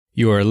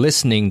You are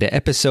listening to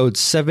episode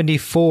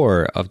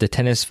 74 of the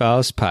Tennis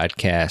Files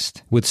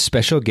podcast with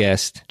special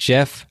guest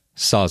Jeff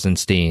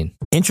Salzenstein.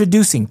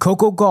 Introducing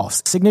Coco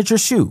Gauff's signature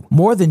shoe.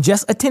 More than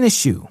just a tennis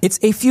shoe, it's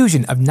a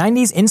fusion of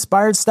 90s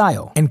inspired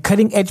style and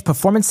cutting-edge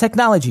performance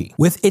technology.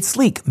 With its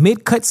sleek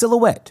mid-cut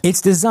silhouette,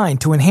 it's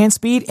designed to enhance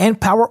speed and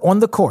power on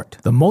the court.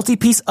 The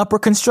multi-piece upper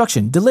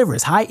construction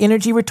delivers high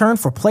energy return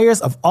for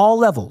players of all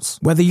levels.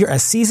 Whether you're a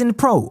seasoned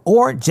pro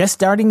or just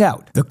starting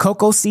out, the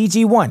Coco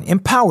CG1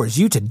 empowers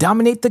you to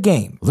dominate the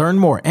game. Learn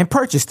more and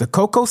purchase the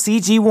Coco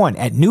CG1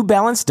 at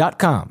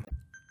newbalance.com.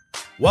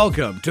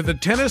 Welcome to the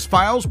Tennis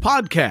Files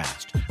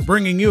podcast,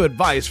 bringing you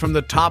advice from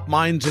the top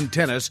minds in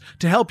tennis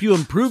to help you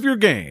improve your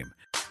game.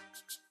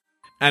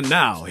 And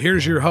now,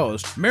 here's your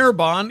host,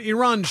 Mehrban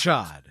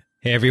Iranshad.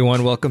 Hey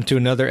everyone, welcome to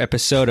another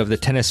episode of the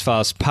Tennis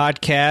Files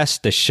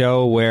podcast, the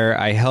show where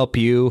I help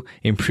you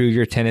improve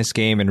your tennis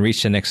game and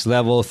reach the next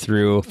level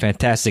through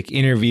fantastic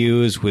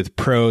interviews with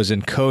pros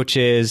and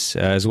coaches,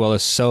 as well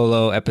as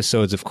solo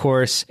episodes, of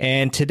course.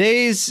 And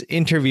today's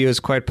interview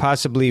is quite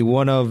possibly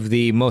one of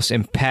the most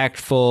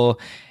impactful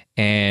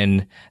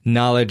and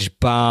knowledge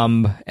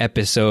bomb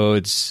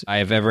episodes I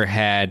have ever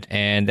had.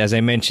 And as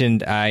I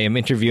mentioned, I am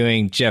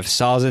interviewing Jeff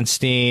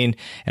Salzenstein,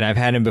 and I've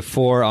had him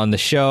before on the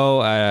show,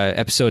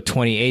 episode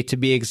 28 to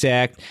be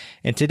exact.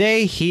 And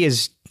today he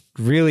is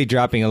really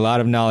dropping a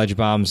lot of knowledge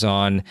bombs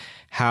on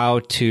how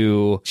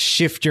to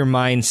shift your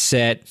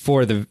mindset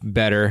for the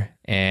better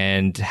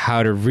and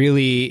how to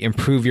really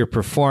improve your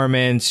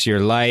performance, your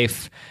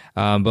life,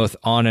 both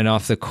on and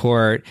off the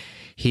court.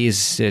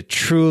 He's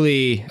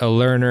truly a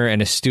learner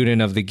and a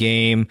student of the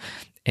game,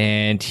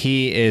 and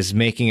he is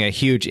making a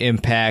huge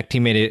impact. He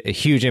made a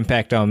huge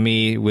impact on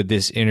me with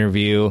this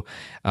interview.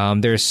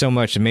 There's so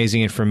much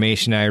amazing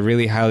information. I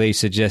really highly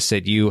suggest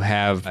that you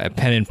have a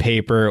pen and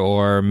paper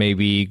or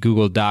maybe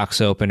Google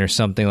Docs open or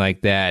something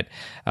like that,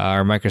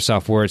 or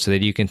Microsoft Word, so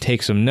that you can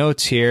take some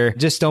notes here.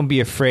 Just don't be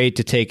afraid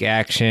to take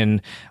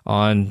action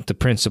on the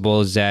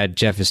principles that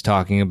Jeff is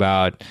talking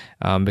about,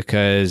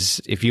 because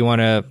if you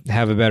want to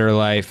have a better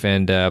life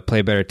and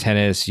play better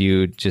tennis,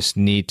 you just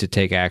need to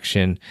take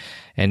action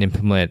and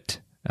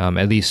implement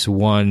at least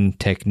one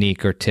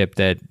technique or tip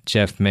that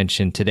Jeff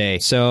mentioned today.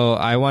 So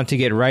I want to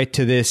get right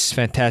to this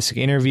fantastic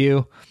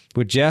interview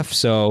with Jeff.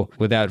 So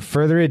without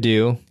further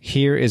ado,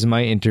 here is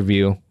my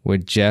interview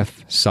with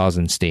Jeff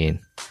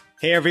Salzenstein.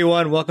 Hey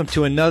everyone, welcome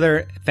to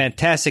another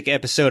fantastic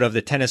episode of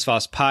the Tennis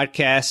Files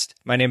podcast.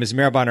 My name is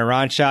Mehrban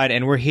Iranshad,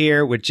 and we're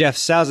here with Jeff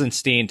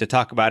Salzenstein to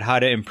talk about how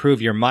to improve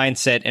your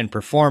mindset and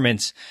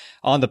performance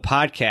on the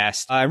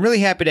podcast. I'm really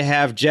happy to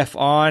have Jeff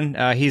on.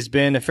 He's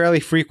been a fairly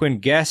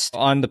frequent guest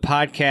on the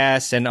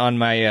podcast and on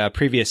my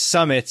previous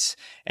summits.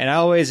 And I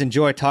always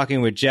enjoy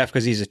talking with Jeff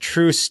because he's a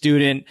true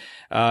student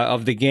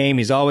of the game.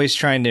 He's always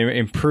trying to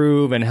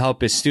improve and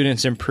help his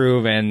students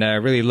improve, and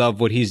really love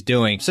what he's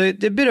doing. So a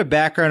bit of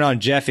background on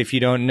Jeff, if you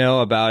don't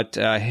know about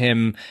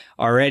him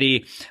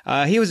already.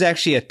 He was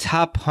actually a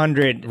top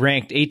 100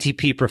 ranked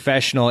ATP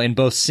professional in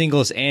both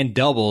singles and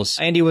doubles.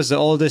 And he was the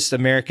oldest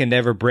American to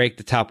ever break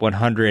the top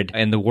 100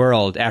 in the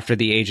world after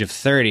the age of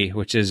 30,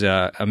 which is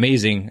an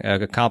amazing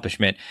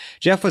accomplishment.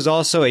 Jeff was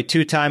also a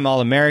two-time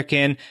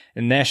All-American,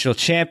 a national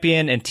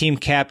champion, and team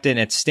captain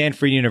at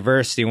Stanford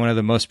University, one of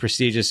the most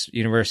prestigious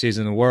universities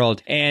in the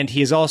world. And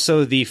he is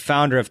also the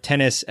founder of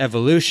Tennis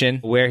Evolution,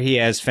 where he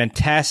has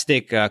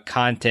fantastic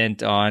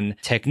content on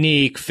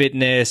technique,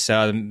 fitness,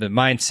 the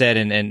mindset,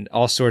 and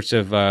all sorts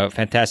of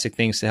fantastic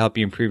things to help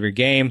you improve your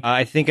game.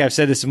 I think I've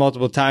said this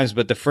multiple times,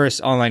 but the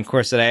first online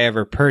course that I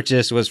ever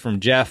purchased was from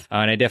Jeff,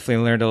 and I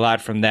definitely learned a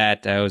lot from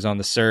that. I was on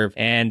the serve.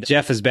 And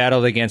Jeff has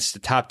battled against the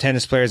top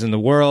tennis players in the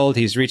world.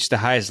 He's reached the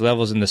highest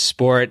levels in the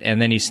sport,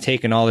 and then he's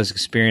taken all his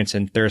experience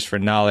and thirst for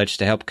knowledge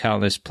to help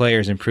countless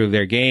players improve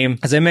their game.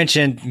 As I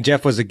mentioned,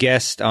 Jeff was a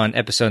guest on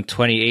episode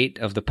 28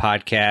 of the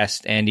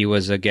podcast, and he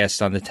was a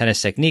guest on the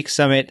Tennis Technique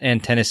Summit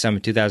and Tennis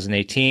Summit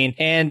 2018.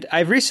 And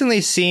I've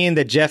recently seen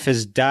that Jeff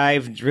has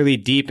dived really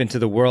deep into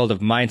the world of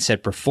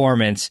mindset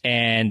performance,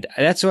 and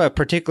that's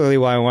particularly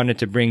why I wanted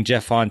to bring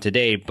Jeff on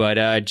today.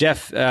 But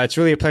Jeff, it's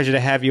really a pleasure to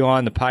have you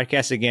on the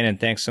podcast again, and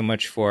thanks so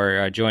much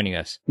for joining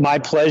us. My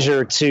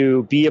pleasure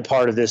to be a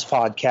part of this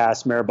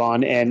podcast,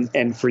 Mehrban,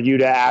 and for you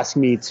to ask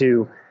me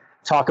to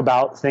talk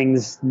about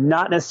things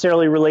not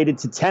necessarily related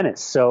to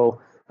tennis.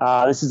 So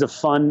this is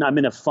I'm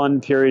in a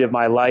fun period of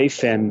my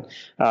life, and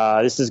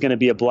this is going to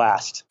be a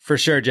blast. For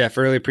sure, Jeff.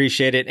 I really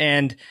appreciate it.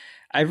 And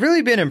I've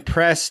really been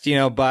impressed,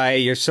 by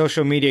your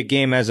social media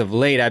game as of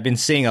late. I've been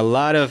seeing a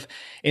lot of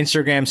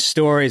Instagram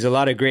stories, a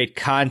lot of great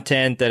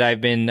content that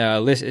I've been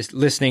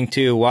listening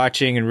to,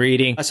 watching, and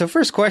reading. So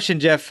first question,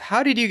 Jeff,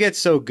 how did you get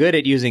so good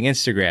at using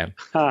Instagram?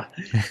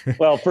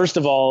 Well, first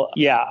of all,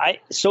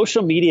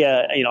 social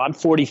media, I'm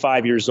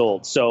 45 years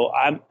old, so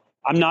I'm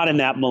not in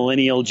that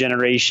millennial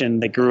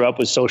generation that grew up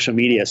with social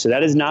media. So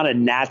that is not a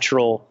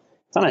natural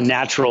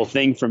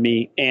thing for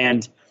me.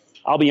 And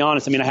I'll be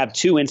honest, I have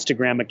two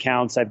Instagram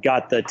accounts. I've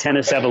got the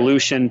Tennis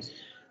Evolution,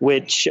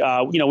 which,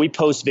 we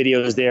post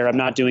videos there. I'm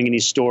not doing any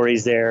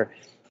stories there.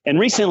 And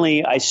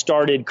recently I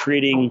started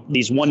creating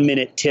these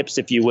 1-minute tips,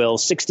 if you will,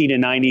 60 to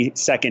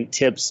 90-second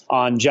tips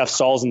on Jeff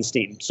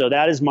Salzenstein. So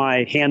that is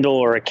my handle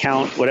or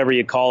account, whatever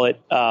you call it,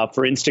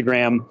 for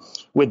Instagram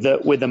with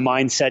the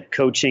mindset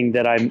coaching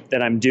that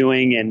I'm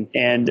doing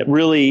and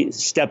really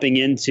stepping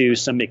into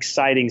some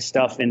exciting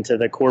stuff into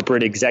the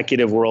corporate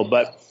executive world.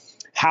 But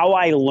how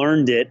I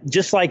learned it,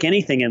 just like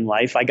anything in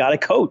life, I got a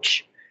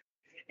coach.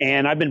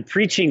 And I've been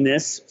preaching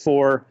this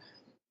for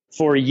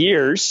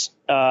years.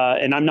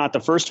 And I'm not the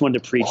first one to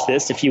preach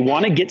this. If you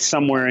want to get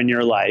somewhere in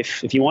your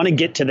life, if you want to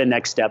get to the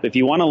next step, if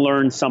you want to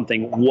learn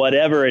something,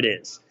 whatever it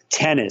is,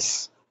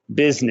 tennis,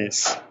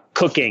 business,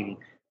 cooking,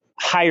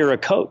 hire a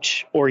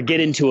coach or get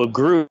into a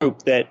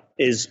group that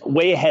is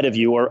way ahead of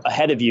you or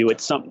ahead of you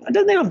at some, it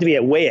doesn't have to be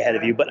way ahead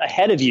of you, but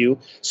ahead of you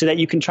so that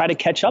you can try to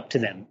catch up to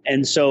them.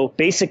 And so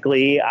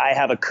basically I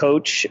have a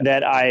coach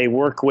that I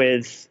work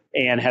with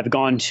and have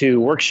gone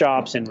to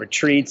workshops and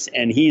retreats,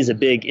 and he's a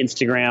big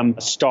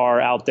Instagram star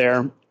out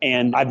there.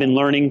 And I've been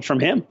learning from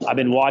him. I've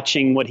been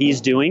watching what he's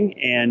doing,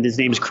 and his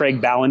name's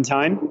Craig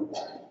Ballantyne.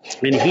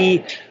 And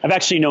I've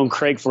actually known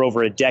Craig for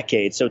over a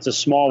decade, so it's a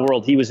small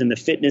world. He was in the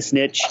fitness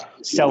niche,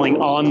 selling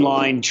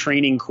online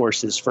training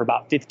courses for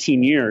about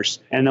 15 years.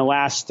 And the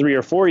last 3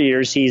 or 4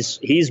 years,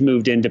 he's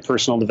moved into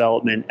personal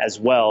development as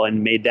well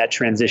and made that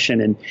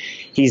transition. And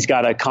he's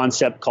got a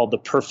concept called the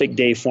Perfect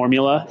Day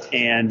Formula,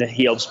 and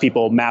he helps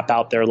people map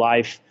out their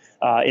life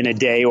in a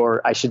day,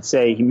 or I should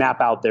say,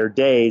 map out their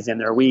days and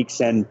their weeks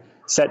and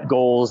set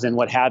goals and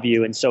what have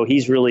you. And so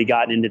he's really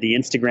gotten into the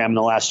Instagram in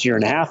the last year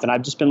and a half, and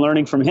I've just been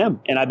learning from him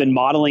and I've been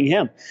modeling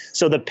him.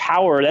 So the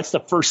power, that's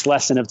the first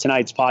lesson of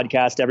tonight's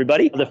podcast,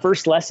 everybody. The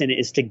first lesson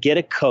is to get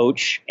a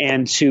coach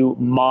and to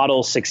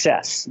model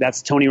success.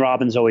 That's Tony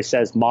Robbins always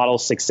says, model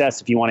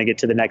success if you want to get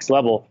to the next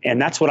level.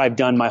 And that's what I've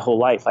done my whole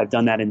life. I've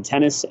done that in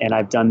tennis and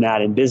I've done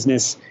that in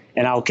business.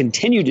 And I'll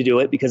continue to do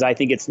it because I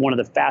think it's one of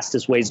the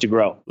fastest ways to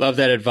grow. Love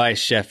that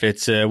advice, Jeff.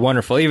 It's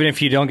wonderful. Even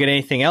if you don't get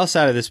anything else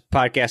out of this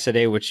podcast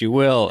today, which you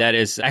will, that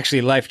is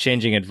actually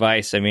life-changing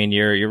advice. I mean,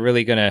 you're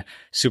really going to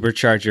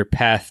supercharge your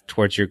path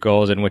towards your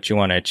goals and what you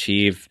want to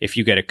achieve if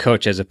you get a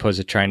coach as opposed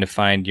to trying to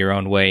find your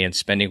own way and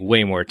spending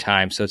way more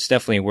time. So it's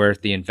definitely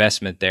worth the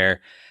investment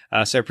there.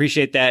 So I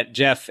appreciate that,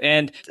 Jeff.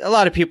 And a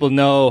lot of people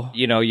know,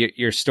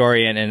 your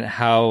story and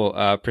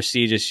how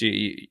prestigious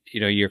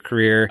your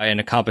career and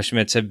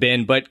accomplishments have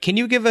been. But can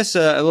you give us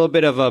a little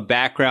bit of a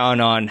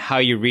background on how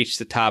you reached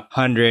the top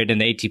 100 in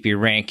the ATP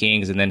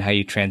rankings and then how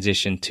you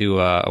transitioned to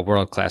a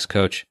world-class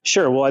coach?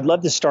 Sure. Well, I'd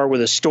love to start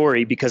with a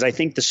story because I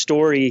think the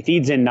story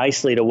feeds in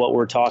nicely to what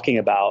we're talking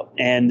about.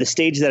 And the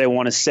stage that I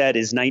want to set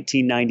is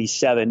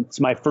 1997.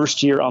 It's my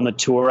first year on the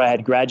tour. I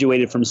had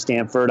graduated from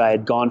Stanford. I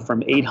had gone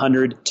from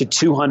 800 to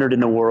 200 in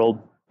the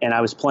world, and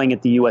I was playing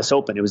at the U.S.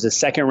 Open. It was a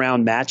second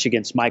round match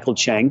against Michael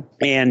Chang,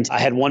 and I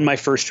had won my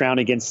first round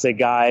against a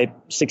guy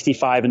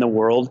 65 in the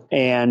world.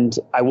 And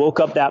I woke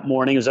up that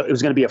morning. It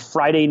was going to be a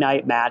Friday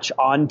night match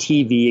on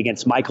TV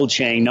against Michael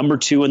Chang, number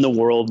 2 in the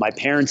world. My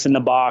parents in the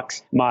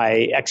box, my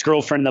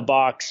ex-girlfriend in the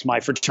box,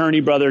 my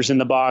fraternity brothers in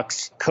the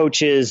box,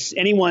 coaches,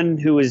 anyone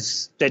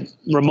that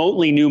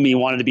remotely knew me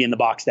wanted to be in the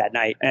box that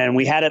night. And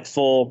we had it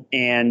full,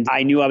 and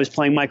I knew I was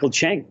playing Michael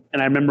Chang.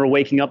 And I remember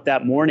waking up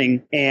that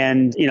morning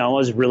and, I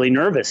was really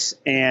nervous.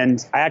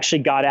 And I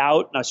actually got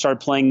out and I started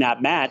playing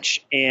that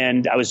match.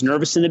 And I was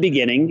nervous in the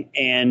beginning,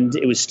 and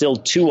it was still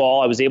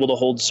 2-all. I was able to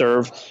hold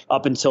serve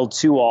up until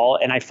 2-all.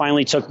 And I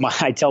finally took my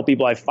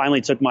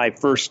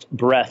first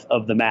breath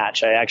of the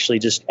match. I actually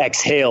just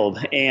exhaled.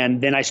 And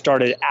then I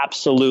started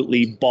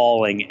absolutely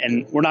bawling.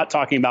 And we're not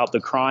talking about the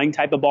crying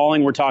type of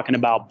bawling. We're talking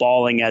about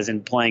bawling as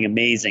in playing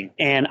amazing.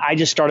 And I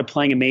just started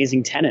playing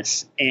amazing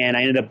tennis. And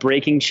I ended up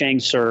breaking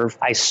Chang's serve.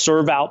 I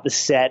serve out the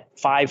set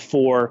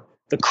 5-4.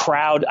 The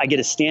crowd, I get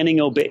a standing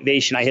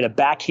ovation. I hit a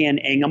backhand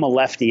angle. I'm a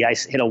lefty. I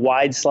hit a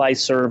wide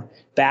slice serve,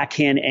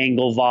 backhand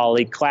angle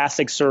volley,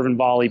 classic serve and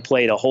volley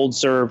play to hold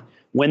serve,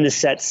 win the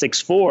set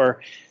 6-4.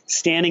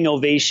 Standing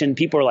ovation.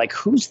 People are like,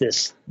 who's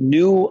this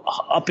new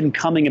up and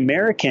coming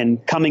American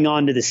coming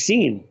onto the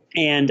scene?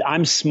 And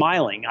I'm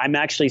smiling. I'm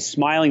actually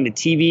smiling. The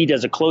TV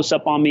does a close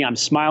up on me. I'm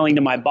smiling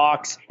to my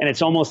box. And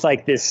it's almost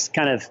like this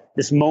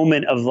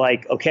moment of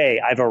like, okay,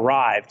 I've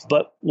arrived.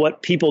 But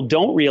what people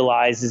don't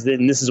realize is that,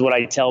 and this is what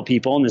I tell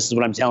people, and this is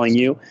what I'm telling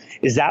you,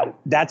 is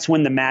that's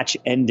when the match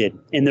ended.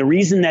 And the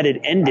reason that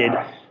it ended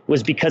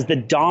was because the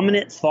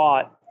dominant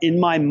thought in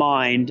my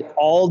mind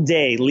all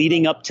day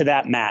leading up to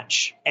that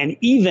match, and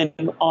even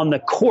on the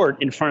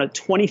court in front of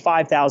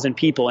 25,000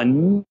 people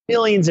and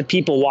millions of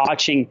people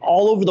watching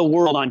all over the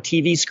world on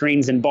TV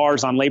screens and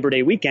bars on Labor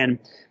Day weekend,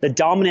 the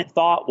dominant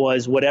thought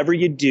was, whatever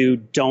you do,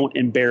 don't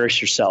embarrass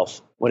yourself.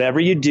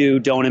 Whatever you do,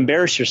 don't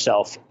embarrass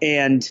yourself.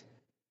 And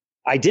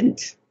I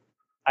didn't.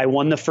 I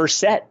won the first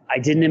set. I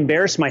didn't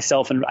embarrass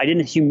myself, and I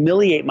didn't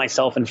humiliate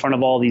myself in front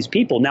of all these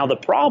people. Now, the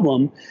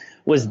problem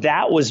was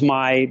that was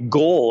my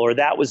goal, or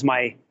that was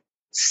my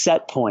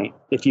set point,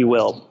 if you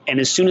will. And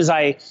as soon as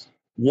I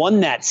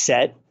won that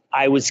set,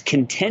 I was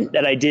content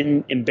that I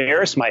didn't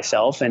embarrass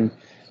myself. And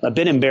I've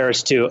been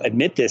embarrassed to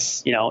admit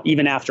this,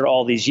 even after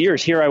all these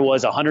years. Here I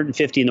was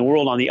 150 in the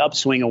world on the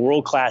upswing, a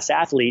world-class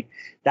athlete.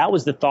 That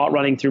was the thought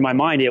running through my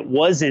mind. It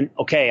wasn't,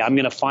 okay, I'm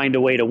going to find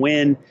a way to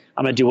win.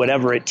 I'm going to do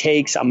whatever it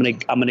takes. I'm going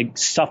to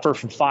suffer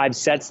for 5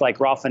 sets like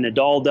Rafa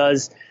Nadal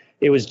does.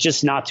 It was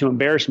just not to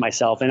embarrass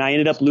myself. And I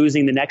ended up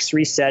losing the next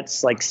 3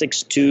 sets, like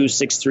 6-2,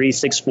 6-3,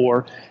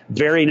 6-4.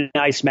 Very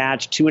nice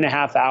match,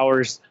 2.5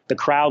 hours. The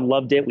crowd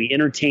loved it. We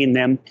entertained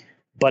them.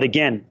 But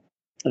again,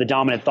 the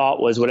dominant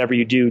thought was, whatever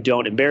you do,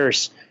 don't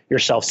embarrass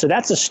yourself. So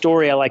that's a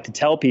story I like to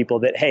tell people,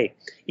 that, hey,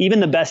 even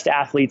the best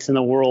athletes in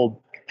the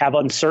world have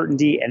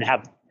uncertainty and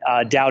have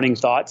doubting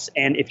thoughts.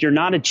 And if you're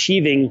not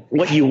achieving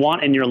what you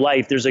want in your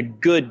life, there's a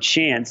good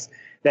chance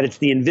that it's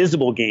the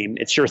invisible game.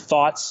 It's your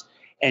thoughts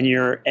and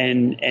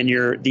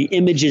the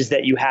images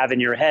that you have in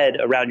your head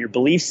around your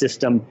belief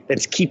system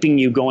that's keeping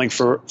you going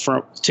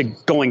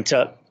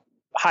to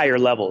higher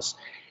levels.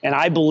 And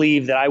I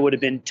believe that I would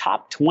have been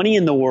top 20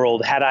 in the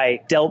world had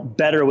I dealt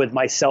better with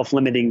my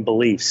self-limiting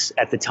beliefs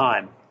at the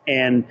time.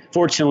 And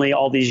fortunately,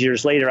 all these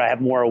years later, I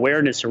have more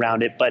awareness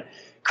around it, but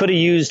could have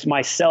used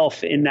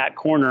myself in that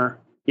corner,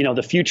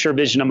 the future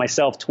vision of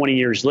myself 20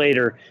 years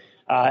later,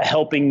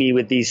 helping me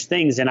with these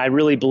things. And I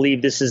really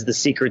believe this is the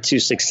secret to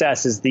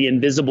success, is the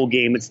invisible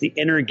game. It's the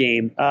inner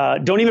game.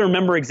 Don't even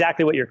remember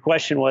exactly what your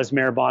question was,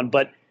 Maribon,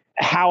 but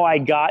how I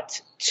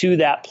got to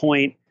that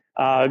point.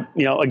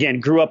 Again,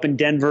 grew up in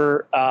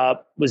Denver,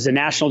 was a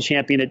national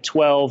champion at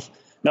 12.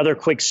 Another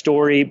quick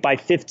story. By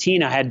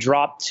 15, I had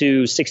dropped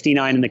to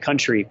 69 in the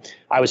country.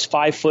 I was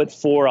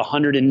 5'4",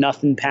 100 and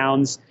nothing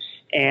pounds,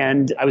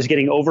 and I was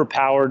getting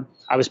overpowered.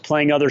 I was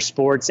playing other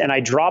sports, and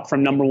I dropped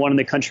from number 1 in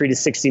the country to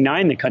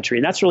 69 in the country.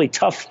 And that's really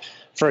tough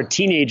for a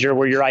teenager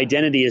where your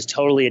identity is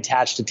totally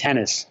attached to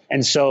tennis.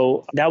 And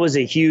so that was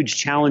a huge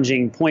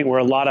challenging point where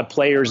a lot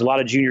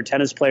of junior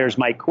tennis players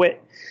might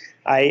quit.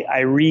 I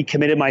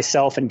recommitted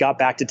myself and got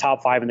back to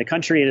top 5 in the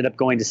country, ended up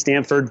going to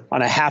Stanford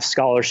on a half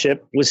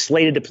scholarship, was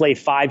slated to play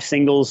 5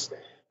 singles,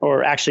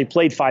 or actually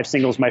played 5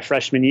 singles my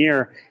freshman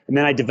year. And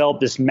then I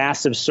developed this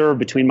massive serve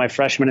between my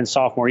freshman and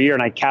sophomore year,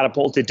 and I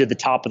catapulted to the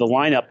top of the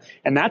lineup.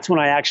 And that's when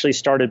I actually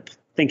started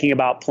thinking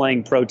about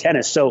playing pro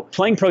tennis. So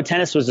playing pro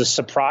tennis was a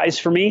surprise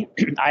for me.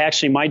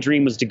 My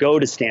dream was to go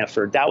to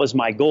Stanford. That was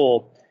my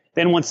goal.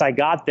 Then once I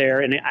got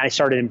there and I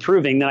started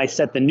improving, then I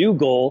set the new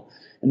goal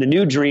and the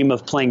new dream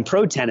of playing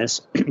pro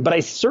tennis. But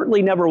I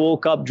certainly never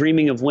woke up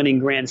dreaming of winning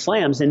Grand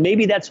Slams. And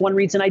maybe that's one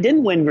reason I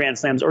didn't win Grand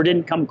Slams or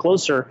didn't come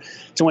closer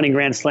to winning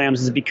Grand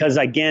Slams, is because,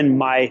 again,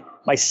 my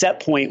set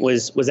point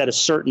was at a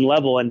certain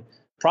level and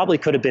probably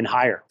could have been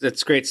higher.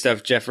 That's great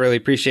stuff, Jeff. Really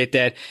appreciate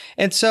that.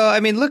 And so,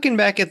 looking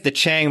back at the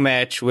Chang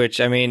match, which,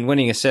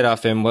 winning a set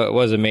off him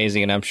was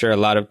amazing. And I'm sure a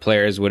lot of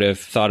players would have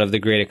thought of the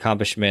great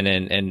accomplishment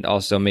and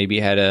also maybe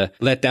had a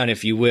letdown,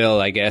 if you will,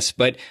 I guess.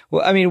 But,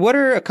 what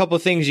are a couple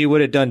of things you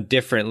would have done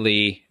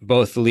differently,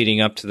 both leading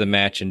up to the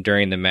match and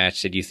during the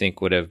match, that you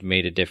think would have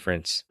made a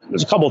difference?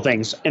 There's a couple of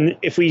things. And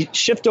if we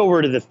shift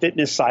over to the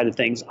fitness side of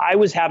things, I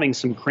was having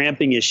some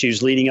cramping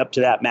issues leading up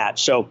to that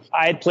match. So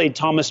I had played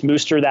Thomas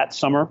Muster that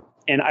summer,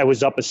 and I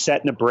was up a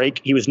set and a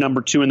break. He was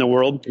number 2 in the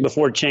world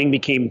before Chang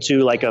became 2,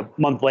 like a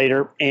month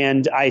later.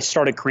 And I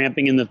started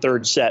cramping in the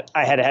 3rd set.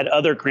 I had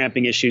other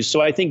cramping issues. So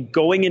I think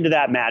going into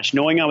that match,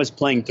 knowing I was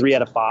playing 3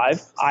 out of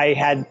 5, I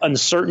had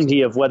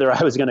uncertainty of whether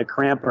I was going to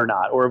cramp or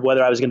not, or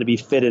whether I was going to be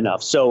fit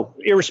enough. So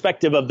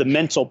irrespective of the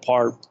mental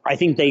part, I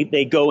think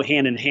they go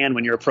hand in hand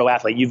when you're a pro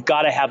athlete. You've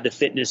got to have the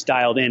fitness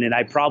dialed in. And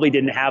I probably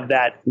didn't have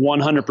that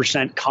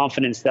 100%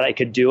 confidence that I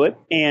could do it.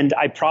 And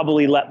I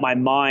probably let my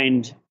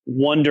mind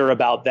wonder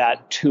about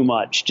that too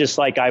much, just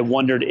like I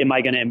wondered, am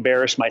I going to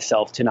embarrass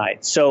myself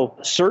tonight? So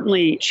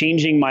certainly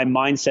changing my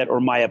mindset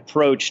or my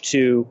approach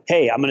to,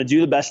 hey, I'm going to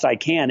do the best I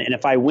can. And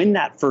if I win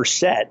that first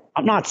set,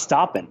 I'm not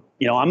stopping.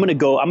 I'm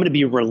going to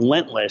be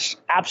relentless,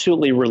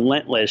 absolutely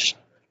relentless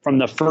from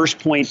the first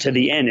point to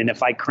the end. And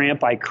if I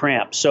cramp, I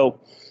cramp. So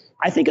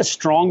I think a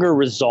stronger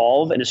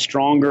resolve and a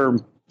stronger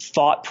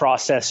thought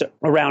process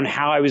around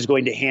how I was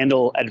going to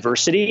handle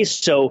adversity.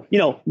 So,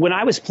 when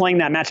I was playing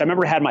that match, I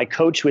remember I had my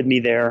coach with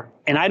me there,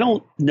 and I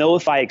don't know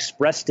if I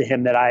expressed to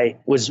him that I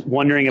was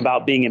wondering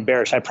about being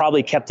embarrassed. I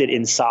probably kept it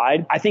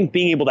inside. I think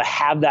being able to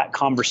have that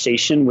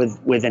conversation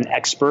with an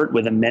expert,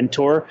 with a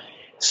mentor,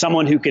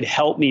 someone who could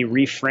help me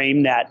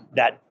reframe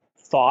that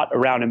thought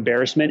around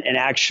embarrassment and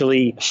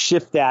actually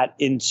shift that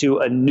into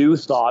a new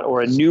thought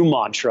or a new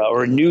mantra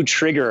or a new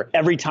trigger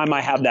every time I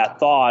have that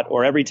thought,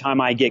 or every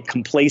time I get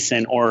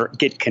complacent or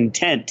get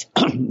content,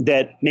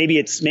 that maybe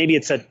it's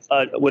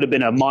would have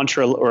been a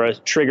mantra or a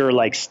trigger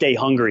like stay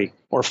hungry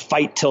or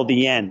fight till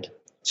the end.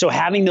 So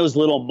having those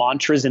little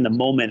mantras in the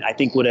moment, I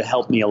think, would have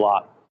helped me a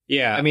lot.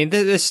 Yeah, I mean,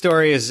 this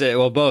story is,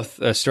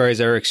 both stories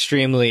are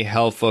extremely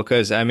helpful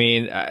because, I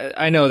mean,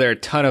 I know there are a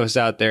ton of us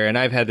out there, and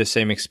I've had the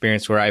same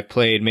experience where I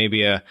played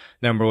maybe a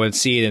number one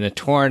seed in a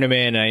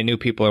tournament, and I knew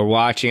people are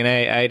watching,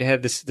 and I'd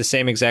had the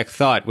same exact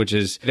thought, which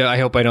is, I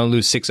hope I don't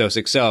lose 6-0,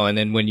 6-0, and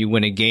then when you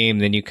win a game,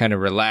 then you kind of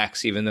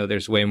relax, even though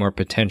there's way more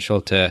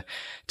potential to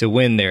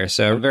win there.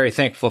 So I'm very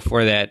thankful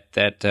for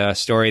that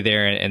story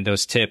there and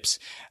those tips.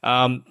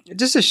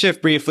 Just to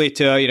shift briefly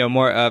to,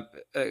 more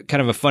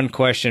kind of a fun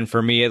question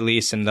for me, at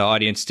least, and the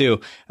audience too.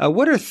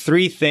 What are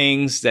 3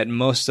 things that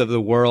most of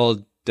the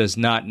world does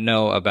not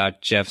know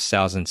about Jeff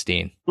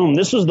Salzenstein?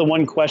 This was the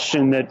one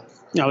question that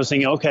I was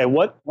thinking, okay,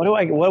 what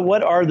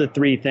are the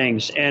 3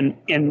 things?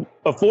 And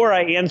before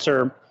I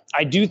answer,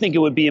 I do think it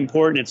would be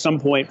important at some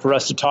point for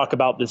us to talk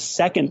about the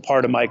second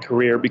part of my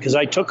career, because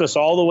I took us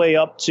all the way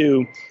up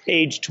to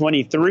age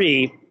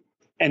 23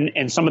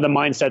 and some of the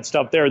mindset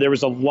stuff there. There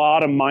was a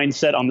lot of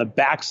mindset on the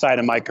backside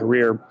of my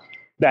career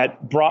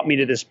that brought me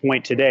to this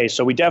point today.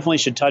 So we definitely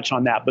should touch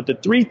on that. But the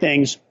 3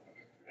 things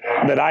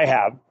that I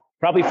have,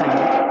 probably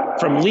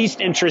from least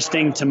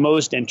interesting to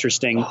most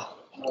interesting,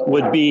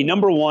 would be,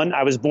 number 1,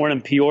 I was born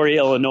in Peoria,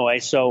 Illinois.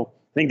 So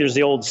I think there's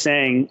the old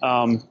saying,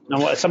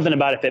 something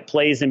about if it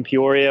plays in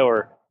Peoria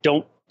or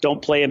don't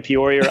play in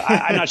Peoria.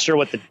 I'm not sure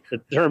what the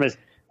term is.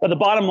 But the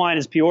bottom line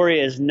is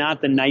Peoria is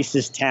not the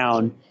nicest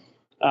town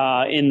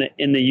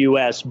in the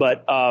U.S.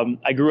 But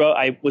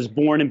I was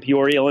born in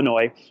Peoria,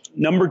 Illinois.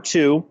 Number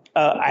 2,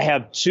 I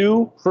have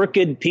 2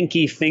 crooked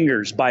pinky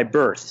fingers by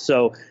birth.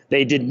 So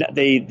they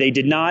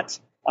did not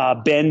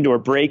bend or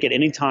break at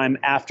any time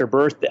after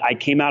birth. I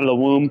came out of the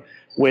womb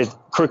with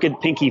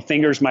crooked pinky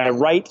fingers. My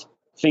right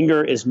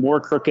finger is more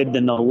crooked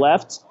than the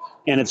left,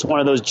 and it's one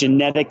of those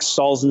genetic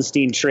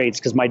Salzenstein traits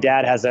because my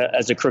dad has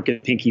a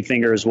crooked pinky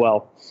finger as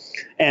well.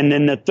 And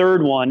then the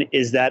third one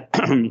is that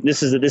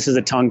this is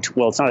a tongue.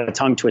 Well, it's not a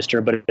tongue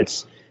twister, but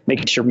it's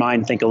making your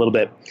mind think a little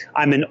bit.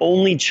 I'm an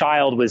only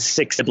child with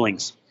 6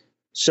 siblings.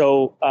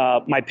 So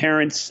my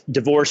parents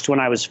divorced when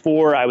I was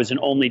 4. I was an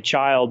only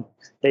child.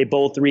 They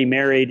both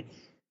remarried.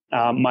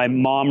 My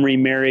mom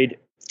remarried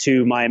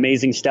to my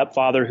amazing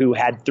stepfather, who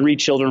had 3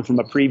 children from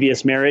a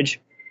previous marriage.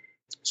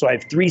 So I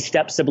have 3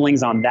 step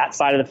siblings on that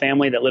side of the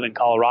family that live in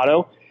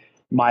Colorado.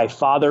 My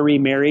father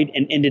remarried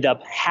and ended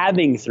up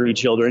having 3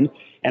 children.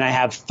 And I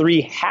have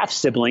 3 half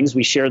siblings.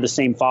 We share the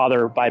same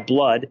father by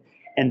blood,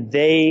 and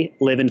they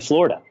live in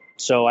Florida.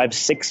 So I have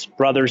 6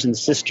 brothers and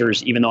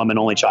sisters, even though I'm an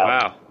only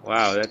child.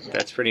 Wow,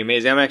 that's pretty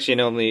amazing. I'm actually an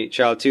only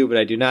child too, but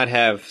I do not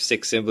have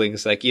 6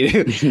 siblings like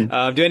you do.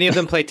 Do any of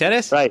them play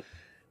tennis? Right.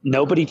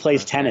 Nobody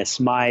plays tennis.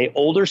 My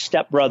older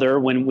stepbrother,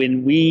 when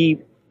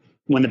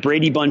the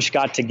Brady Bunch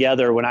got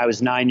together when I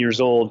was 9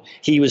 years old,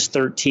 he was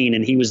 13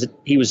 and he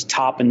was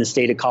top in the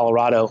state of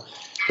Colorado,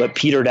 but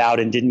petered out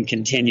and didn't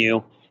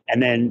continue.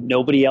 And then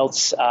nobody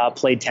else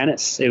played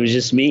tennis. It was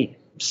just me.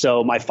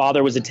 So my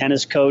father was a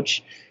tennis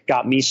coach,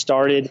 got me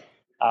started.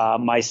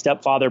 My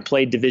stepfather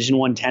played Division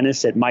I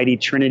tennis at Mighty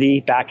Trinity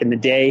back in the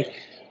day,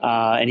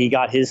 and he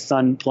got his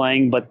son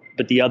playing, but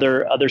the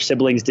other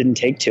siblings didn't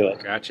take to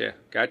it.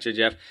 Gotcha,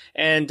 Jeff.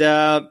 And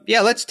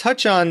let's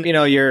touch on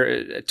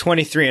your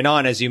 23 and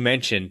on, as you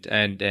mentioned,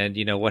 and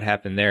what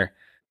happened there.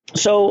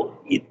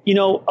 So,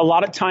 a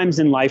lot of times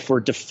in life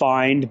we're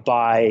defined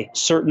by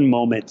certain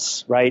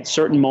moments, right?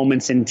 Certain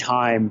moments in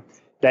time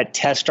that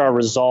test our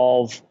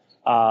resolve,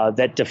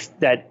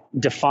 that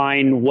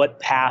define what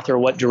path or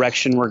what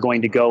direction we're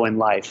going to go in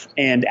life.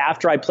 And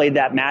after I played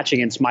that match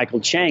against Michael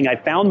Chang, I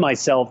found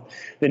myself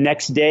the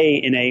next day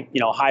in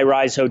a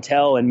high-rise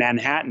hotel in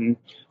Manhattan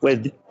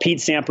with Pete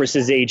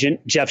Sampras's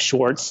agent, Jeff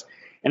Schwartz,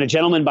 and a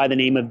gentleman by the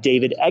name of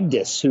David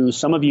Egdes, who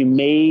some of you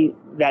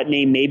that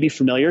name may be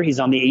familiar. He's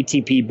on the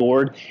ATP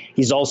board.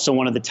 He's also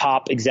one of the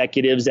top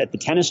executives at the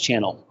Tennis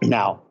Channel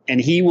now, and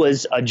he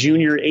was a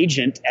junior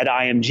agent at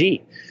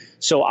IMG.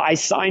 So I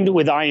signed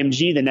with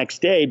IMG the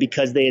next day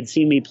because they had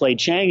seen me play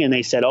Chang, and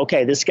they said,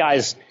 okay, this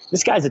guy's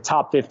a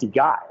top 50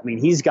 guy. I mean,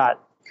 he's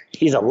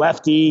a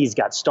lefty, he's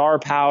got star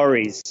power,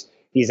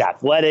 he's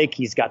athletic,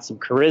 he's got some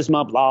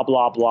charisma, blah,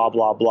 blah, blah,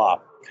 blah, blah.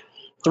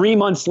 3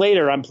 months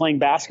later, I'm playing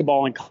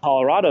basketball in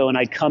Colorado, and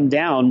I come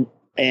down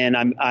and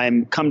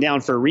I'm come down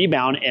for a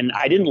rebound, and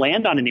I didn't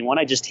land on anyone.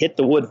 I just hit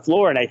the wood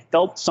floor, and I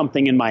felt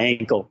something in my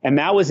ankle. And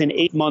that was an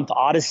 8-month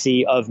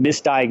odyssey of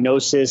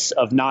misdiagnosis,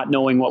 of not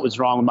knowing what was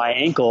wrong with my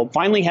ankle.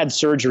 Finally had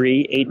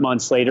surgery 9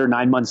 months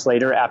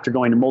later, after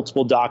going to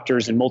multiple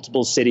doctors in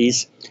multiple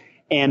cities.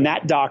 And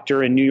that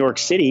doctor in New York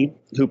City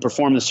who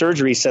performed the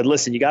surgery said,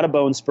 listen, you got a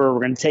bone spur. We're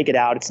going to take it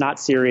out. It's not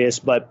serious,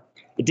 but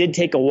it did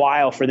take a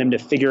while for them to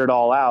figure it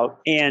all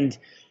out. And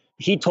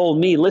he told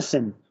me,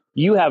 listen,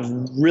 you have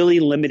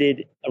really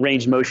limited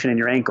range of motion in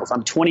your ankles.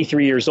 I'm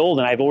 23 years old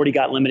and I've already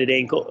got limited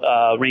ankle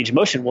range of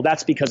motion. Well,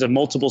 that's because of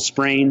multiple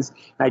sprains.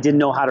 I didn't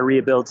know how to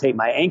rehabilitate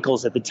my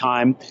ankles at the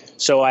time.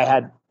 So I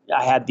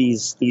had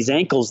these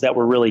ankles that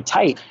were really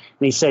tight.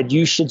 And he said,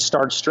 you should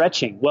start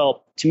stretching.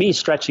 Well, to me,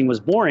 stretching was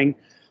boring.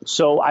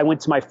 So I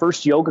went to my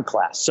first yoga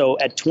class. So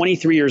at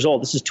 23 years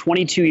old, this is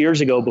 22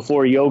 years ago,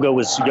 before yoga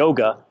was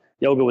yoga.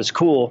 Yoga was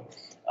cool.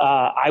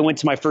 I went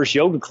to my first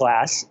yoga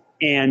class,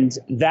 and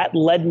that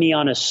led me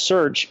on a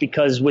search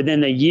because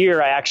within a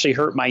year, I actually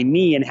hurt my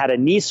knee and had a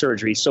knee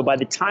surgery. So by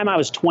the time I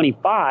was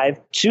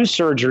 25, 2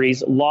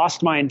 surgeries,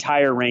 lost my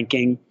entire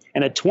ranking.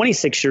 And at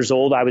 26 years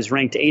old, I was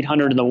ranked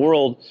 800 in the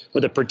world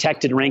with a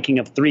protected ranking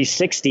of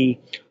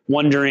 360,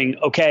 wondering,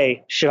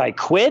 okay, should I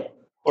quit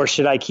or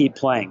should I keep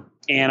playing?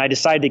 And I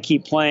decided to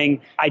keep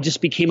playing. I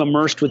just became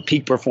immersed with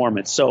peak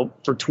performance. So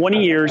for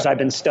 20 years, I've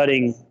been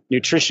studying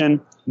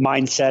nutrition,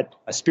 mindset,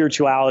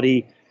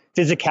 spirituality,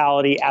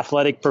 physicality,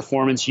 athletic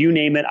performance, you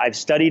name it. I've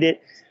studied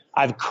it.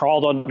 I've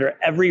crawled under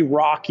every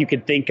rock you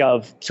could think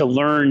of to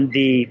learn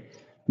the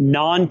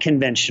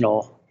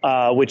non-conventional,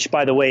 which,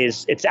 by the way,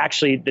 it's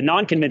actually the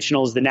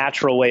non-conventional is the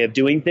natural way of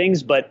doing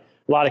things, but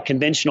a lot of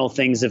conventional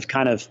things have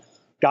kind of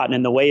gotten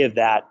in the way of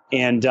that.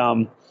 And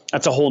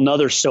that's a whole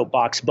nother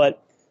soapbox.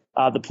 But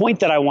the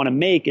point that I want to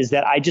make is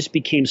that I just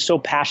became so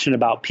passionate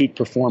about peak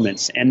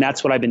performance. And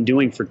that's what I've been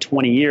doing for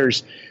 20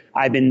 years.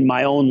 I've been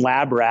my own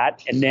lab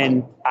rat. And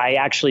then I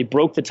actually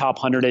broke the top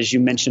 100, as you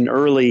mentioned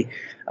early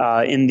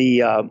in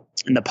the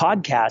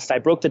podcast. I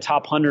broke the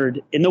top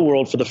 100 in the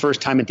world for the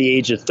first time at the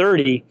age of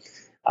 30,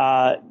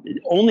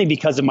 only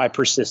because of my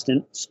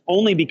persistence,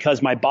 only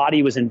because my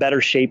body was in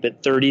better shape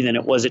at 30 than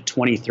it was at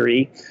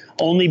 23,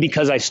 only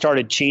because I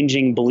started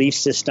changing belief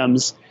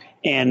systems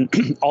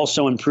and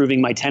also improving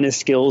my tennis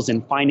skills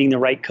and finding the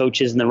right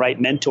coaches and the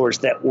right mentors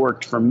that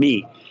worked for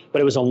me.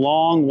 But it was a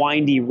long,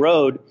 windy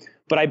road.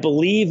 But I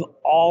believe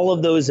all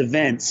of those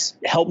events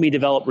helped me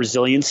develop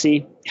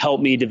resiliency,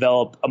 helped me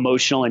develop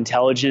emotional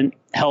intelligence,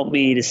 helped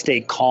me to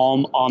stay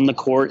calm on the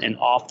court and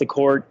off the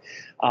court.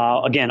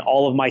 Again,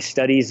 all of my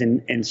studies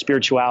in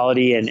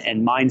spirituality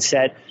and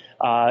mindset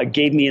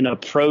gave me an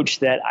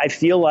approach that I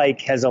feel like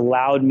has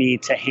allowed me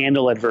to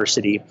handle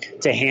adversity,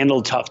 to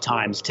handle tough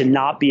times, to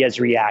not be as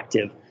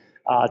reactive,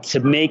 to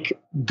make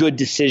good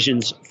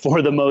decisions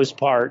for the most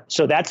part.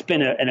 So that's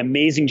been an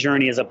amazing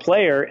journey as a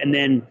player. And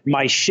then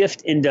my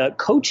shift into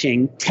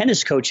coaching,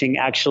 tennis coaching,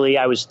 actually,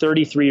 I was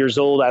 33 years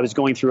old. I was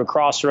going through a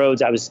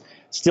crossroads. I was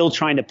still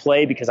trying to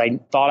play because I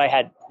thought I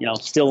had,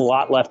 still a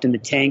lot left in the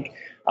tank.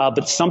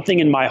 But something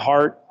in my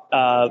heart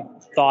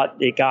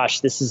thought,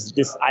 gosh,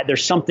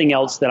 there's something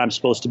else that I'm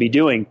supposed to be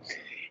doing.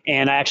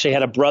 And I actually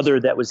had a brother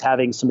that was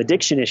having some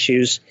addiction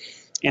issues,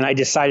 and I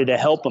decided to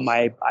help him.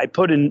 I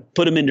put him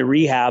into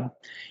rehab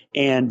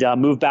and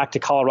moved back to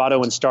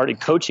Colorado and started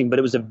coaching. But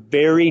it was a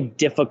very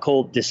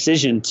difficult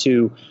decision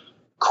to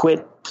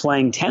quit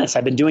playing tennis.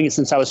 I've been doing it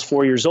since I was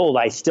 4 years old.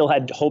 I still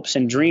had hopes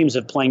and dreams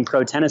of playing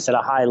pro tennis at a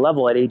high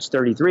level at age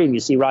 33. And you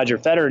see Roger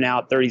Federer now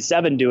at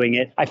 37 doing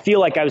it. I feel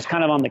like I was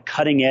kind of on the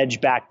cutting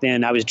edge back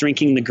then. I was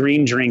drinking the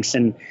green drinks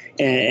and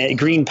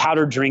green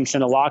powdered drinks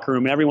in a locker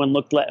room, and everyone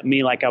looked at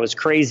me like I was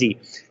crazy.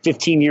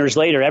 15 years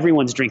later,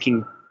 everyone's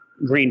drinking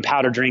green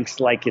powder drinks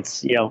like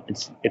it's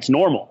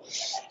normal.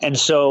 And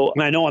so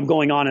I know I'm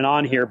going on and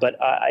on here, but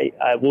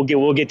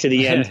we'll get to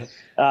the end.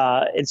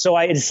 And so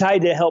I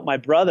decided to help my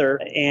brother,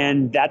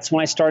 and that's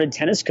when I started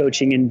tennis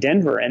coaching in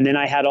Denver. And then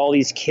I had all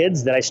these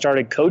kids that I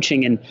started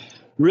coaching, and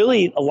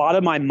really a lot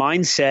of my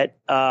mindset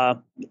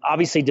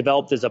obviously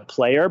developed as a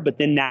player, but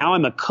then now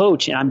I'm a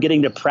coach and I'm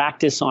getting to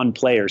practice on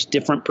players,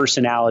 different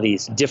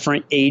personalities,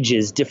 different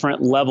ages,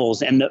 different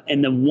levels. And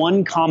the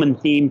one common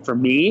theme for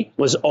me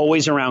was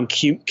always around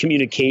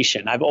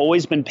communication. I've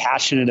always been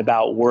passionate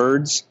about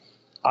words,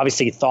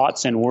 obviously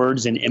thoughts and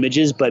words and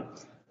images, but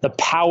the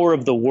power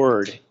of the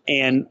word.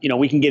 And,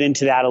 we can get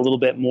into that a little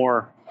bit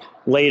more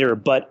later,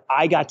 but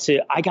I got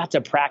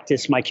to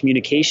practice my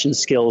communication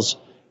skills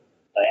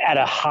at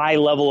a high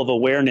level of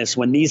awareness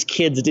when these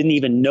kids didn't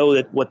even know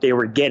that what they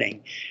were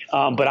getting.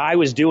 But I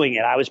was doing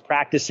it. I was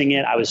practicing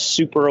it. I was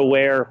super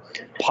aware,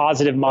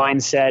 positive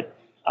mindset,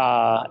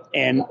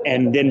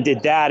 and then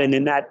did that. And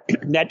then that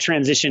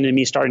transitioned to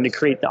me starting to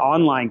create the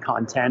online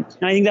content.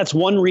 And I think that's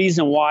one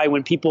reason why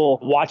when people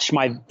watch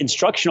my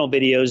instructional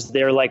videos,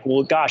 they're like,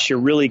 well, gosh, you're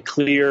really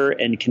clear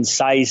and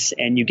concise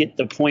and you get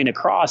the point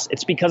across.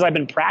 It's because I've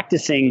been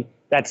practicing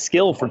that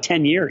skill for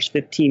 10 years,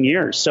 15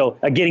 years. So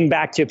getting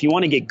back to, if you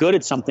want to get good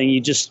at something,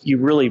 you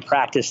really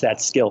practice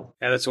that skill.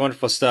 Yeah, that's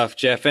wonderful stuff,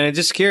 Jeff. And I'm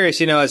just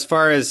curious, as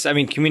far as,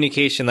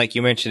 communication, like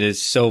you mentioned,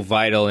 is so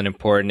vital and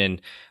important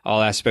in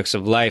all aspects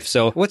of life.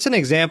 So what's an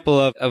example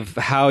of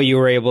how you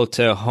were able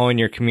to hone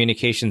your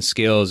communication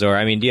skills?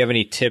 Or, do you have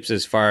any tips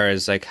as far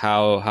as like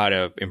how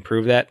to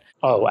improve that?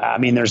 Oh, I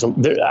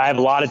have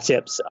a lot of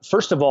tips.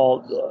 First of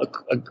all,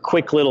 a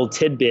quick little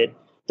tidbit,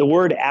 the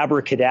word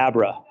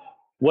abracadabra.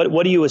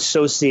 What do you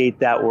associate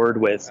that word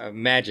with?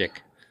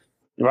 Magic.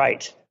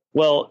 Right.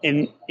 Well,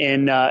 in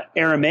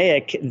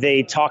Aramaic,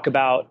 they talk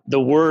about the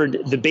word.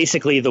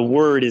 Basically, the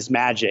word is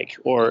magic,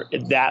 or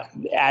that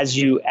as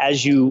you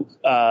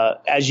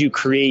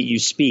create, you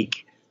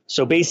speak.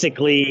 So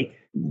basically,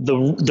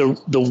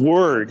 the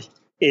word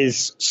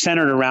is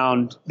centered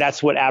around,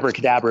 that's what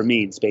abracadabra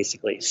means,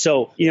 basically.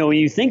 So, when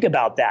you think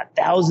about that,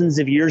 thousands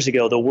of years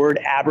ago, the word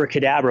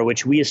abracadabra,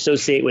 which we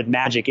associate with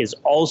magic, is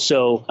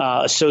also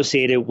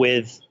associated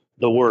with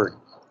the word.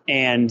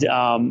 And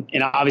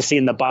obviously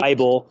in the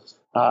Bible,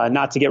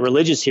 not to get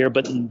religious here,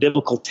 but in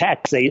biblical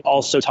texts, they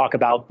also talk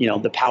about,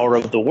 the power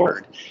of the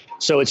word.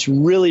 So it's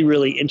really,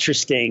 really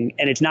interesting.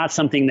 And it's not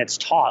something that's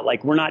taught.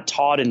 Like, we're not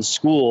taught in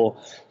school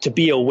to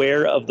be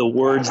aware of the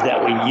words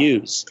that we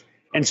use.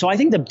 And so I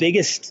think the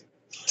biggest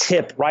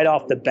tip right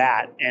off the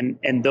bat,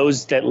 and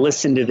those that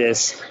listen to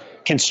this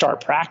can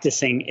start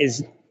practicing,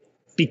 is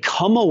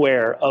become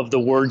aware of the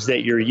words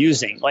that you're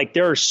using. Like,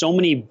 there are so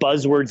many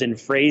buzzwords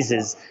and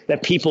phrases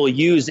that people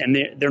use and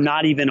they're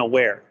not even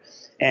aware.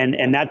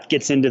 And that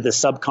gets into the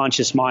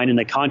subconscious mind and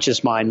the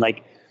conscious mind.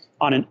 Like,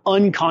 on an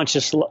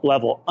unconscious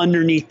level,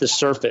 underneath the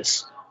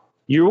surface,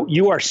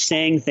 you are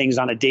saying things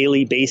on a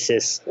daily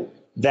basis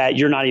that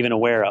you're not even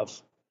aware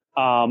of.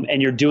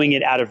 And you're doing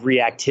it out of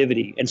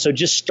reactivity. And so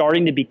just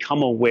starting to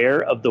become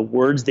aware of the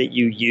words that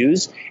you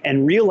use,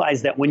 and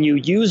realize that when you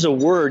use a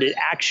word, it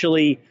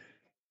actually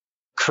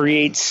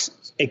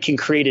can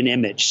create an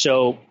image.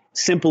 So,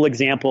 simple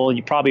example,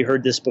 you probably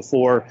heard this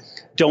before,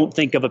 don't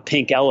think of a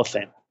pink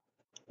elephant.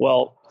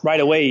 Well, right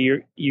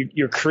away,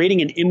 you're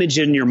creating an image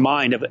in your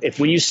mind of, if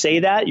when you say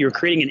that, you're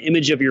creating an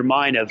image of your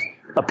mind of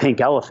a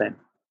pink elephant.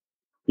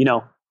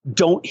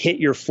 Don't hit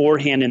your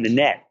forehand in the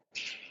net.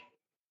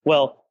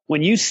 Well,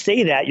 when you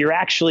say that,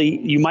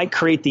 you might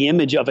create the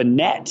image of a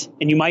net,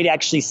 and you might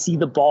actually see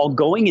the ball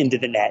going into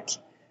the net.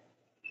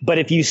 But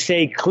if you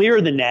say clear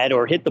the net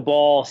or hit the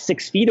ball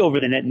 6 feet over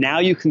the net, now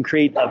you can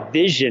create a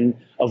vision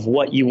of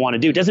what you want to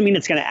do. It doesn't mean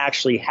it's going to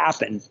actually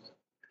happen,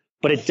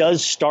 but it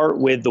does start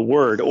with the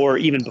word, or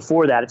even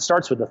before that, it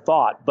starts with a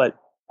thought. But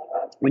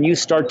when you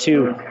start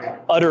to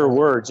utter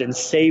words and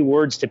say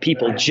words to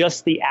people,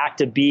 just the act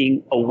of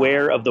being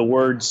aware of the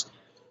words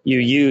you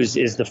use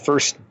is the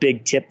first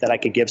big tip that I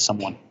could give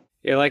someone.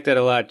 Yeah, I like that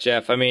a lot,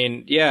 Jeff. I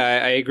mean,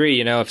 I agree.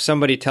 If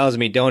somebody tells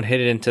me don't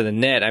hit it into the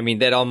net, I mean,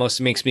 that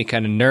almost makes me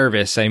kind of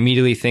nervous. I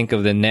immediately think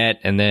of the net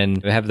and then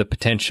have the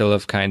potential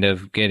of kind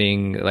of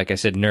getting, like I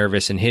said,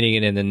 nervous and hitting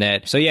it in the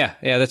net. So yeah,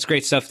 that's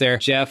great stuff there,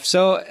 Jeff.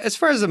 So as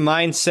far as the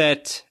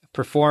mindset,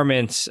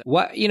 performance,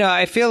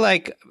 I feel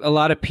like a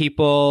lot of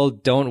people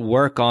don't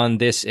work on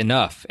this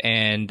enough.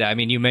 And I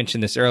mean, you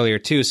mentioned this earlier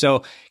too.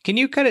 So can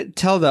you kind of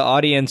tell the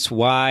audience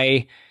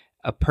why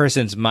a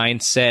person's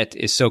mindset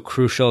is so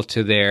crucial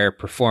to their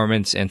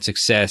performance and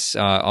success,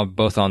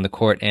 both on the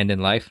court and in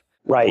life?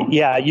 Right.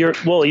 Yeah.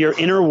 Your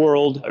inner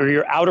world, or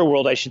your outer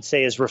world, I should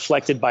say, is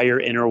reflected by your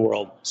inner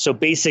world. So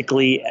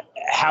basically,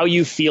 how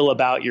you feel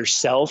about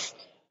yourself,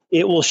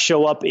 it will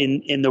show up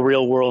in the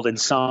real world in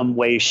some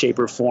way, shape,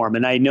 or form.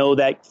 And I know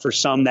that for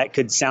some that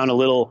could sound a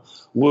little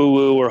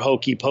woo-woo or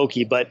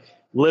hokey-pokey, but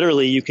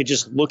literally you could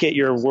just look at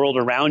your world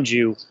around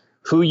you,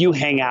 who you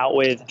hang out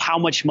with, how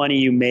much money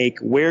you make,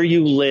 where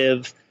you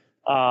live,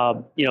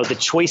 the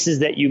choices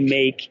that you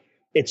make.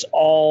 It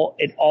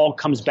all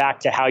comes back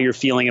to how you're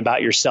feeling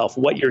about yourself,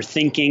 what you're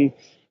thinking,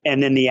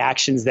 and then the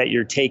actions that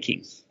you're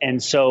taking.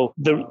 And so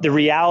the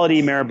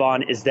reality,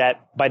 Maribon, is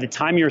that by the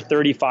time you're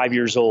 35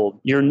 years old,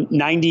 you're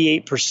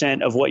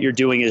 98% of what you're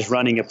doing is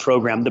running a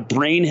program. The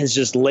brain has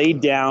just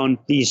laid down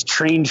these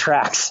train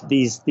tracks,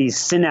 these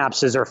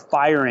synapses are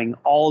firing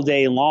all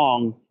day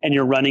long, and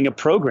you're running a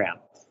program.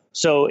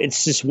 So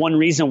it's just one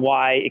reason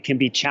why it can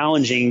be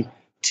challenging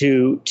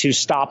to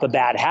stop a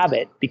bad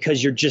habit,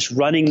 because you're just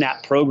running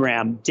that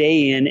program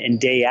day in and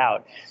day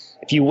out.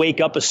 If you wake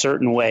up a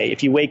certain way,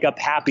 if you wake up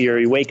happy or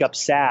you wake up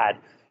sad,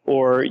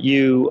 or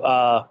you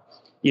are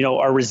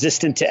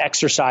resistant to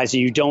exercise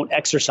and you don't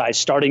exercise,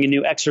 starting a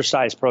new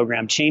exercise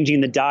program,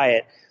 changing the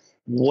diet,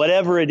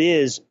 whatever it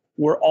is,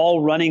 we're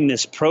all running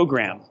this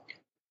program.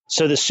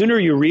 So the sooner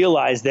you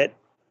realize that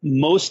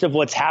most of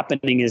what's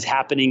happening is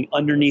happening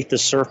underneath the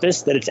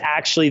surface, that it's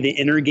actually the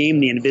inner game,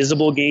 the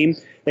invisible game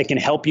that can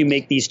help you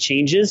make these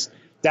changes,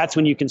 that's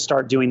when you can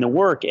start doing the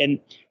work. And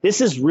this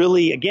is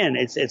really, again,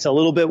 it's a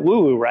little bit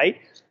woo-woo,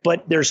 right?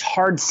 But there's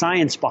hard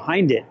science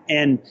behind it.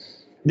 And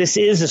this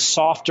is a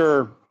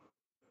softer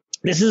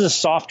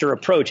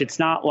approach. It's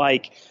not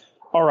like,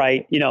 all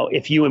right,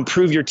 if you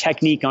improve your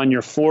technique on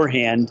your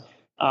forehand,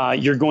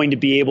 you're going to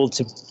be able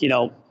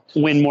to,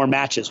 win more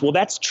matches. Well,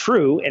 that's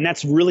true. And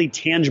that's really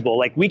tangible.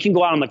 Like, we can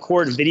go out on the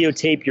court and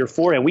videotape your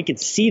forehand. We can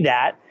see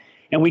that,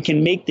 and we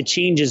can make the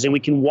changes, and we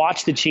can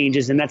watch the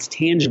changes, and that's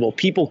tangible.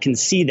 People can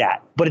see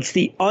that. But it's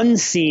the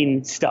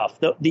unseen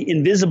stuff, the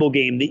invisible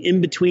game, the in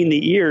between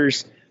the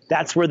ears.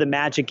 That's where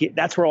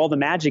that's where all the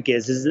magic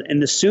is. And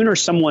the sooner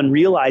someone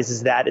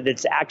realizes that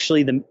it's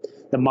actually the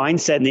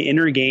mindset and the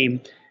inner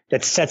game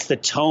that sets the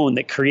tone,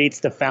 that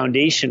creates the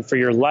foundation for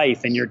your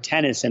life and your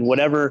tennis and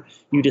whatever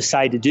you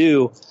decide to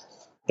do,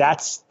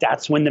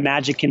 that's when the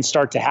magic can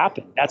start to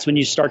happen. That's when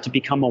you start to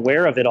become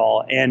aware of it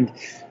all. And,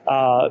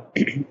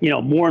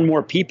 more and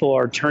more people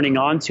are turning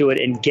on to it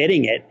and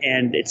getting it.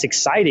 And it's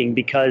exciting,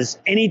 because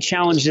any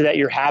challenge that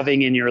you're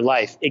having in your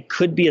life, it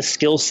could be a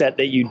skill set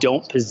that you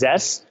don't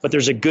possess, but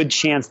there's a good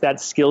chance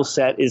that skill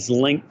set is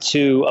linked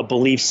to a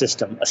belief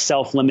system, a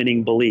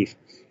self-limiting belief.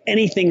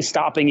 Anything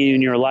stopping you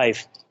in your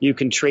life, you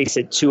can trace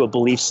it to a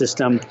belief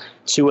system,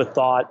 to a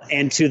thought,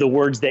 and to the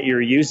words that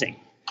you're using.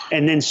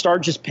 And then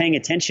start just paying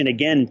attention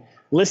again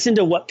listen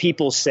to what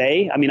people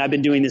say. I mean, I've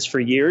been doing this for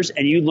years,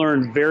 and you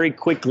learn very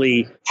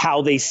quickly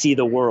how they see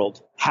the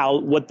world,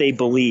 what they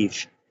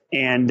believe.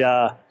 And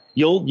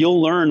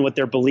you'll learn what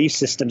their belief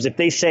systems. If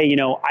they say,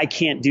 I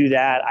can't do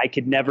that, I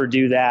could never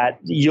do that,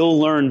 you'll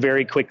learn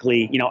very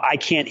quickly, I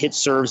can't hit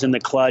serves in the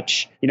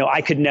clutch,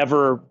 I could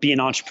never be an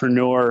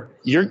entrepreneur.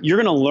 You're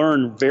going to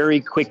learn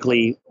very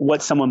quickly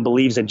what someone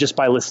believes in just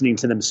by listening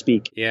to them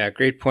speak. Yeah,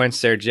 great points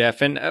there,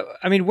 Jeff. And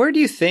I mean, where do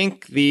you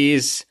think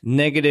these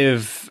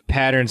negative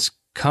patterns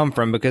come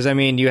from? Because I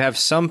mean, you have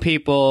some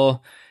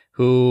people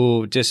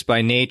who just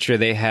by nature,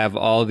 they have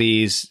all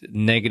these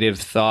negative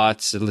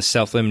thoughts,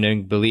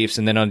 self-limiting beliefs.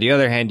 And then on the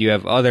other hand, you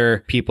have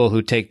other people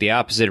who take the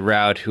opposite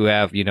route, who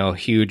have,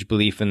 huge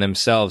belief in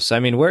themselves. So,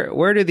 I mean,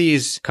 where do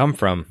these come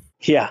from?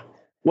 Yeah,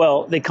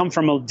 well, they come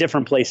from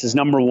different places.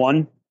 Number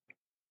one,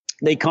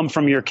 they come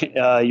from your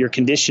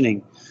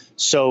conditioning.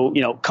 So,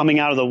 coming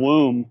out of the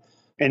womb,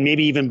 and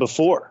maybe even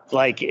before,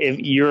 like if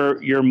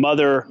your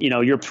mother,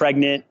 you're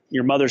pregnant,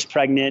 your mother's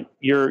pregnant,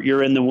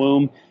 you're in the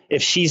womb.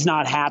 If she's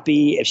not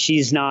happy, if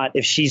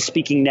she's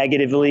speaking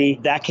negatively,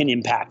 that can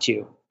impact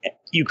you.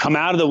 You come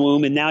out of the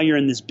womb and now you're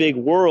in this big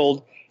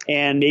world,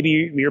 and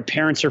maybe your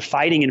parents are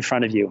fighting in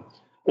front of you,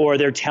 or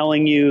they're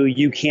telling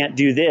you can't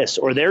do this,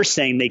 or they're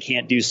saying they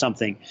can't do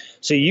something.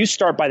 So you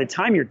start, by the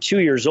time you're 2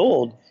 years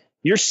old,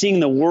 you're seeing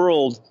the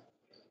world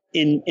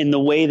in the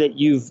way that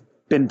you've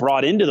been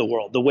brought into the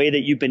world, the way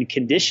that you've been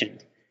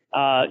conditioned.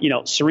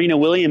 Serena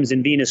Williams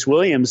and Venus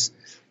Williams,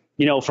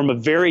 from a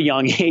very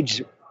young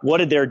age, what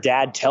did their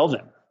dad tell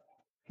them?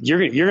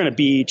 You're going to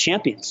be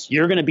champions.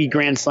 You're going to be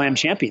Grand Slam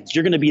champions.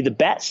 You're going to be the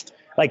best.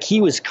 Like,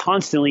 he was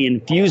constantly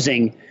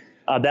infusing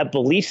that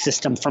belief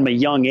system from a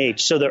young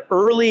age. So the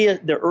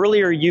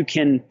earlier you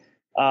can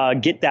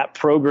get that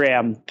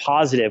program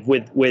positive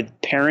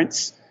with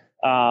parents,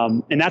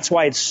 and that's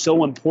why it's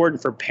so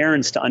important for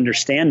parents to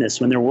understand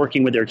this when they're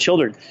working with their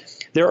children.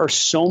 There are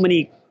so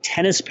many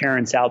tennis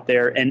parents out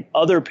there and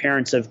other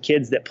parents of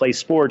kids that play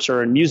sports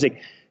or in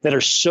music that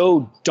are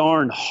so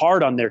darn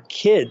hard on their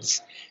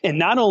kids. And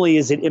not only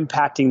is it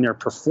impacting their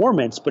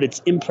performance, but it's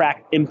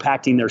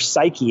impacting their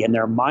psyche and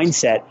their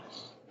mindset.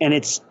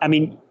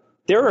 And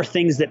there are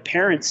things that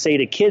parents say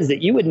to kids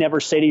that you would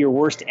never say to your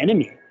worst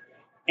enemy.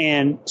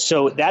 And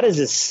so that is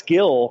a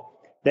skill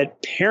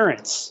that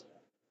parents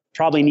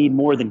probably need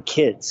more than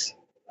kids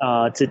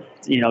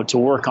to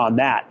work on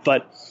that.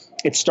 But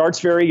it starts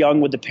very young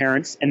with the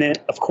parents. And then,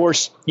 of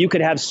course, you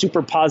could have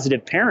super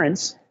positive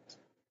parents.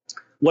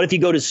 What if you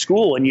go to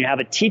school and you have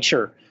a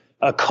teacher,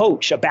 a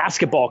coach, a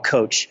basketball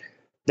coach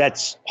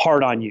that's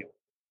hard on you?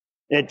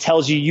 It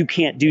tells you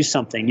can't do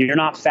something. You're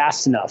not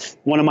fast enough.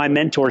 One of my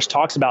mentors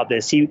talks about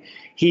this. He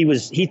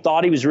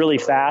thought he was really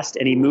fast,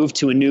 and he moved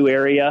to a new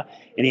area,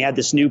 and he had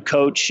this new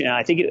coach. And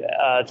I think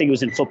it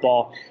was in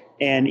football,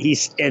 and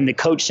the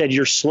coach said,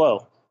 "You're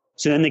slow."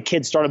 So then the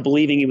kid started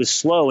believing he was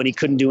slow, and he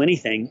couldn't do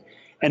anything.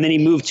 And then he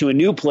moved to a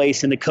new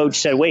place, and the coach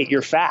said, "Wait,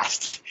 you're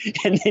fast."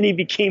 And then he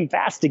became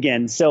fast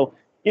again. So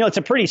it's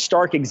a pretty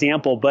stark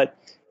example, but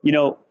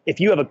if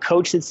you have a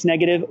coach that's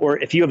negative, or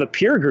if you have a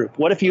peer group,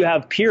 what if you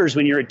have peers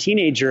when you're a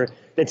teenager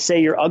that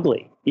say you're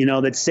ugly,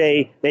 that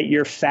say that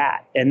you're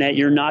fat and that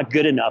you're not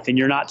good enough and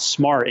you're not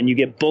smart, and you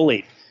get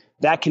bullied?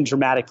 That can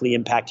dramatically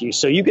impact you.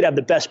 So you could have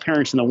the best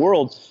parents in the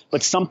world,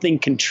 but something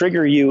can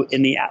trigger you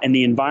in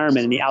the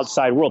environment, in the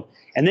outside world.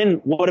 And then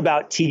what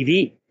about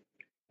TV?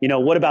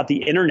 What about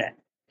the internet?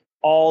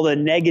 All the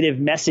negative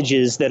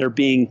messages that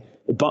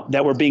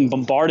we're being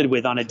bombarded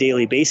with on a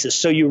daily basis.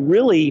 So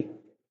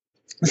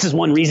this is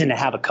one reason to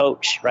have a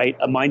coach, right?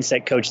 A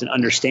mindset coach that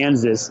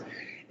understands this,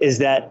 is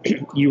that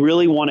you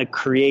really want to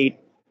create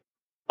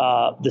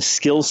the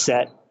skill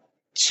set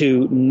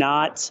to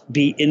not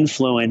be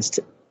influenced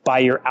by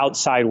your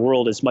outside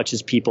world as much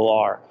as people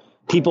are.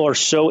 People are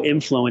so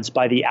influenced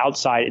by the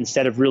outside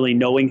instead of really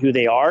knowing who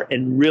they are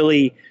and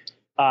really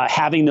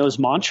having those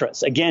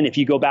mantras. Again, if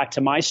you go back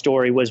to my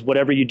story, was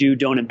whatever you do,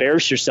 don't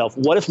embarrass yourself.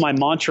 What if my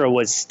mantra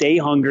was stay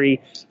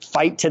hungry,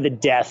 fight to the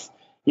death?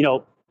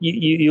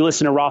 You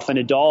listen to Rafa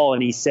Nadal,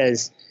 and he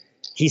says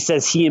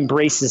he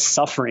embraces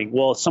suffering.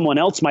 Well, someone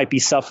else might be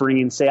suffering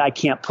and say, I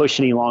can't push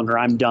any longer,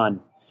 I'm done.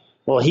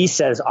 Well, he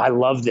says, I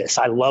love this.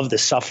 I love the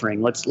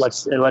suffering.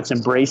 Let's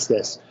embrace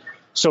this.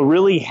 So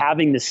really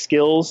having the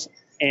skills,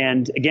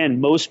 and again,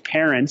 most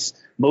parents,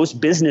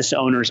 most business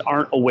owners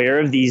aren't aware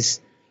of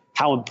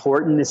how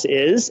important this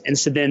is. And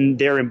so then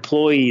their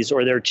employees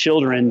or their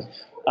children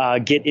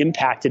get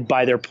impacted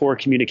by their poor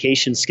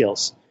communication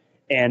skills.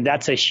 And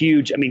that's a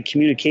huge,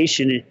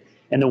 communication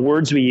and the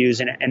words we use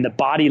and the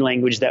body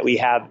language that we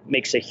have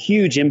makes a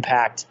huge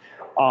impact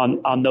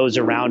on those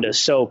around us.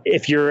 So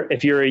if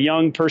you're a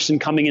young person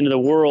coming into the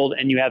world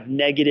and you have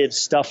negative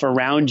stuff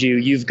around you,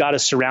 you've got to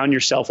surround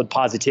yourself with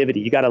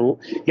positivity. You got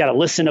to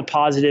listen to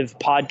positive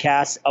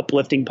podcasts,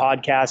 uplifting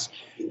podcasts.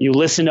 You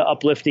listen to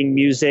uplifting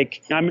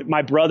music.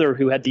 My brother,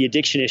 who had the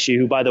addiction issue,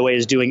 who by the way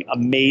is doing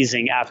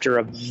amazing after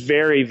a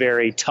very,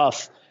 very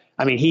tough.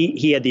 I mean,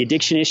 he had the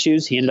addiction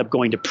issues. He ended up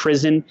going to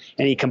prison,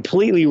 and he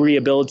completely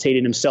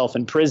rehabilitated himself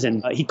in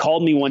prison. He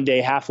called me one day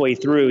halfway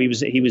through.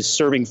 He was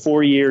serving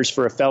 4 years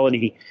for a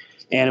felony,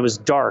 and it was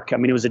dark. I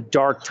mean, it was a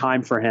dark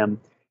time for him.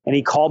 And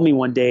he called me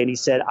one day and he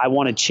said, I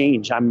want to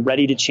change. I'm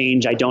ready to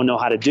change. I don't know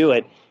how to do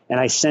it. And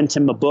I sent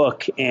him a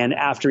book. And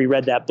after he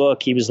read that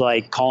book, he was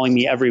like calling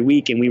me every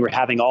week. And we were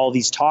having all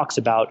these talks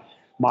about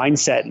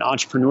mindset and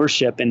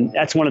entrepreneurship. And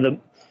that's one of the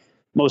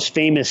most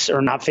famous,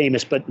 or not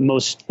famous, but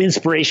most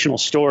inspirational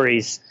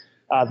stories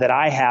that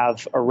I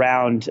have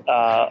around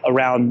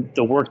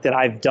the work that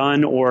I've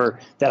done or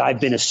that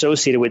I've been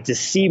associated with. To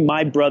see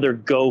my brother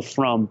go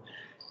from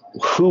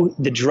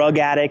the drug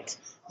addict,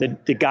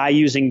 the guy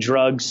using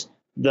drugs,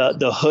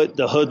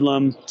 the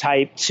hoodlum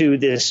type, to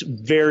this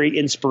very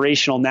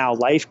inspirational now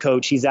life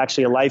coach. He's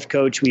actually a life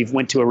coach. We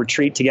went to a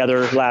retreat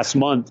together last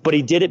month, but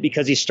he did it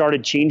because he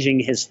started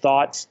changing his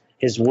thoughts,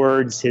 his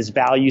words, his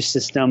value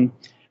system,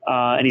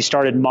 and he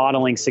started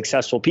modeling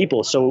successful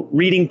people. So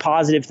reading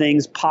positive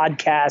things,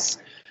 podcasts,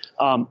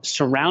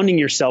 surrounding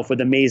yourself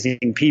with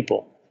amazing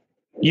people.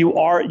 You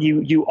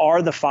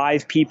are the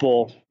 5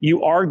 people.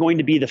 You are going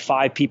to be the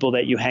 5 people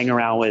that you hang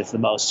around with the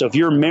most. So if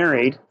you're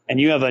married and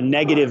you have a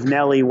negative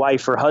Nelly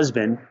wife or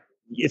husband,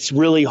 it's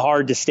really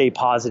hard to stay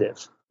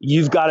positive.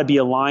 You've got to be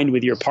aligned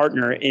with your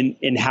partner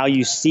in how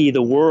you see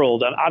the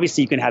world. And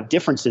obviously you can have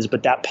differences,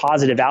 but that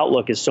positive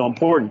outlook is so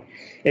important.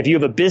 If you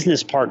have a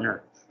business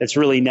partner that's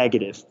really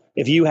negative,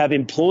 if you have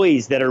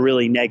employees that are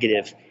really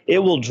negative, it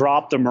will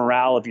drop the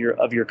morale of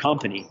your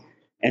company.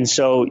 And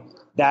so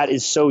that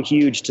is so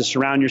huge, to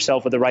surround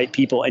yourself with the right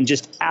people and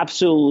just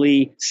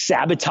absolutely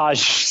sabotage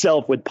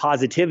yourself with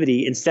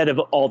positivity instead of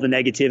all the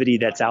negativity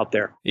that's out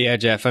there. Yeah,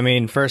 Jeff. I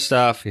mean, first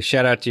off,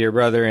 shout out to your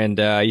brother, and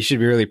you should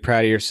be really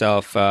proud of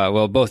yourself.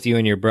 Well, both you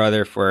and your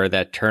brother, for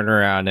that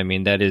turnaround. I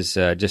mean, that is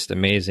just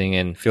amazing,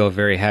 and feel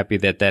very happy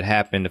that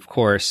happened, of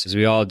course, as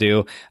we all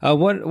do.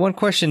 One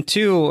question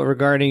too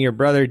regarding your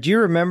brother. Do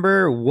you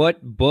remember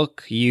what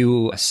book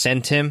you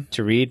sent him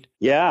to read?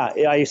 Yeah,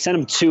 I sent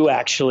him 2,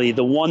 actually.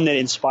 The one that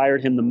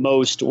inspired him the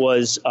most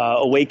was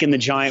Awaken the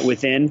Giant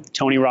Within,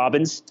 Tony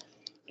Robbins.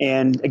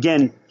 And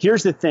again,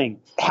 here's the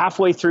thing.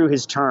 Halfway through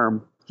his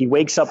term, he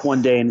wakes up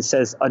one day and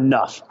says,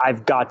 enough,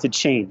 I've got to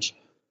change.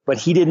 But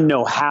he didn't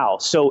know how.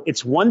 So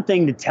it's one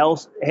thing to tell,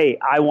 hey,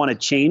 I want to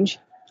change.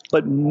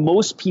 But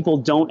most people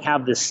don't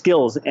have the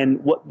skills.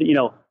 And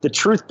the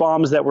truth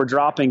bombs that we're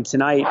dropping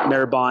tonight,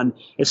 Maribon,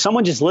 if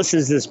someone just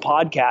listens to this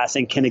podcast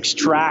and can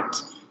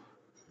extract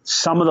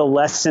some of the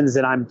lessons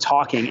that I'm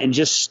talking and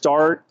just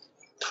start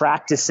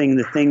practicing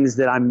the things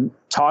that I'm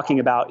talking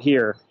about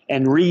here,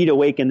 and read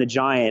Awaken the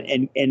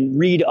Giant and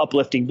read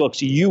uplifting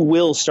books, you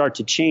will start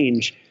to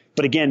change.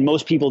 But again,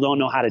 most people don't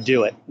know how to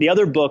do it. The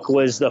other book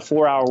was The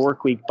 4-Hour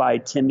Workweek by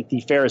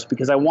Timothy Ferriss,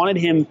 because I wanted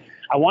him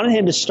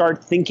to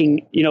start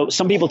thinking.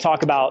 Some people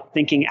talk about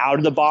thinking out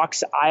of the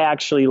box. I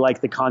actually like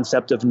the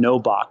concept of no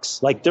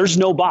box. Like, there's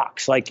no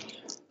box. Like,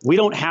 we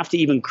don't have to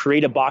even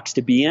create a box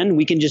to be in.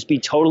 We can just be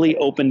totally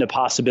open to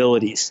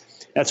possibilities.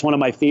 That's one of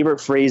my favorite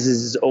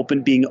phrases, is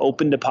being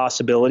open to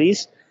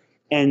possibilities.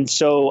 And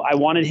so I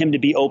wanted him to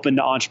be open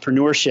to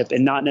entrepreneurship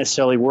and not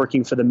necessarily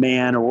working for the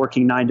man or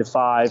working 9 to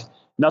 5.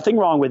 Nothing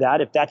wrong with that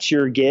if that's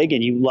your gig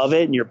and you love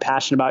it and you're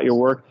passionate about your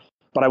work.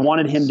 But I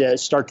wanted him to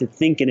start to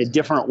think in a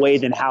different way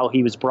than how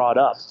he was brought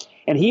up.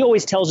 And he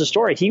always tells a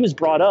story. He was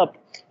brought up,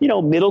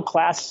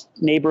 middle-class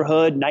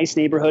neighborhood, nice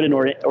neighborhood in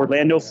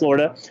Orlando,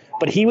 Florida.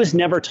 But he was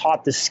never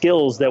taught the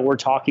skills that we're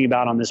talking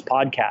about on this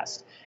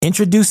podcast.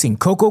 Introducing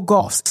Coco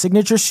Gauff's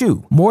signature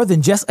shoe, more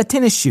than just a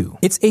tennis shoe.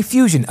 It's a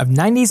fusion of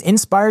 90s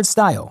inspired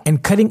style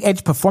and cutting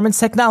edge performance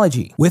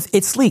technology with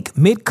its sleek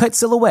mid-cut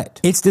silhouette.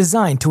 It's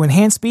designed to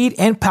enhance speed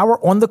and power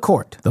on the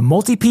court. The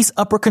multi-piece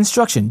upper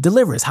construction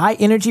delivers high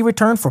energy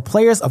return for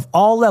players of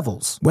all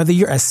levels. Whether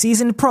you're a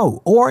seasoned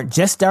pro or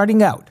just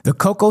starting out, the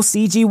Coco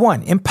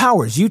CG1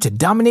 empowers you to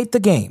dominate the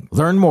game.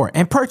 Learn more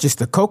and purchase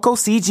the Coco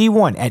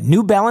CG1 at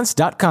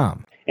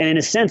newbalance.com. And in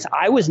a sense,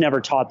 I was never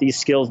taught these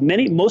skills.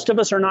 Most of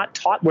us are not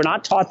taught. We're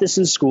not taught this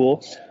in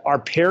school. Our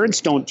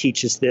parents don't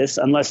teach us this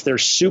unless they're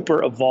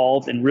super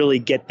evolved and really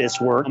get this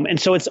work. And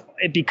so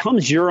it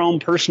becomes your own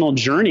personal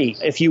journey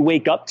if you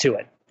wake up to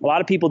it. A lot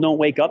of people don't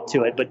wake up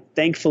to it, but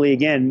thankfully,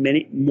 again,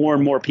 more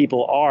and more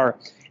people are.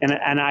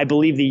 And I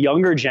believe the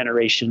younger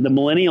generation, the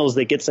millennials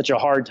that get such a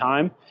hard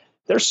time,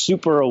 they're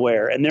super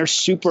aware, and they're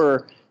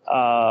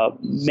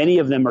many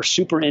of them are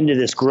super into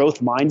this growth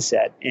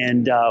mindset.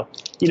 And,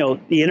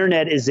 the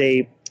internet is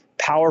a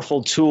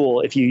powerful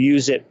tool. If you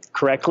use it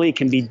correctly, it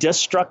can be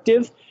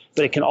destructive,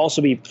 but it can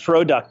also be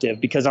productive,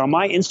 because on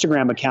my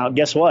Instagram account,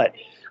 guess what?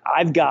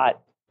 I've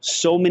got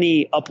so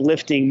many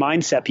uplifting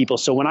mindset people.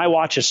 So when I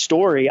watch a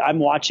story, I'm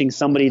watching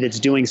somebody that's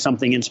doing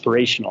something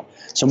inspirational.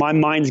 So my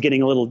mind's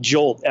getting a little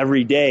jolt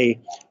every day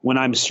when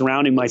I'm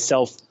surrounding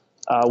myself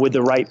with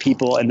the right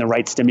people and the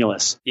right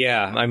stimulus.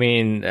 Yeah, I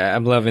mean,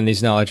 I'm loving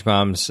these knowledge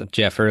bombs,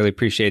 Jeff. I really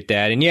appreciate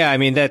that. And yeah, I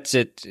mean, that's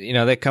it. You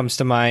know, that comes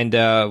to mind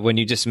when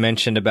you just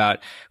mentioned about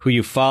who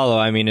you follow.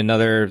 I mean,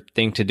 another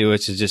thing to do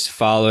is to just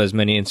follow as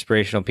many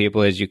inspirational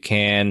people as you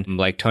can,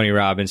 like Tony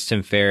Robbins,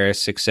 Tim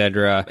Ferriss,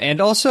 etc.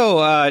 And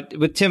also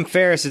with Tim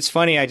Ferriss, it's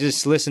funny. I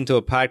just listened to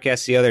a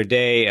podcast the other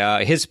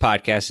day, his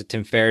podcast, the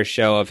Tim Ferriss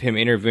Show, of him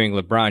interviewing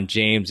LeBron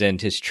James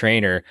and his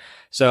trainer.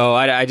 So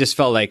I just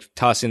felt like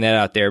tossing that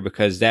out there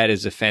because that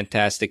is a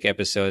fantastic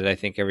episode that I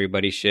think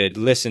everybody should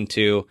listen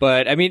to.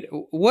 But I mean,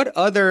 what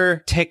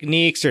other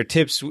techniques or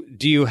tips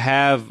do you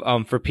have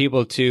for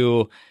people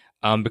to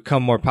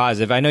become more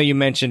positive? I know you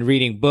mentioned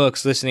reading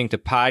books, listening to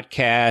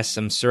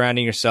podcasts,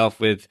 surrounding yourself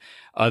with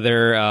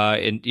other,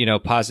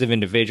 positive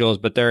individuals.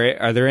 But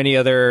are there any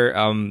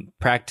other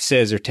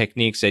practices or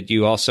techniques that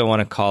you also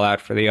want to call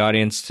out for the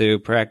audience to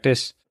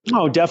practice?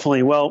 Oh,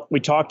 definitely. Well, we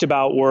talked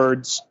about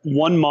words.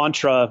 One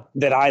mantra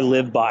that I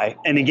live by,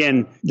 and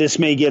again, this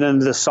may get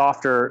into the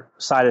softer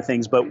side of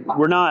things, but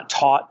we're not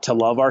taught to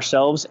love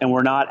ourselves, and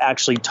we're not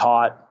actually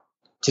taught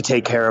to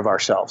take care of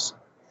ourselves.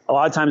 A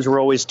lot of times we're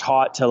always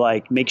taught to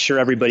like make sure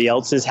everybody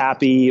else is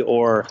happy,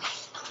 or,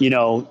 you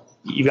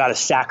got to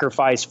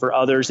sacrifice for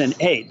others. And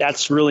hey,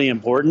 that's really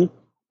important.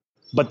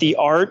 But the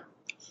art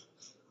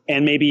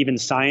and maybe even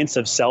science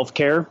of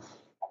self-care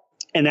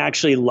and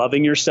actually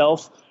loving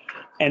yourself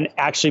and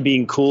actually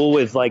being cool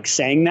with like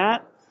saying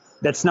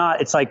that's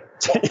not, it's like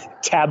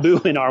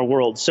taboo in our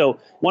world. So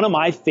one of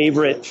my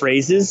favorite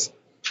phrases,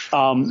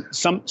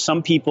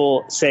 some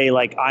people say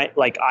I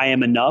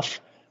am enough,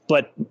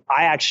 but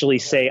I actually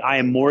say I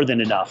am more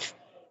than enough.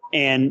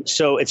 And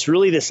so it's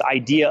really this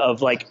idea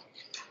of like,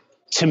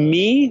 to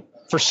me,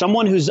 for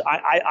someone who's,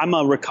 I'm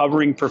a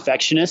recovering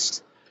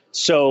perfectionist.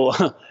 So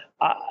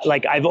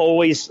I've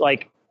always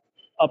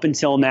up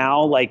until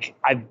now,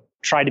 I've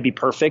tried to be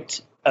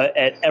perfect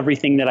at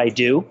everything that I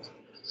do.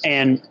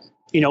 And,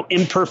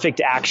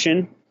 imperfect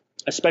action,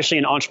 especially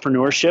in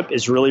entrepreneurship,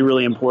 is really,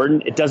 really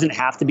important. It doesn't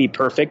have to be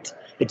perfect.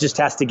 It just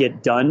has to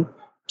get done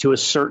to a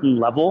certain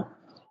level.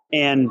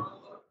 And,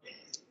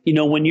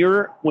 when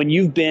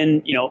you've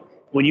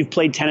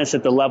played tennis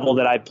at the level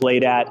that I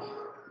played at,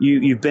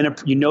 you've been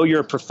you're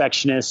a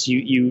perfectionist.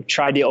 You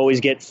try to always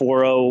get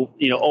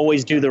 4-0,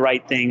 always do the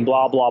right thing,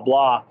 blah, blah,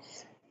 blah.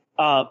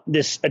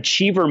 This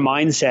achiever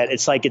mindset,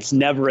 it's like, it's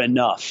never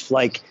enough.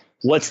 Like,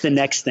 what's the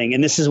next thing?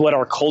 And this is what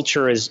our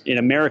culture is in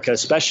America,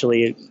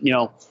 especially,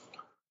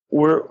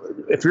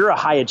 if you're a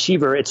high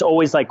achiever, it's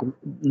always like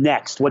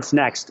next, what's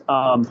next?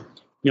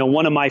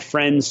 One of my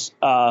friends,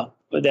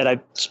 that I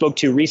spoke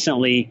to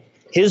recently,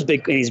 and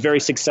he's very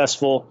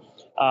successful,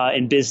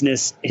 in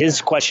business. His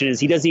question is,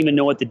 he doesn't even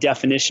know what the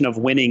definition of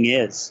winning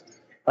is.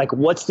 Like,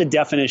 what's the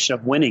definition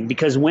of winning?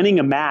 Because winning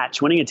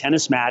a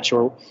tennis match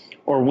or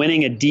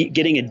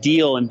getting a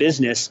deal in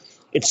business,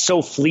 it's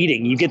so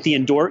fleeting. You get the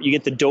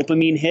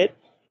dopamine hit,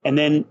 and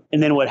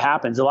then what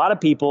happens? A lot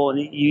of people, and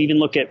you even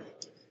look at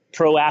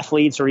pro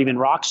athletes or even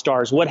rock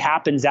stars, what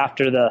happens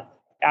after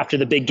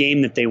the big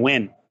game that they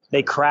win?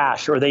 They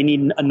crash, or they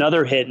need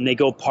another hit and they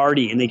go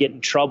party and they get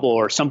in trouble,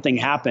 or something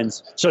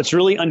happens. So it's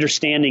really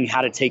understanding how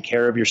to take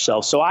care of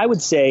yourself. So I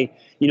would say,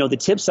 the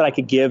tips that I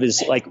could give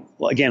is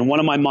again, one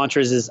of my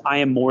mantras is I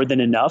am more than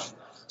enough.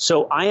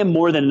 So I am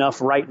more than enough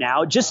right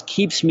now. It just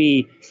keeps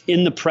me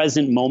in the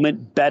present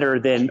moment better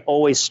than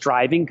always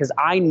striving, because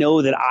I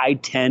know that I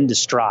tend to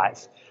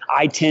strive.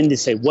 I tend to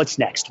say, what's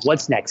next?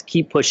 What's next?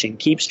 Keep pushing,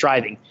 keep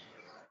striving.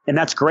 And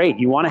that's great.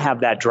 You want to have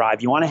that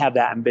drive. You want to have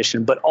that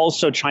ambition, but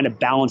also trying to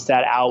balance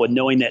that out with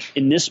knowing that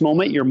in this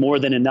moment, you're more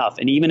than enough.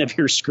 And even if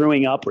you're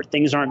screwing up or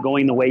things aren't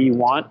going the way you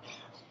want,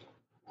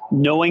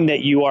 knowing that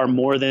you are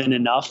more than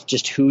enough,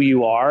 just who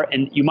you are.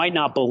 And you might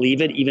not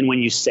believe it even when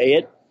you say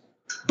it,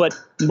 but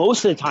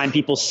most of the time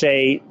people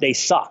say they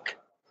suck,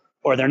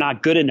 or they're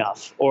not good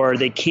enough, or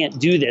they can't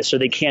do this, or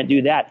they can't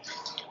do that.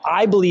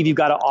 I believe you've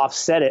got to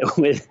offset it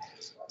with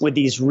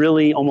these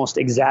really almost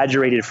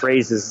exaggerated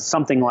phrases,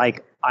 something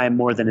like, I am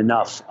more than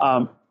enough.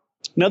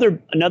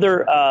 Another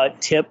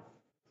tip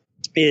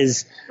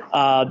is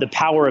the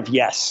power of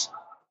yes.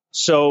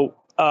 So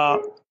I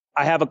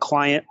have a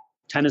client,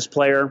 tennis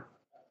player,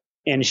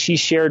 and she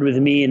shared with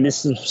me, and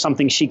this is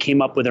something she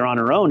came up with on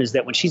her own, is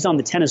that when she's on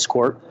the tennis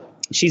court,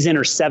 she's in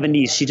her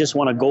 70s. She just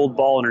won a gold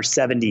ball in her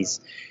 70s.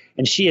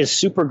 And she has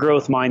super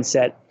growth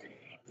mindset.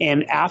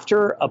 And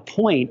after a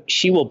point,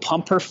 she will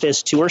pump her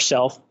fist to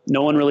herself.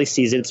 No one really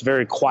sees it. It's a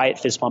very quiet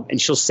fist pump. And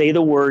she'll say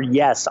the word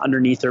yes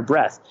underneath her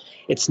breath.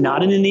 It's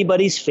not in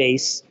anybody's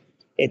face.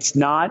 It's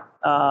not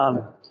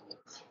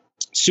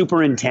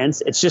super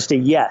intense. It's just a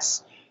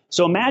yes.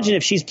 So imagine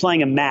if she's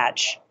playing a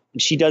match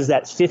and she does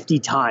that 50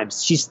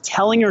 times. She's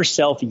telling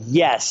herself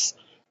yes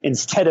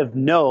instead of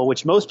no,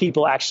 which most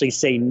people actually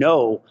say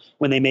no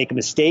when they make a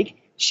mistake.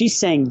 She's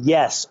saying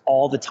yes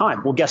all the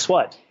time. Well, guess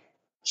what?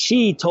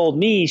 She told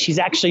me she's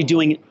actually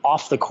doing it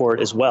off the court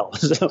as well.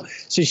 So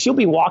she'll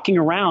be walking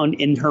around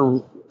in her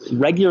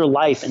regular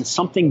life and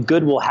something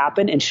good will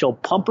happen and she'll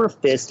pump her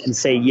fist and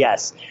say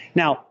yes.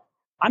 Now,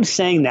 I'm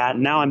saying that,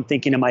 and now I'm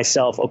thinking to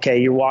myself,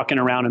 okay, you're walking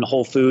around in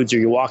Whole Foods, or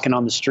you're walking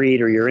on the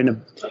street, or you're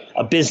in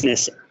a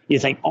business. You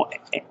think,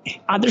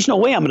 there's no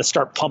way I'm going to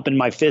start pumping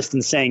my fist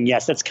and saying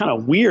yes. That's kind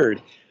of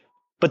weird.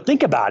 But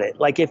think about it.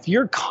 Like, if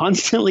you're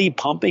constantly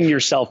pumping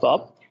yourself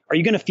up, are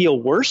you going to feel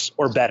worse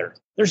or better?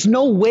 There's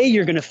no way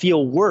you're going to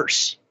feel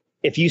worse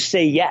if you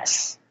say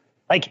yes.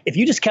 Like, if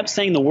you just kept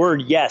saying the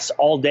word yes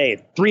all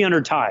day,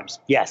 300 times,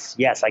 yes,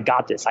 I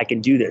got this, I can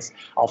do this,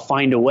 I'll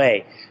find a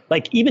way.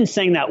 Like, even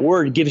saying that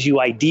word gives you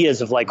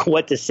ideas of like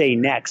what to say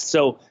next.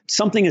 So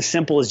something as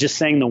simple as just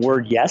saying the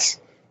word yes.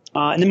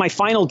 And then my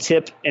final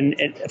tip, and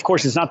of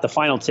course it's not the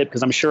final tip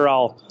because I'm sure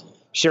I'll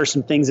share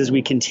some things as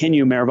we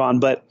continue, Mehrban,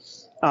 but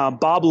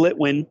Bob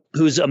Litwin,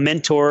 who's a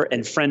mentor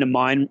and friend of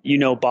mine, you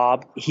know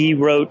Bob, he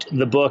wrote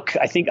the book,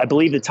 I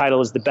believe the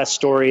title is The Best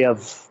Story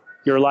of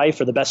Your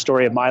Life, or The Best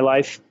Story of My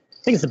Life.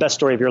 I think it's The Best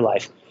Story of Your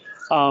Life.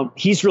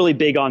 He's really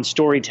big on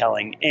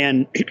storytelling,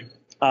 and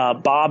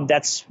Bob,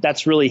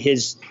 that's really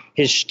his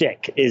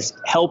shtick, is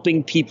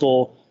helping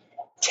people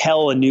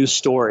tell a new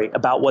story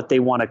about what they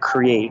want to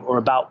create or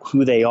about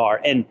who they are.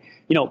 And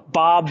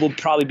Bob will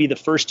probably be the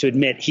first to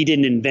admit he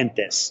didn't invent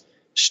this.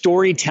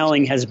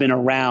 Storytelling has been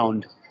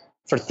around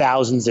for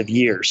thousands of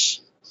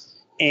years.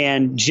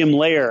 And Jim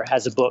Lair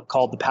has a book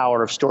called The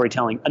Power of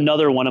Storytelling.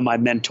 Another one of my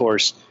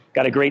mentors,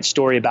 got a great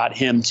story about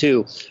him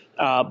too.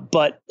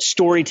 But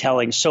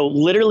storytelling, so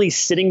literally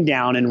sitting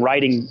down and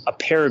writing a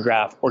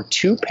paragraph or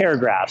 2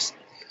 paragraphs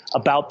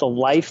about the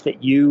life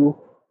that you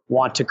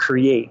want to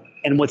create.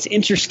 And what's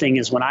interesting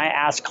is when I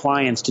ask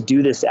clients to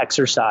do this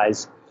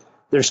exercise,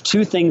 there's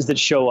 2 things that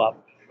show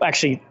up.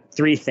 Actually,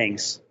 3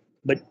 things,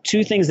 but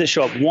 2 things that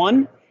show up.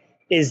 One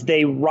is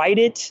they write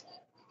it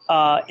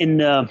in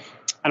the,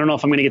 I don't know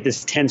if I'm going to get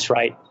this tense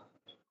right,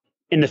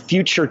 in the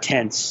future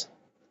tense.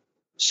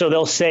 So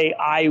they'll say,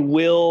 I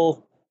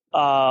will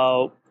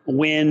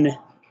win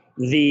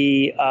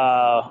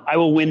I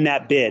will win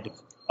that bid.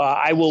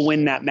 I will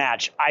win that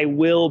match. I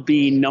will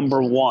be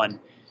number 1.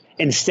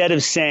 Instead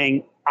of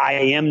saying I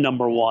am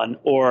number 1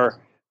 or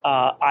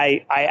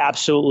I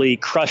absolutely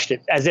crushed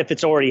it, as if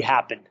it's already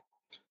happened.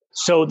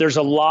 So there's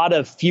a lot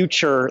of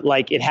future,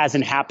 like it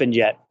hasn't happened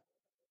yet.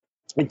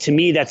 And to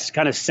me, that's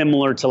kind of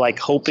similar to like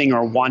hoping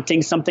or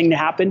wanting something to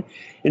happen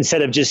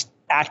instead of just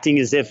acting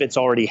as if it's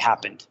already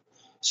happened.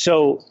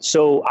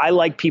 So I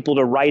like people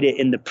to write it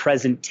in the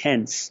present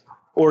tense,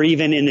 or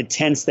even in the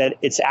tense that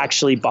it's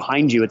actually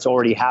behind you, it's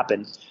already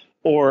happened.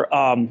 Or,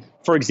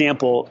 for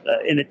example,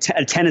 in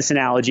a tennis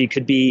analogy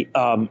could be,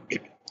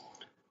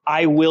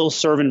 I will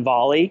serve and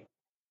volley.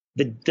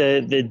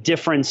 The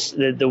difference,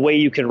 the way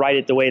you could write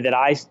it, the way that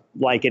I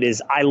like it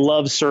is, I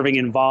love serving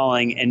and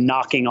volleying and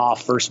knocking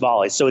off first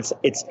volley. So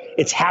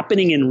it's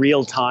happening in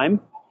real time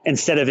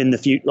instead of in the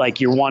future,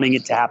 like you're wanting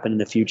it to happen in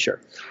the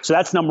future. So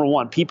that's number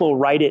 1. People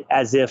write it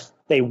as if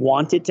they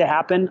want it to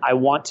happen. I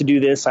want to do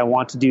this. I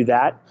want to do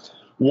that.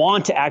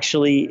 Want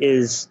actually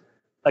is,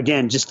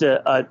 again, just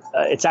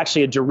it's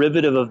actually a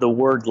derivative of the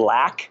word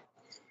lack.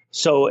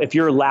 So if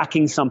you're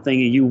lacking something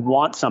and you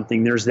want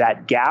something, there's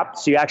that gap.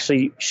 So you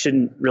actually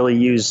shouldn't really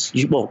use,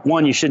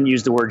 one, you shouldn't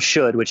use the word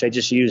should, which I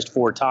just used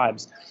 4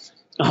 times.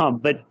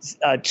 But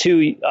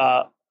 2,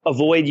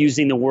 avoid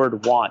using the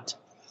word want.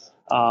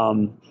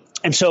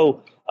 And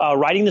so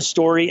writing the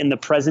story in the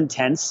present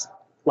tense,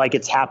 like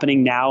it's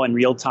happening now in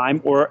real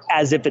time, or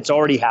as if it's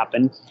already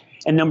happened.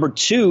 And number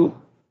 2,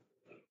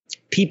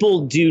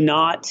 people do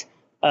not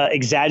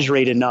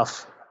exaggerate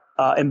enough,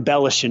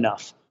 embellish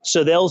enough.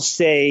 So they'll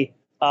say,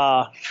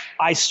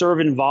 I serve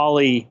and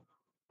volley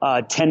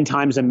 10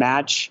 times a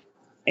match,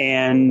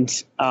 and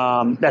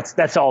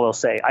that's all they'll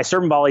say. I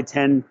serve and volley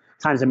 10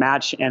 times a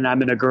match, and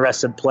I'm an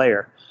aggressive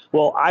player.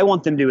 Well, I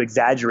want them to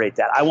exaggerate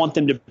that. I want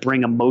them to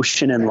bring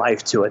emotion and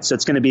life to it. So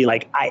it's going to be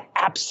like, I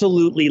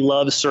absolutely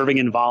love serving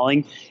and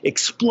volleying,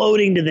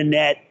 exploding to the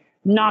net,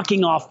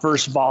 knocking off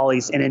first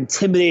volleys, and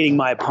intimidating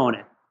my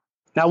opponent.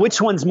 Now,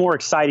 which one's more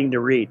exciting to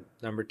read?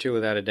 Number 2,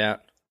 without a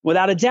doubt.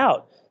 Without a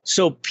doubt.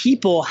 So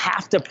people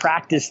have to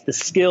practice the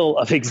skill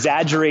of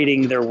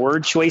exaggerating their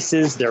word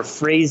choices, their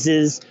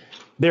phrases,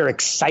 their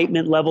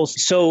excitement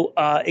levels. So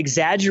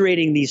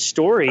exaggerating these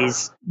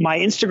stories, my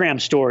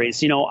Instagram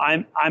stories,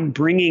 I'm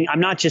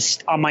not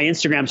just on my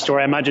Instagram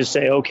story. I might just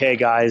say, okay,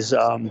 guys,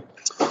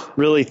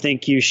 really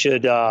think you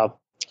should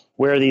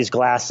wear these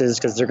glasses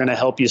because they're going to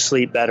help you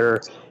sleep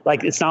better.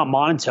 Like, it's not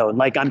monotone.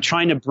 Like, I'm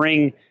trying to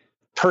bring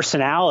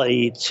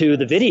personality to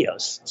the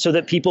videos so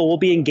that people will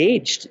be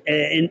engaged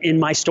in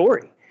my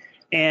story.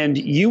 And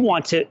you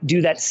want to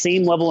do that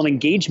same level of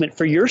engagement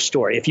for your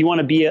story. If you want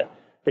to be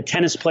the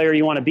tennis player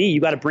you want to be,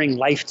 you got to bring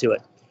life to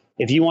it.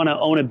 If you want to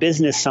own a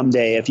business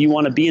someday, if you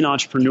want to be an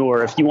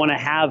entrepreneur, if you want to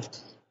have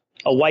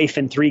a wife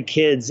and 3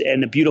 kids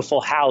and a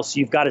beautiful house,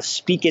 you've got to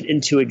speak it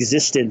into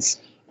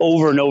existence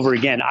over and over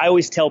again. I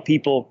always tell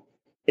people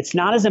it's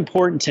not as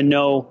important to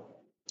know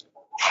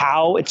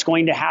how it's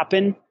going to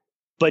happen,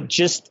 but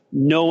just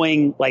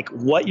knowing like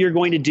what you're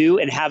going to do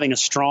and having a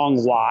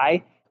strong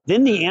why.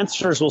 Then the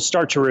answers will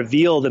start to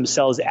reveal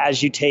themselves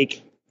as you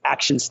take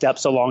action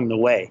steps along the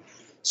way.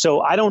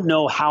 So I don't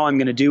know how I'm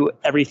going to do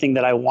everything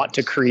that I want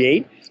to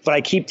create, but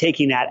I keep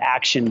taking that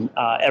action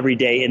every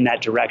day in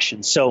that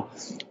direction. So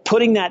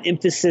putting that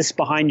emphasis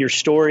behind your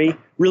story,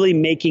 really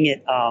making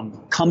it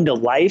come to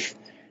life,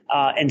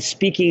 and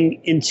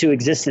speaking into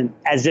existence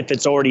as if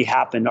it's already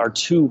happened are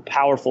two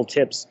powerful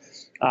tips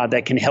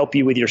that can help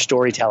you with your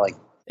storytelling.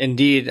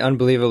 Indeed,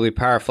 unbelievably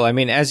powerful. I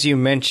mean, as you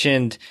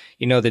mentioned,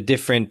 the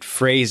different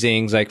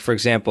phrasings, like, for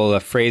example, a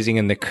phrasing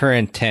in the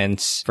current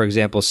tense, for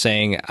example,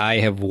 saying, I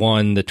have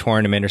won the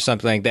tournament or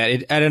something like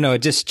that. I don't know.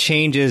 It just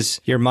changes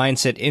your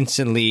mindset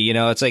instantly.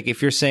 It's like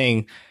if you're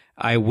saying,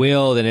 I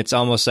will, then it's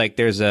almost like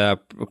there's a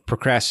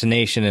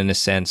procrastination in a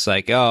sense,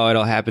 like, oh,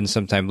 it'll happen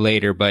sometime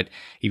later. But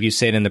if you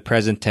say it in the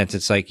present tense,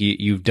 it's like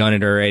you've done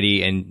it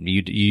already and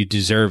you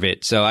deserve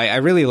it. So I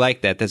really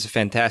like that. That's a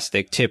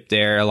fantastic tip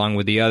there, along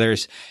with the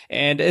others.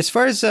 And as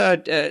far as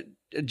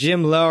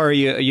Jim Lowe,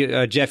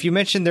 or Jeff, you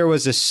mentioned there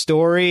was a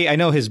story. I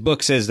know his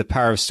book says The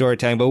Power of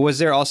Storytelling, but was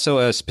there also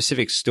a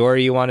specific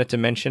story you wanted to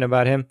mention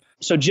about him?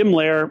 So Jim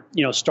Lowe,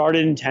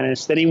 started in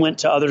tennis, then he went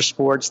to other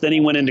sports, then he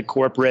went into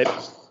corporate.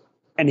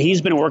 And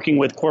he's been working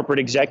with corporate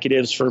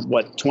executives for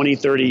 20,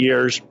 30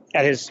 years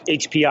at his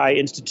HPI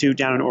Institute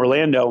down in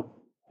Orlando,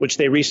 which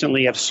they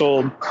recently have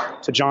sold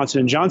to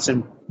Johnson &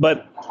 Johnson.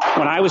 But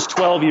when I was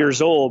 12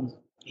 years old,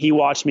 he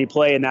watched me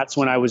play, and that's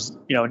when I was,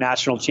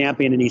 national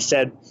champion. And he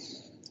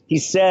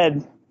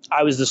said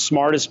I was the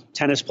smartest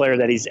tennis player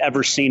that he's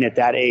ever seen at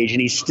that age.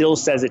 And he still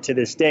says it to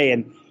this day.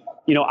 And,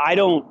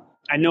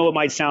 I know it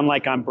might sound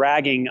like I'm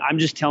bragging. I'm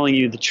just telling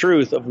you the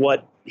truth of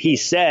what he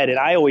said. And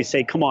I always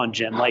say, come on,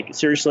 Jim, like,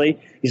 seriously?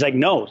 He's like,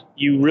 no,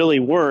 you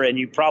really were. And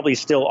you probably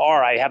still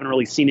are. I haven't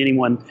really seen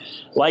anyone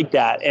like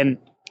that. And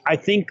I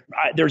think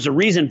there's a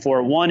reason for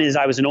it. One is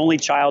I was an only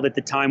child at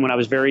the time when I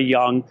was very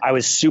young. I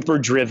was super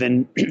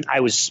driven. I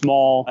was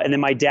small. And then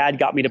my dad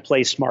got me to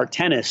play smart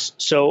tennis.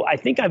 So I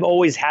think I've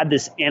always had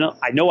this,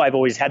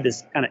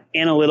 kind of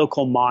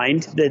analytical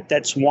mind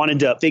that's wanted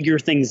to figure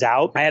things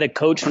out. I had a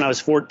coach when I was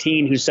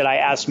 14 who said I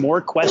asked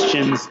more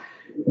questions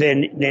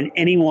than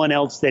anyone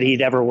else that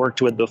he'd ever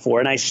worked with before.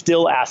 And I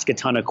still ask a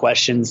ton of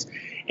questions.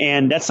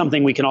 And that's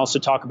something we can also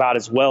talk about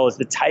as well, is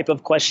the type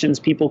of questions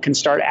people can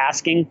start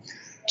asking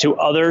to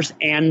others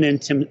and then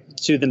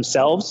to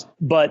themselves.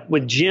 But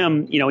with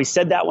Jim, he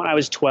said that when I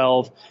was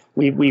 12.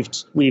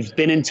 We've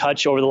been in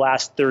touch over the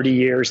last 30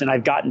 years, and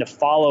I've gotten to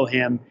follow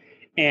him.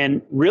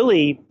 And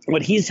really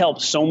what he's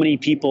helped so many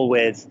people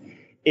with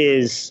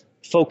is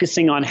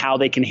focusing on how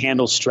they can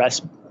handle stress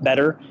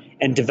better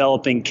and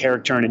developing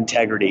character and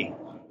integrity.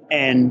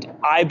 And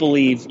I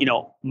believe,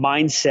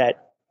 mindset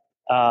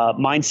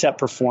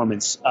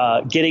performance,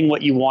 getting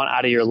what you want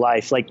out of your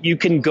life. Like, you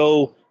can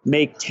go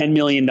make $10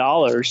 million,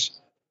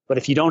 but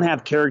if you don't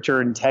have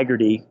character and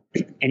integrity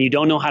and you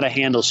don't know how to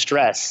handle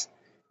stress,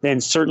 then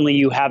certainly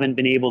you haven't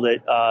been able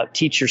to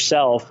teach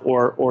yourself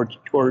or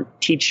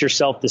teach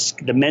yourself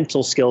the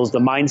mental skills, the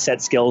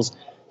mindset skills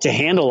to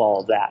handle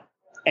all of that.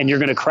 And you're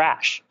going to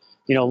crash.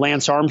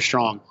 Lance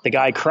Armstrong, the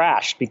guy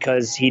crashed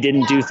because he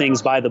didn't do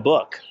things by the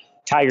book.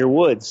 Tiger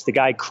Woods, the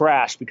guy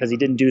crashed because he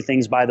didn't do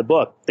things by the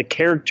book. The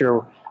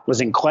character was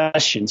in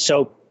question.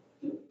 So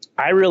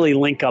I really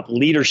link up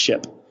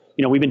leadership.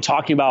 We've been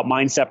talking about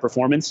mindset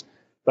performance,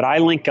 but I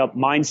link up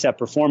mindset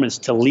performance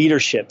to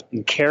leadership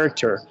and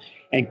character,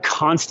 and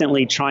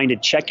constantly trying to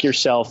check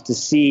yourself to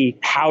see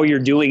how you're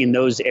doing in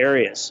those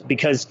areas.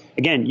 Because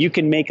again, you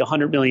can make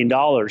 $100 million,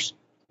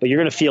 but you're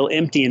going to feel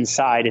empty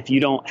inside if you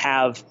don't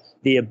have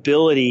the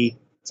ability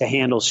to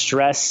handle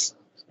stress,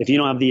 if you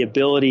don't have the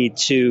ability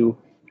to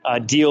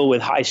deal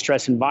with high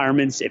stress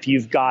environments, if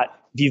you've got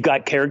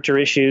character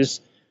issues,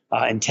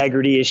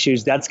 integrity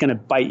issues, that's going to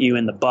bite you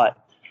in the butt.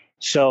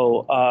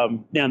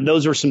 So, and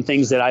those are some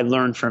things that I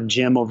learned from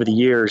Jim over the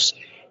years.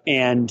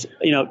 And,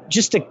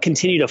 just to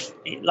continue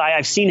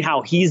I've seen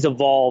how he's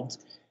evolved,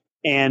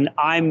 and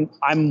I'm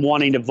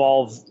wanting to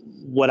evolve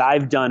what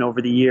I've done over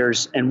the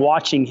years, and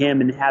watching him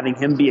and having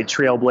him be a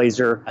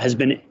trailblazer has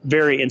been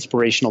very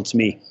inspirational to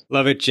me.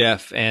 Love it,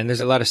 Jeff. And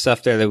there's a lot of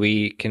stuff there that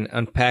we can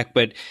unpack,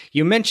 but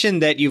you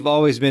mentioned that you've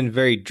always been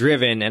very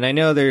driven. And I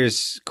know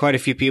there's quite a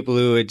few people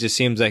who it just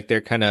seems like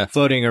they're kind of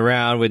floating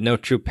around with no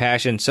true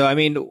passion. So, I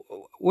mean,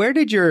 where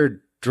did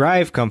your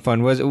drive come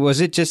from? Was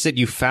it just that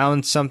you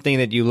found something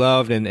that you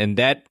loved and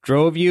that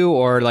drove you,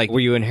 or like, were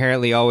you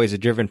inherently always a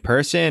driven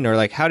person, or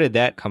like, how did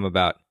that come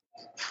about?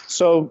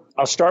 So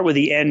I'll start with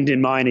the end in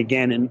mind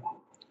again.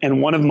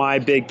 And one of my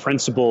big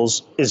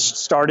principles is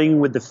starting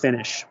with the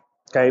finish.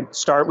 Okay.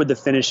 Start with the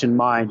finish in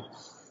mind.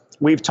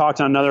 We've talked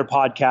on another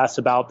podcast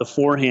about the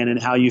forehand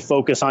and how you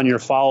focus on your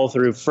follow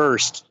through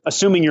first,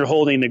 assuming you're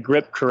holding the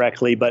grip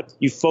correctly, but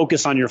you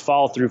focus on your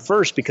follow through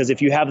first, because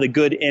if you have the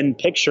good end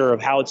picture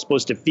of how it's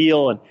supposed to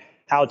feel and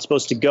how it's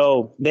supposed to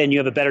go, then you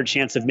have a better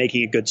chance of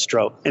making a good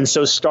stroke. And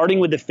so starting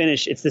with the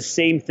finish, it's the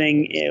same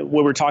thing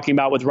what we're talking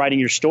about with writing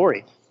your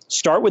story.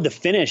 Start with the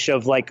finish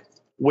of like,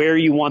 where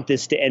you want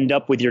this to end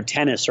up with your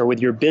tennis or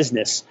with your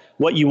business,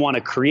 what you want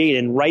to create,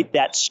 and write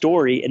that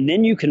story. And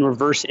then you can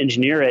reverse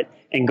engineer it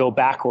and go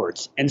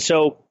backwards. And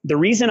so the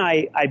reason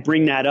I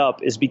bring that up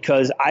is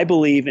because I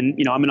believe in,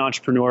 I'm an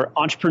entrepreneur,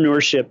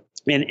 entrepreneurship.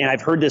 And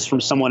I've heard this from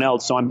someone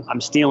else, so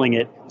I'm stealing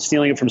it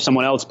from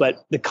someone else.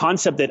 But the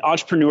concept that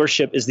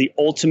entrepreneurship is the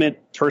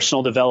ultimate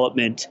personal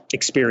development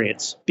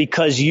experience,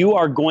 because you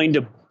are going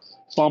to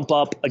bump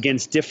up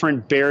against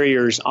different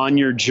barriers on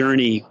your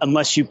journey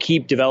unless you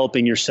keep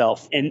developing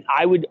yourself. And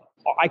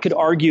I could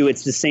argue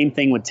it's the same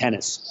thing with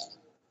tennis.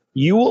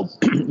 You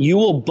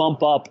will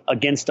bump up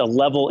against a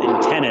level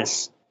in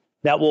tennis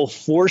that will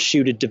force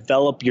you to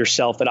develop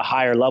yourself at a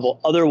higher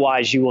level.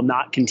 Otherwise, you will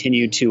not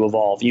continue to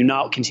evolve. You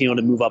not continue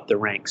to move up the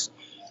ranks.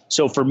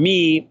 So for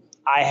me,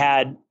 I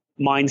had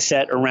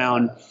mindset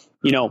around,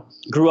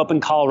 grew up in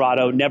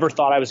Colorado, never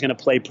thought I was going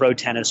to play pro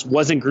tennis,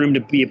 wasn't groomed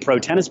to be a pro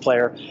tennis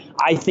player.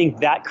 I think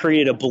that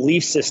created a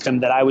belief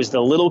system that I was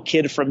the little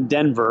kid from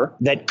Denver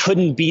that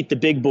couldn't beat the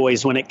big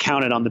boys when it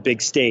counted on the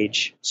big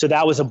stage. So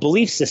that was a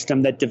belief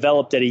system that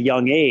developed at a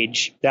young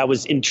age that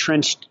was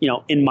entrenched,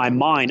 in my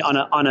mind on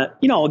a,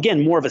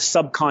 again, more of a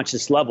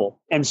subconscious level.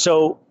 And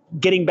so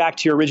getting back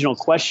to your original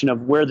question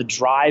of where the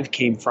drive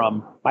came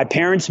from, my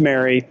parents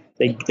marry,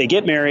 they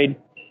get married.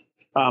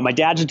 My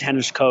dad's a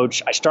tennis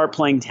coach. I start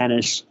playing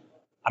tennis.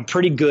 I'm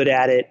pretty good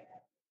at it.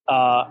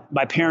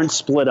 My parents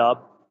split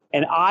up.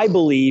 And I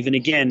believe, and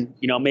again,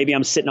 maybe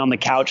I'm sitting on the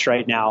couch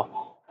right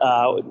now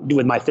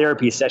with my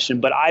therapy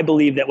session, but I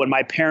believe that when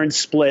my parents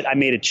split, I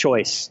made a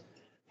choice.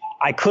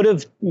 I could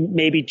have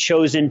maybe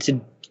chosen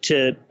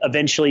to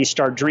eventually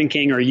start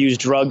drinking or use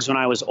drugs when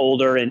I was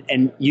older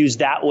and use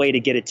that way to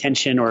get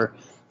attention or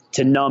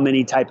to numb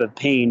any type of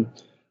pain.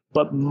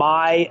 But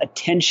my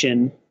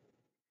attention,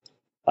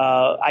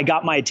 I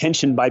got my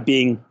attention by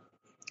being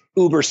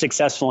uber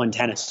successful in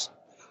tennis.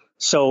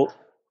 So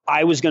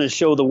I was going to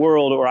show the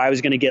world, or I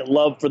was going to get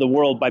love for the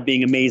world by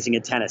being amazing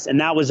at tennis. And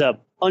that was a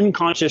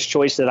unconscious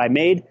choice that I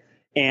made.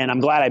 And I'm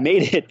glad I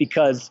made it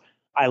because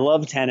I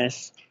love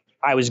tennis.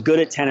 I was good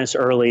at tennis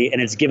early,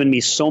 and it's given me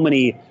so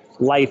many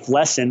life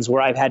lessons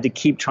where I've had to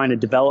keep trying to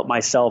develop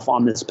myself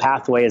on this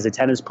pathway as a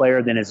tennis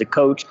player, then as a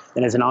coach,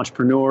 then as an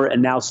entrepreneur,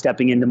 and now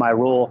stepping into my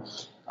role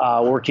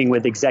working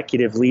with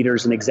executive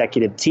leaders and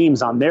executive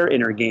teams on their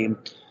inner game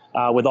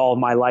with all of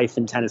my life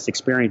and tennis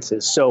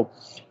experiences. So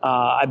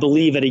I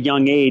believe at a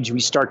young age,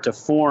 we start to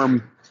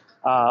form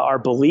our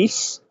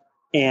beliefs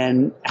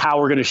and how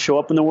we're going to show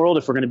up in the world,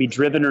 if we're going to be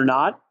driven or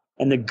not.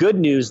 And the good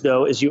news,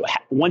 though, is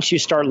once you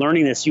start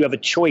learning this, you have a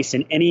choice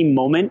in any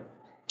moment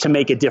to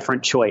make a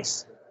different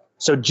choice.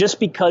 So just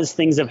because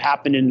things have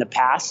happened in the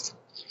past,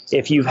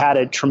 if you've had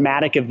a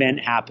traumatic event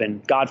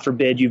happen, God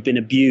forbid you've been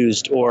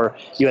abused or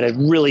you had a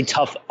really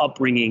tough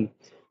upbringing,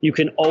 you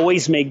can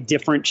always make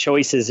different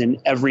choices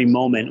in every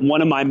moment.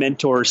 One of my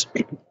mentors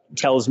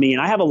tells me,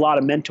 and I have a lot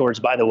of mentors,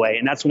 by the way,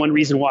 and that's one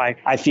reason why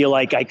I feel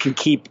like I can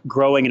keep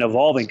growing and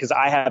evolving, because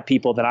I have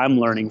people that I'm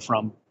learning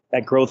from,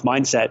 that growth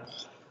mindset.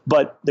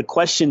 But the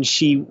question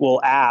she will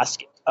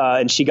ask,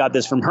 and she got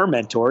this from her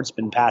mentor, it's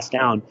been passed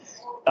down,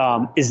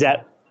 is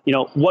that,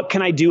 what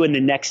can I do in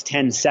the next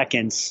 10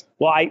 seconds?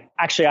 Well,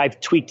 I've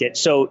tweaked it.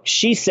 So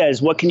she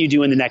says, what can you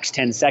do in the next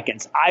 10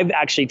 seconds? I've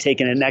actually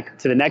taken it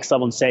to the next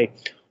level and say,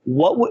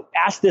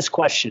 ask this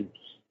question.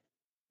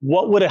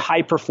 What would a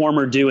high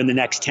performer do in the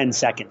next 10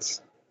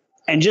 seconds?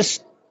 And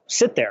just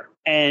sit there.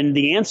 And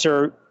the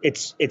answer,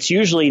 it's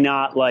usually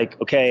not like,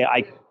 okay,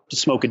 I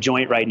just smoke a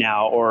joint right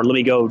now, or let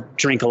me go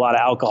drink a lot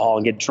of alcohol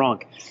and get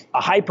drunk.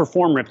 A high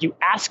performer, if you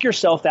ask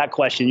yourself that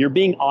question, you're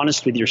being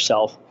honest with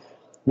yourself.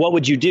 What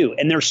would you do?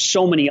 And there's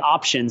so many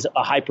options,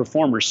 a high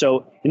performer.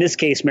 So in this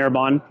case,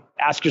 Maribon,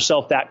 ask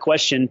yourself that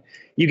question.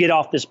 You get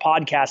off this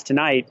podcast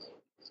tonight,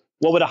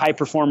 what would a high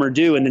performer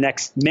do in the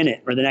next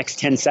minute or the next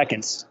 10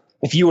 seconds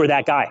if you were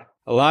that guy?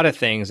 A lot of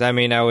things. I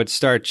mean, I would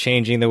start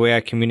changing the way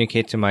I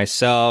communicate to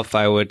myself.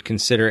 I would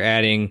consider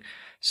adding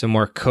some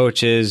more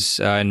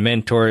coaches and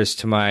mentors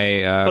to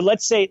my... But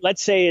let's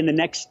say in the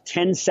next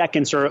 10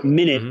 seconds or a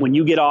minute, when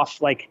you get off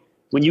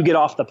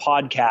the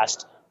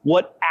podcast,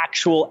 what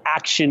actual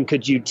action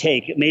could you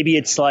take? Maybe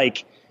it's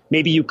like,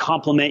 maybe you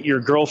compliment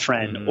your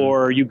girlfriend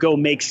or you go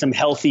make some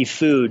healthy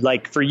food.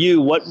 Like for you,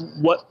 what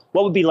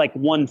would be like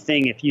one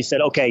thing if you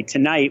said, okay,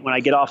 tonight when I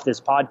get off this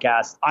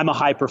podcast, I'm a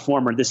high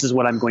performer. This is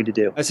what I'm going to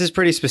do. This is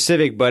pretty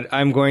specific, but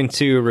I'm going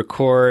to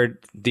record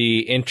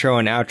the intro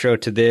and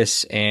outro to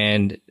this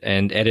and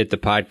edit the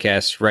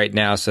podcast right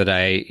now so that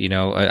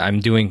I'm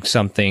doing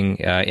something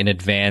in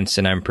advance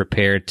and I'm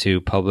prepared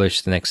to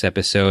publish the next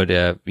episode,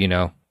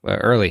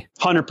 early.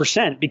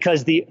 100%,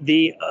 because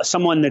the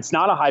someone that's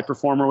not a high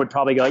performer would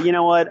probably go, you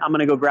know what, I'm going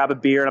to go grab a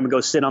beer and I'm going to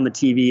go sit on the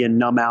TV and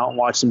numb out and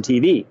watch some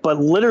TV. But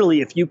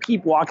literally, if you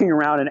keep walking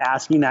around and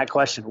asking that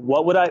question,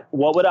 what would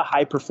a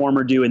high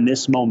performer do in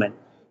this moment?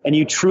 And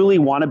you truly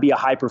want to be a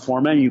high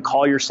performer and you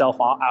call yourself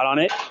out on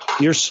it,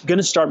 you're going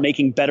to start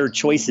making better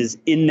choices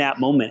in that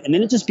moment. And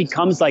then it just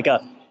becomes like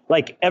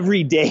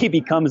every day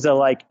becomes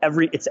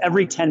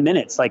every 10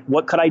 minutes. Like,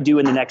 what could I do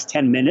in the next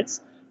 10 minutes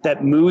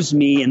that moves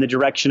me in the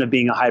direction of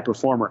being a high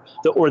performer,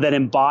 or that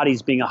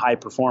embodies being a high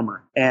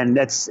performer. And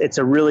I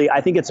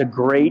think it's a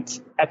great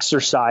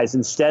exercise.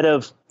 Instead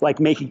of like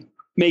making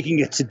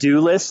a to-do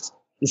list,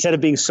 instead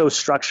of being so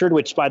structured,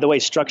 which by the way,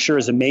 structure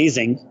is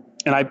amazing.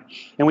 And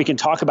we can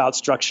talk about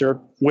structure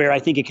where I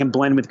think it can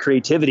blend with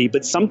creativity,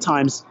 but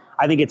sometimes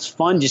I think it's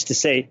fun just to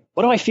say,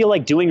 what do I feel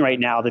like doing right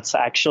now that's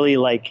actually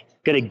like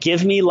going to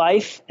give me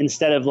life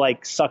instead of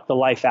like suck the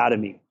life out of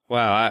me?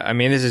 Wow. I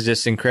mean, this is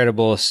just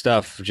incredible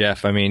stuff,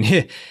 Jeff. I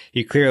mean,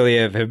 you clearly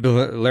have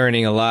been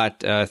learning a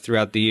lot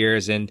throughout the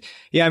years. And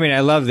yeah, I mean, I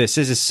love this.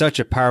 This is such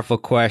a powerful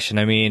question.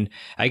 I mean,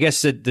 I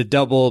guess the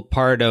double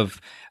part of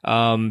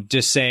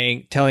just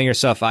telling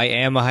yourself, I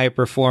am a high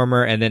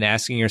performer, and then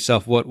asking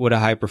yourself, what would a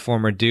high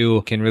performer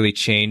do, can really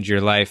change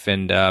your life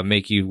and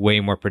make you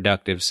way more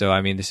productive. So,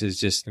 I mean, this is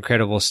just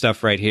incredible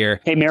stuff right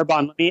here. Hey,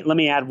 Mehrban, let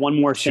me add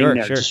one more thing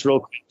there, just real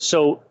quick.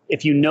 So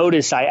if you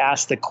notice, I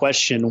asked the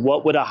question,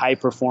 what would a high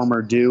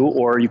performer do?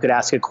 Or you could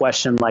ask a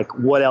question like,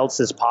 what else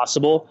is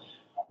possible?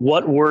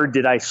 What word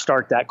did I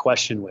start that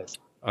question with?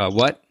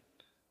 What?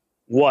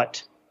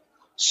 What?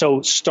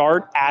 So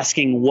start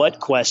asking what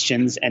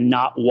questions and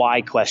not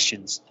why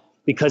questions,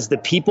 because the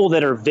people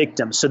that are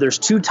victims. So there's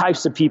two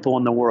types of people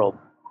in the world,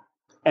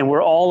 and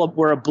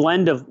we're a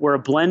blend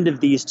of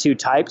these two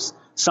types.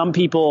 Some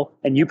people,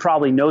 and you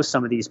probably know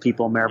some of these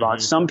people,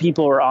 Mehrban, some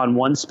people are on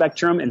one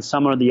spectrum and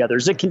some are the other.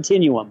 There's a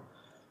continuum,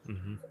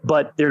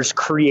 but there's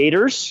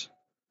creators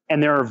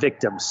and there are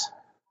victims.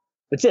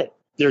 That's it.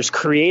 There's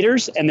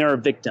creators and there are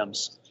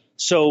victims.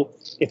 So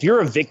if you're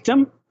a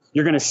victim,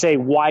 you're going to say,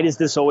 why does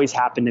this always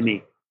happen to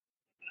me?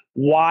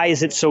 Why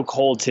is it so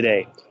cold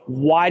today?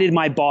 Why did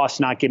my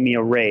boss not give me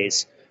a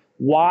raise?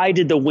 Why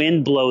did the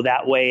wind blow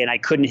that way and I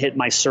couldn't hit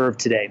my serve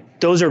today?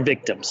 Those are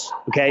victims.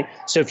 Okay.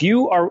 So if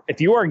you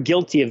are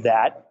guilty of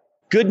that,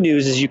 good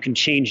news is you can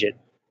change it.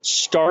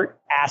 Start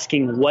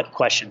asking what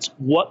questions.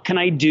 What can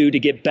I do to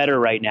get better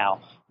right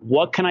now?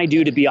 What can I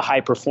do to be a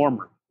high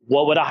performer?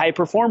 What would a high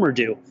performer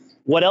do?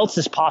 What else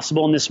is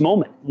possible in this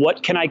moment?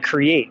 What can I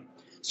create?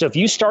 So if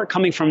you start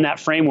coming from that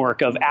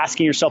framework of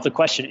asking yourself the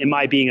question, am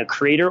I being a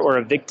creator or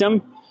a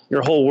victim?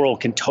 Your whole world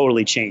can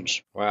totally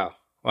change. Wow.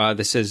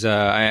 This is,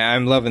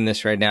 I'm loving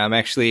this right now. I'm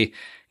actually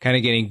kind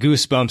of getting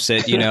goosebumps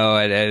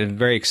I'm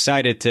very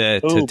excited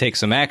to take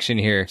some action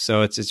here.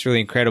 So it's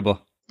really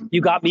incredible.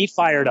 You got me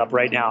fired up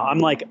right now. I'm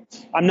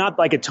not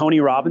like a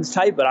Tony Robbins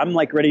type, but I'm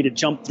like ready to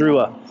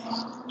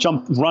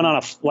run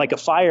on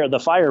the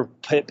fire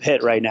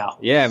pit right now.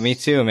 Yeah, me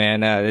too,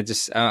 man.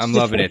 I'm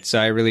loving it. So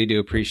I really do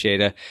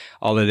appreciate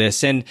all of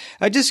this. And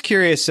I'm just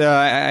curious.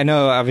 I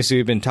know obviously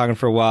we've been talking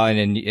for a while,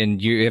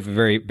 and you have a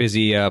very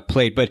busy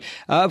plate. But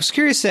I was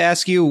curious to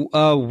ask you,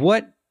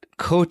 what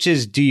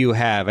coaches do you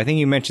have? I think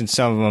you mentioned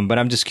some of them, but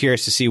I'm just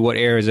curious to see what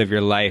areas of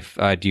your life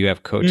do you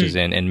have coaches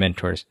in and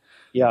mentors?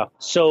 Yeah.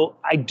 So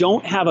I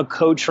don't have a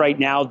coach right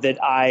now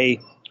that I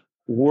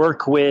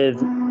work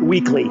with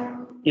weekly.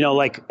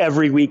 Like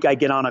every week I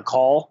get on a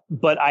call,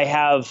 but I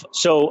have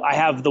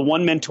the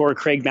one mentor,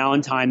 Craig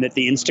Ballantyne, that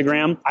the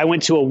Instagram, I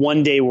went to a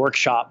 1-day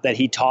workshop that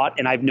he taught,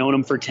 and I've known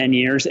him for 10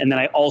 years. And then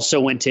I also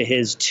went to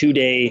his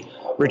 2-day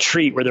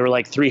retreat where there were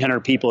like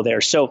 300 people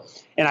there. So,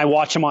 and I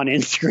watch him on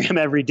Instagram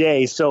every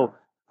day. So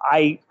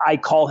I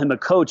call him a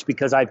coach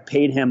because I've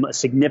paid him a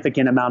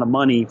significant amount of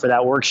money for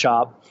that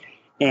workshop,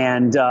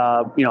 and,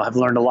 have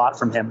learned a lot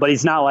from him, but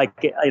he's not like,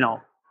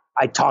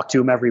 I talk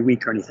to him every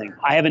week or anything.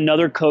 I have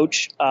another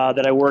coach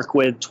that I work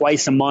with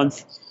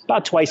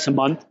about twice a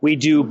month. We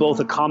do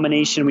both a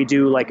combination. We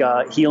do like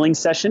a healing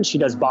session. She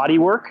does body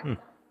work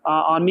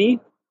on me,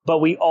 but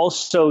we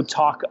also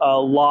talk a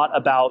lot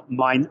about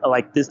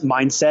this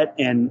mindset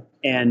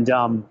and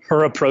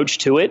her approach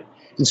to it.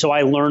 And so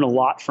I learn a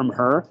lot from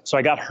her. So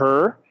I got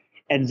her.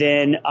 And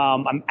then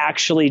I'm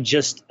actually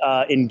just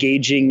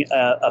engaging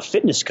a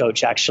fitness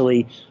coach,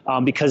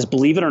 because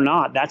believe it or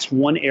not, that's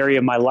one area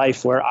of my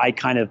life where I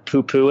kind of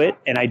poo-poo it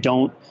and I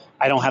don't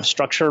have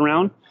structure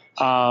around.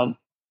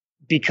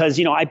 Because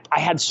I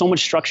had so much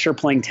structure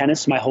playing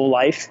tennis my whole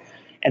life,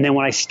 and then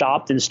when I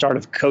stopped and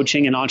started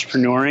coaching and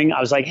entrepreneuring, I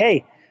was like,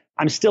 hey,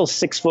 I'm still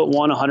 6'1",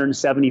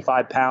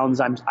 175 pounds.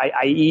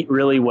 I eat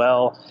really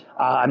well.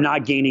 I'm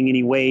not gaining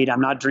any weight.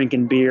 I'm not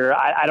drinking beer.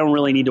 I don't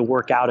really need to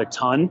work out a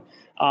ton.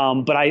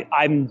 But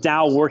I'm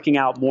now working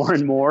out more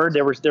and more.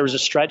 There was a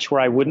stretch where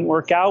I wouldn't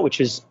work out,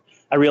 which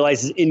I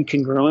realize is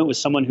incongruent with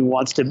someone who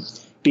wants to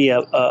be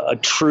a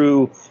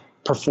true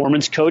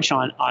performance coach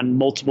on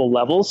multiple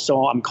levels.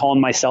 So I'm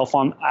calling myself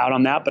out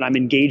on that, but I'm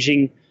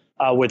engaging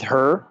with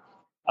her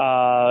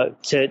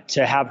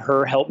to have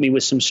her help me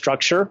with some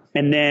structure.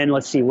 And then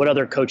let's see, what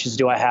other coaches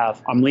do I have?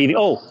 I'm leaving.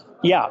 Oh,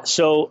 yeah.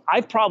 So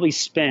I've probably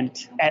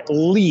spent at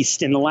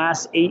least in the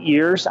last 8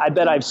 years, I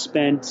bet I've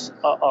spent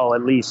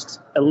at least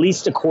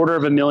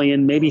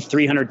 $250,000, maybe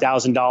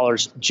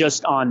 $300,000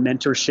 just on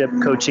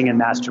mentorship, coaching,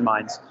 and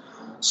masterminds.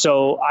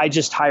 So I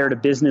just hired a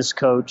business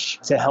coach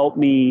to help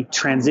me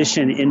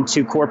transition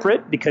into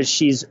corporate because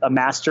she's a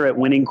master at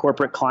winning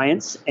corporate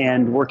clients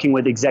and working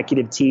with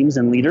executive teams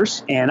and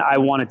leaders. And I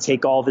want to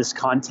take all this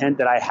content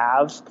that I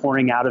have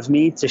pouring out of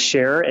me to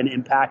share and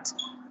impact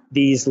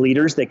these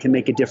leaders that can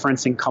make a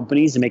difference in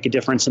companies and make a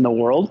difference in the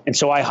world. And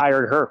so I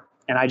hired her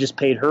and I just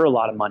paid her a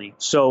lot of money.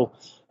 So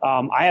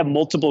I have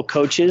multiple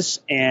coaches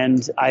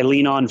and I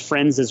lean on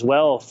friends as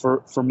well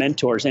for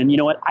mentors. And you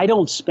know what? I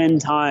don't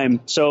spend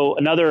time. So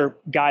another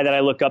guy that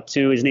I look up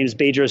to, his name is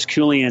Bedros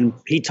Keuilian.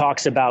 He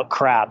talks about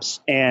crabs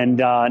and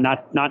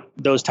not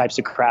those types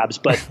of crabs,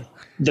 but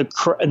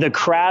the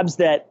crabs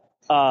that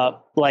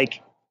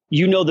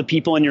the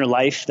people in your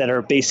life that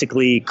are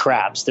basically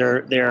crabs.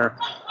 They're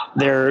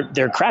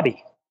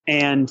crabby.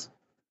 And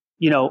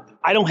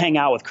I don't hang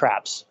out with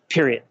crabs,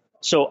 period.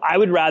 So I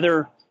would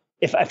rather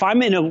if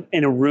I'm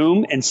in a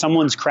room and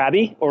someone's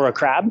crabby or a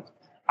crab,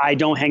 I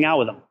don't hang out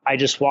with them. I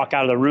just walk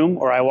out of the room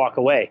or I walk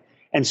away.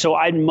 And so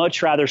I'd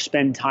much rather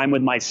spend time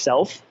with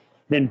myself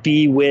than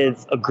be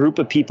with a group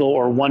of people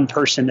or one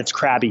person that's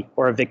crabby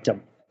or a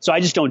victim. So I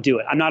just don't do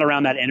it. I'm not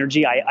around that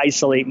energy. I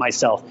isolate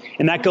myself.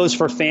 And that goes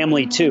for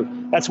family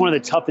too. That's one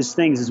of the toughest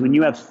things is when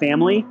you have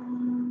family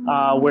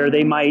where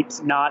they might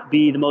not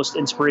be the most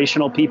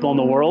inspirational people in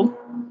the world.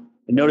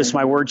 Notice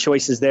my word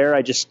choices there.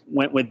 I just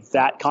went with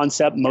that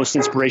concept, most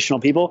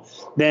inspirational people.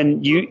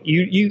 Then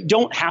you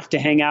don't have to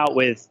hang out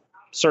with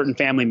certain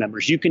family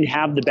members. You can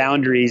have the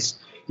boundaries.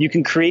 You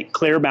can create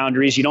clear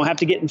boundaries. You don't have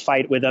to get in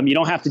fight with them. You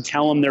don't have to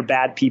tell them they're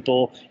bad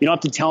people. You don't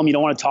have to tell them you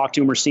don't want to talk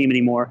to them or see them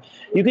anymore.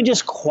 You can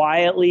just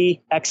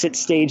quietly exit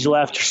stage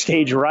left or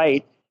stage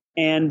right.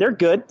 And they're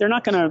good. They're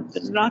not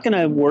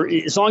gonna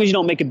worry as long as you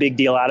don't make a big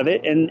deal out of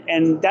it.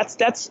 And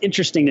that's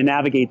interesting to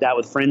navigate that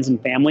with friends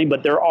and family.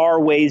 But there are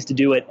ways to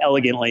do it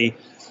elegantly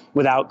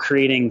without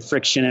creating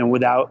friction and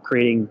without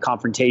creating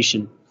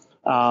confrontation.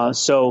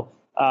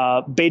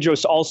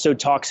 Bedros also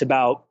talks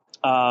about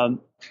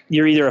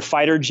you're either a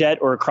fighter jet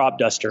or a crop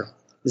duster.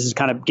 This is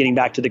kind of getting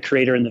back to the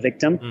creator and the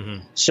victim.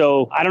 Mm-hmm.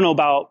 So I don't know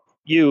about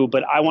you,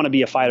 but I want to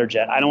be a fighter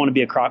jet. I don't want to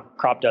be a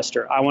crop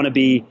duster. I want to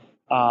be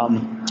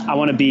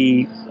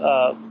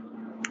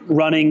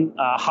running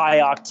high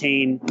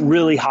octane,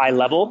 really high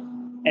level.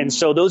 And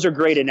so those are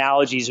great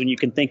analogies when you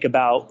can think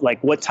about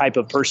like what type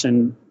of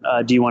person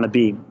do you want to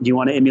be? Do you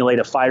want to emulate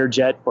a fighter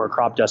jet or a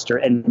crop duster?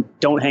 And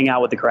don't hang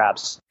out with the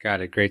crabs. Got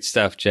it. Great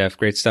stuff, Jeff.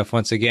 Great stuff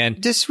once again.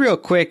 Just real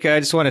quick, I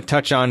just want to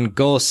touch on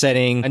goal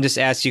setting and just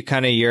ask you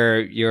kind of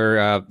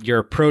your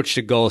approach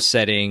to goal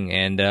setting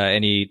and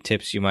any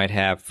tips you might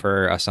have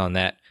for us on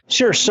that.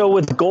 Sure. So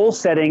with goal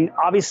setting,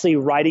 obviously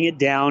writing it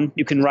down,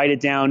 you can write it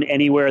down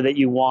anywhere that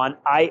you want.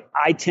 I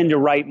tend to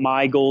write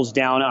my goals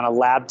down on a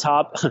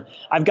laptop.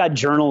 I've got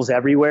journals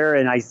everywhere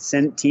and I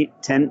tend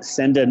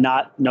to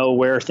not know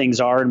where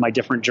things are in my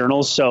different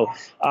journals. So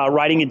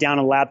writing it down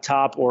on a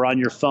laptop or on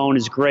your phone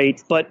is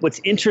great. But what's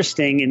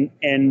interesting,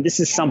 and this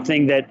is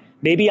something that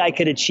maybe I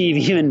could achieve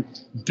even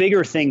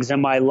bigger things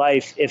in my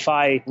life if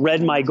I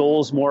read my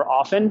goals more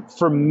often.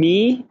 For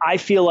me, I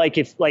feel like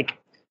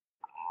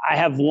I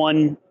have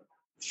one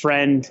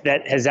friend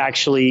that has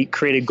actually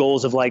created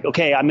goals of like,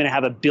 okay, I'm going to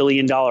have $1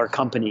 billion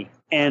company.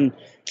 And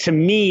to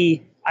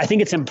me, I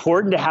think it's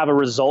important to have a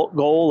result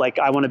goal. Like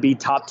I want to be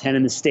top 10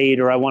 in the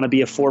state, or I want to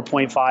be a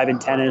 4.5 in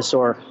tennis,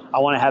 or I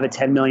want to have a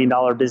 $10 million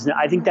business.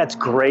 I think that's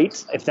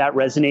great if that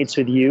resonates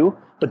with you.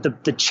 But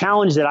the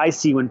challenge that I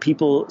see when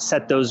people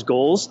set those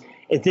goals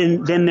is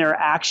then their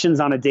actions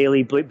on a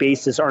daily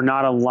basis are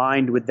not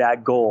aligned with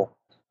that goal.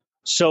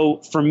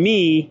 So for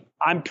me,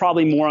 I'm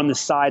probably more on the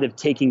side of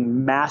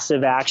taking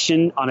massive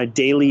action on a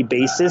daily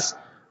basis,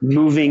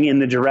 moving in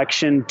the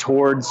direction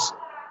towards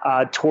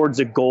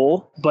a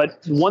goal. But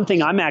one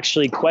thing I'm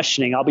actually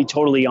questioning, I'll be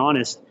totally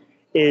honest,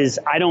 is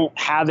I don't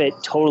have it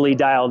totally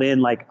dialed in.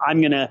 Like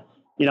I'm going to,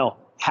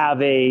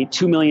 have a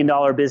 $2 million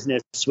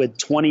business with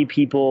 20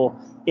 people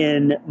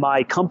in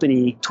my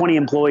company, 20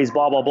 employees,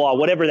 blah, blah, blah,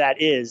 whatever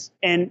that is.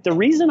 And the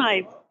reason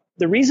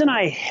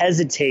I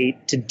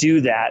hesitate to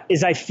do that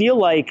is I feel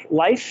like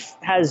life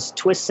has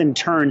twists and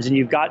turns and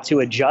you've got to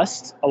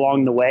adjust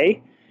along the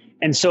way.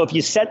 And so if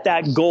you set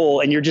that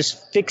goal and you're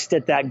just fixed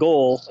at that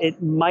goal,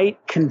 it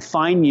might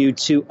confine you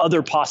to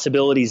other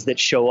possibilities that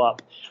show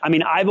up. I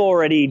mean, I've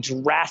already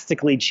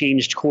drastically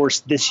changed course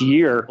this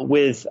year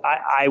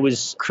I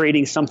was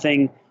creating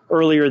something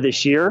earlier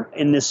this year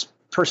in this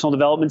personal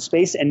development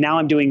space, and now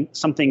I'm doing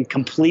something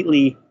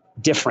completely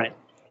different.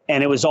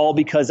 And it was all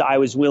because I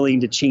was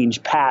willing to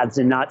change paths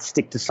and not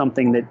stick to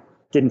something that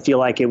didn't feel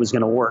like it was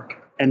going to work.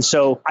 And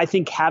so I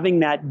think having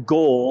that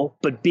goal,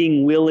 but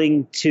being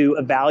willing to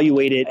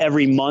evaluate it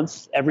every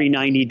month, every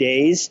 90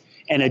 days,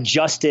 and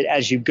adjust it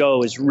as you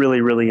go is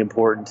really, really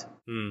important.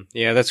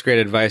 Yeah, that's great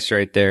advice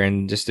right there.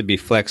 And just to be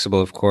flexible,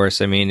 of course.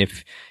 I mean,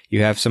 if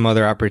you have some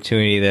other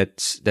opportunity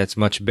that's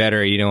much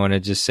better, you don't want to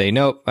just say,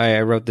 nope,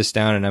 I wrote this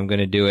down and I'm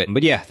going to do it.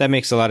 But yeah, that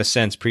makes a lot of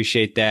sense.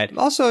 Appreciate that.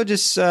 Also,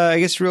 just I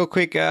guess real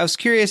quick, I was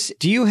curious,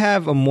 do you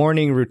have a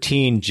morning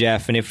routine,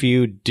 Jeff? And if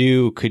you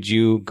do, could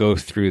you go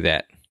through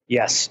that?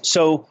 Yes.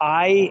 So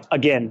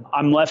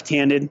I'm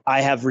left-handed.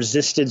 I have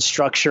resisted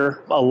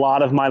structure a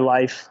lot of my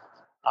life.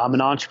 I'm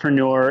an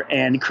entrepreneur,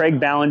 and Craig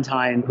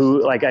Ballantyne,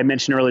 who, like I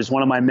mentioned earlier, is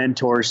one of my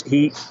mentors.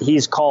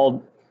 He's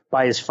called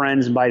by his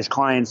friends and by his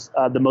clients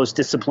the most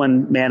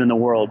disciplined man in the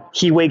world.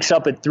 He wakes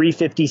up at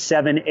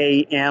 3:57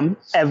 a.m.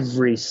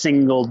 every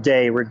single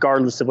day,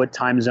 regardless of what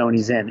time zone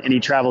he's in, and he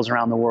travels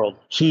around the world.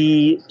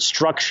 He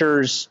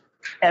structures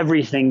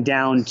everything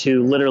down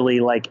to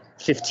literally like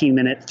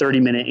 15-minute,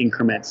 30-minute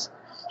increments.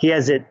 He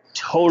has it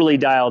totally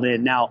dialed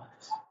in. Now,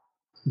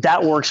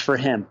 that works for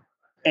him.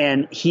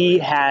 And he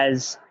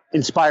has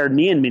inspired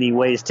me in many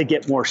ways to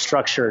get more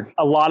structured.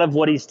 A lot of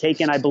what he's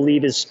taken, I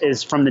believe,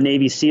 is from the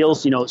Navy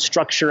SEALs. You know,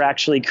 structure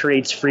actually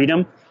creates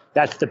freedom.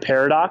 That's the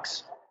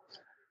paradox.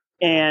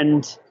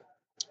 And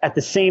at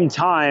the same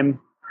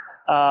time,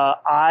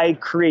 I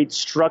create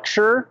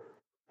structure,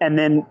 and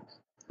then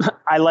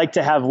I like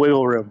to have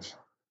wiggle room.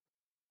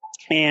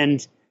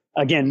 And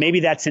again, maybe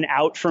that's an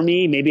out for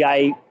me. Maybe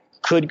I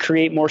could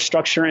create more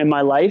structure in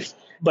my life,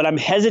 but I'm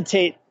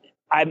hesitant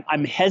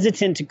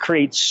to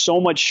create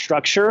so much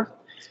structure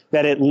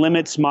that it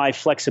limits my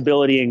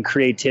flexibility and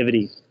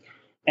creativity.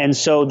 And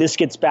so this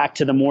gets back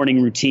to the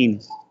morning routine.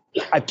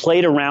 I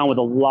played around with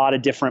a lot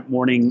of different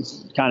morning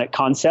kind of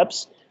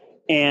concepts.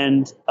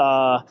 And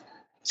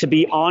to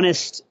be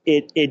honest,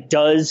 it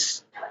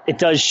does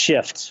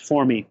shift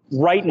for me.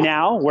 Right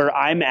now, where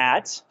I'm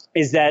at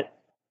is that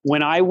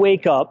when I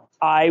wake up,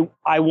 I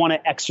want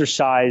to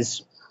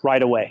exercise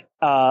right away.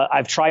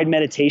 I've tried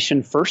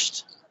meditation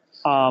first,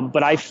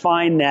 but I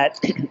find that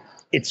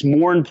it's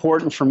more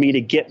important for me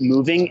to get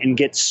moving and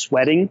get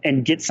sweating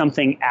and get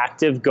something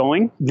active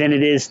going than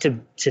it is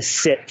to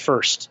sit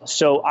first.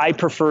 So I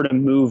prefer to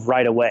move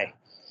right away.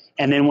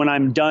 And then when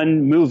I'm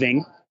done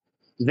moving,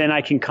 then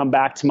I can come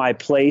back to my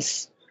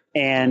place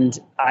and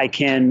I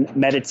can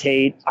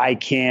meditate. I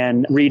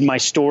can read my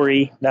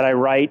story that I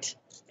write,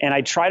 and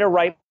I try to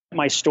write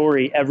my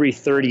story every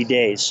 30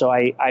 days. So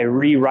I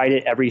rewrite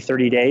it every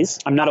 30 days.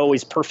 I'm not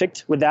always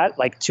perfect with that,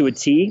 like to a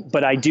T,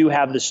 but I do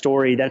have the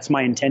story. That's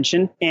my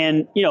intention.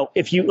 And, you know,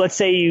 if let's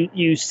say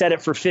you set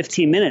it for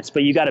 15 minutes,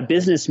 but you got a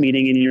business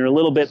meeting and you're a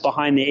little bit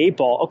behind the 8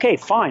 ball. Okay,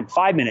 fine.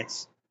 5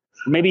 minutes,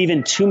 maybe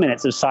even 2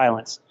 minutes of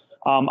silence.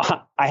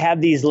 I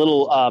have these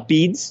little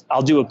beads.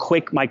 I'll do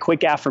my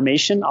quick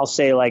affirmation. I'll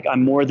say like,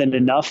 I'm more than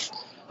enough.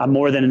 I'm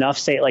more than enough,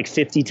 say it like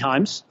 50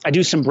 times. I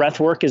do some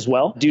breath work as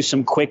well, do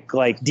some quick,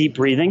 like deep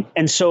breathing.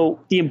 And so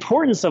the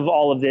importance of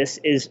all of this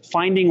is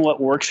finding what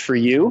works for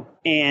you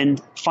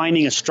and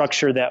finding a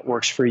structure that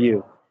works for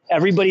you.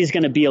 Everybody's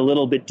going to be a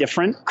little bit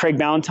different. Craig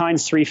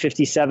Ballantyne's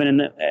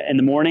 3:57 in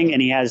the morning, and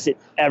he has it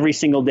every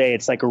single day.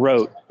 It's like a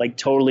rote, like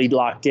totally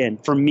locked in.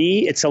 For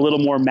me, it's a little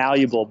more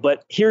malleable.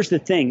 But here's the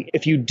thing.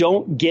 If you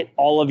don't get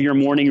all of your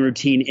morning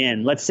routine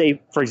in, let's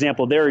say, for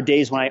example, there are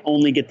days when I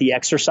only get the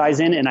exercise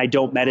in and I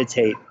don't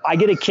meditate. I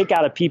get a kick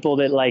out of people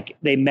that like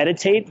they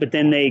meditate, but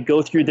then they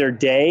go through their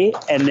day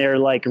and they're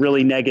like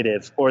really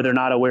negative or they're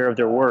not aware of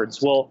their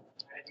words. Well,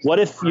 what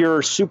if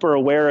you're super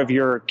aware of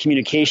your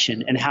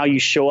communication and how you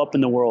show up in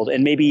the world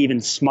and maybe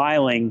even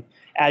smiling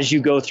as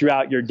you go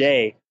throughout your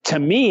day? To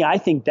me, I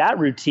think that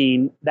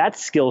routine, that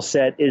skill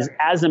set is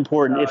as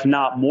important, if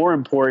not more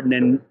important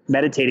than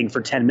meditating for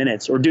 10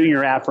 minutes or doing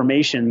your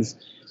affirmations.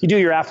 You do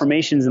your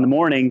affirmations in the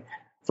morning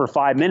for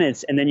 5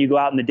 minutes and then you go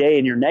out in the day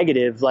and you're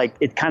negative, like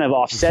it kind of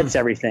offsets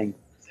everything.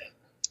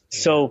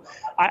 So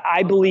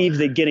I believe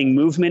that getting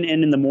movement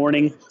in the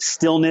morning,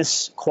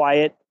 stillness,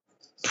 quiet,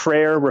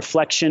 prayer,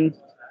 reflection,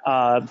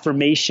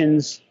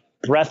 formations,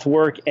 breath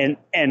work,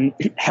 and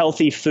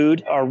healthy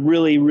food are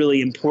really,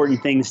 really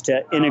important things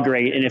to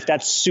integrate. And if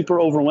that's super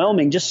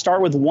overwhelming, just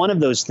start with one of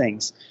those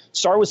things.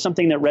 Start with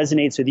something that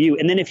resonates with you.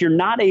 And then if you're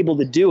not able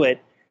to do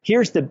it,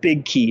 here's the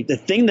big key. The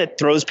thing that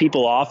throws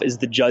people off is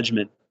the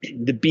judgment,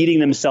 the beating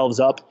themselves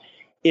up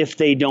if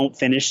they don't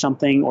finish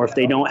something or if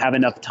they don't have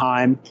enough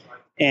time.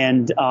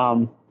 And,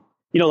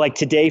 like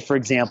today, for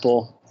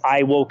example,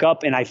 I woke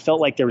up and I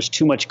felt like there was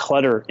too much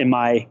clutter in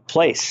my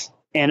place.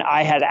 And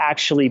I had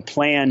actually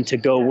planned to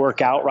go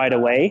work out right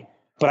away,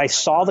 but I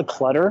saw the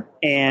clutter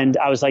and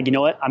I was like, you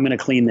know what, I'm going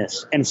to clean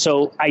this. And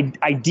so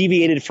I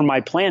deviated from my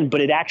plan,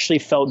 but it actually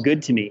felt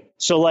good to me.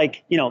 So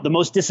like, the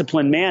most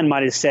disciplined man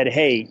might have said,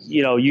 hey,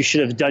 you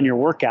should have done your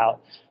workout.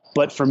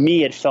 But for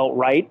me, it felt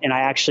right. And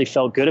I actually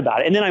felt good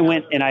about it. And then I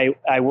went and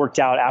I worked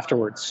out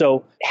afterwards.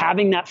 So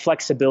having that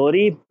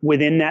flexibility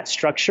within that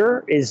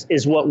structure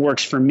is what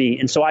works for me.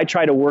 And so I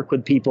try to work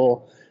with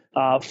people,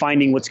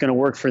 finding what's going to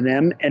work for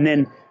them. And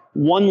then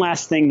one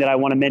last thing that I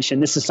want to mention,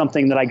 this is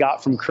something that I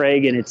got from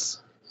Craig, and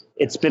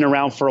it's been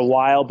around for a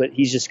while, but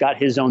he's just got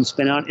his own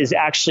spin on it, is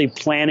actually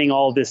planning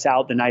all of this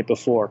out the night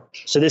before.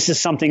 So this is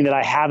something that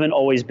I haven't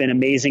always been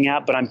amazing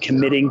at, but I'm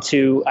committing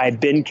to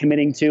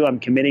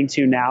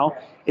now,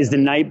 is the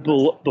night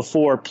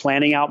before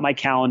planning out my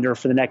calendar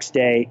for the next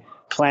day,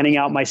 planning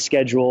out my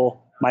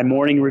schedule, my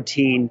morning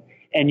routine.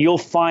 And you'll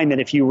find that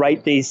if you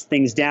write these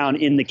things down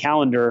in the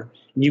calendar,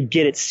 you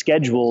get it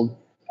scheduled,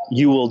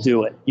 you will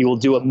do it. You will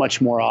do it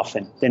much more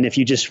often than if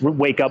you just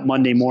wake up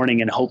Monday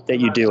morning and hope that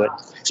you do it,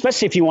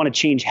 especially if you want to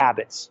change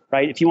habits,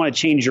 right? If you want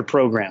to change your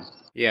program.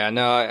 Yeah,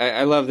 no,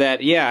 I love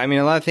that. Yeah, I mean,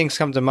 a lot of things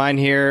come to mind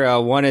here.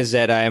 One is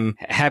that I'm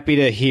happy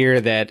to hear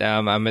that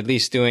I'm at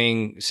least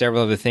doing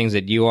several of the things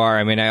that you are.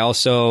 I mean, I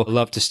also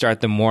love to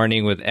start the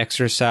morning with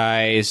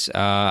exercise.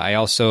 I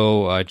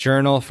also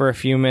journal for a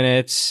few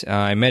minutes.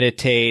 I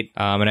meditate,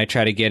 and I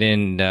try to get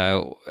in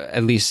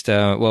at least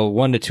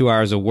 1 to 2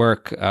 hours of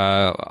work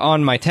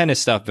on my tennis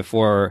stuff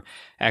before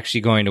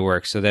actually going to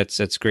work. So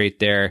that's great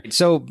there.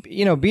 So,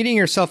 beating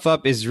yourself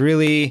up is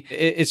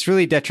it's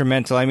really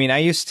detrimental. I mean, I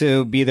used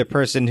to be the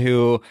person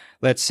who,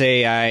 let's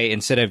say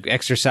instead of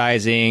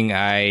exercising,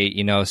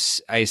 I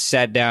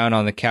sat down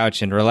on the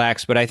couch and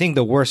relaxed. But I think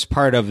the worst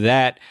part of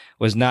that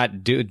was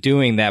not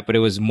doing that, but it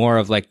was more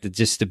of like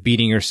just the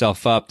beating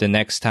yourself up the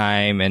next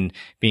time and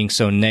being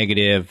so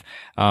negative.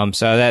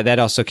 So that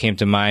also came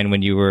to mind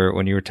when you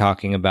were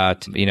talking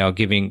about,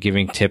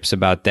 giving tips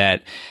about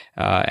that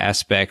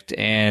aspect.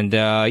 And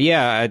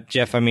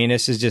Jeff, I mean,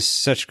 this is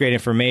just such great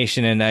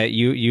information, and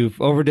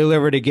you've over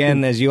delivered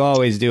again, as you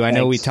always do. I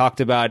know we talked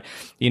about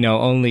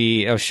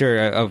maybe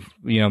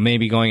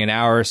going an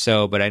hour or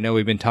so, but I know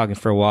we've been talking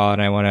for a while,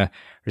 and I want to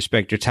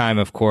respect your time,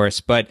 of course.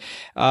 But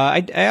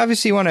I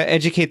obviously want to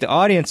educate the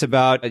audience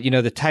about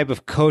the type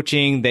of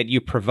coaching that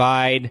you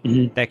provide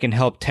that can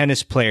help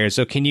tennis players.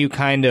 So can you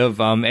kind of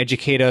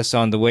educate us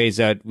on the ways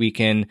that we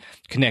can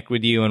connect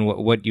with you and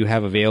what you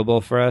have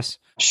available for us?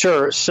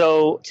 Sure.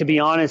 So to be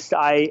honest,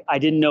 I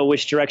didn't know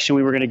which direction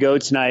we were going to go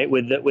tonight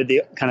with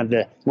the kind of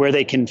the where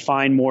they can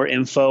find more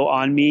info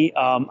on me.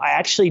 I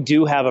actually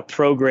do have a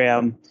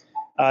program.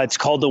 It's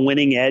called The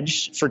Winning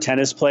Edge for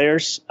tennis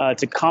players.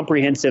 It's a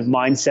comprehensive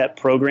mindset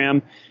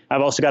program. I've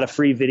also got a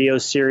free video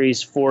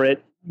series for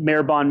it.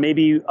 Mehrban,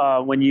 maybe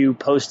when you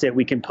post it,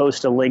 we can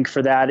post a link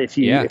for that if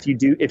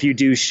you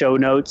do show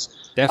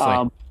notes.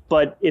 Definitely.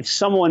 But if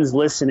someone's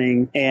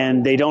listening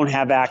and they don't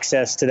have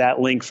access to that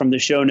link from the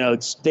show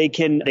notes, they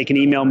can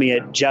email me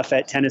at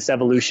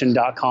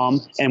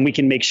jeff@tennisevolution.com, and we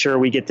can make sure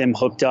we get them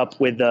hooked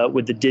up with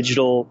the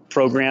digital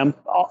program.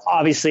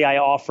 Obviously, I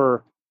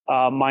offer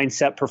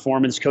mindset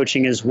performance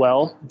coaching as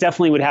well.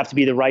 Definitely would have to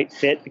be the right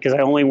fit, because I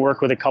only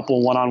work with a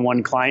couple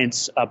one-on-one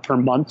clients per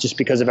month just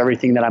because of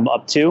everything that I'm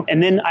up to.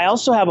 And then I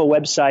also have a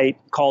website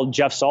called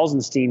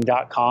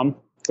jeffsalzenstein.com.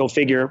 Go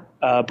figure,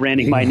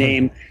 branding my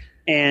name.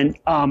 And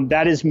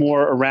that is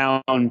more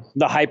around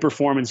the high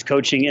performance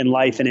coaching in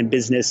life and in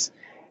business.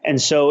 And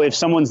so if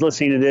someone's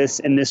listening to this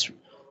and this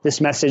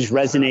message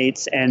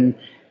resonates, and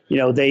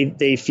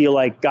they feel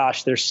like,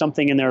 gosh, there's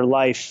something in their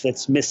life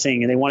that's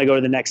missing and they want to go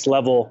to the next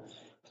level,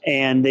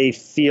 and they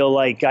feel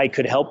like I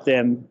could help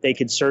them, they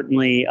could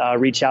certainly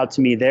reach out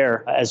to me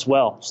there as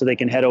well. So they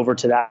can head over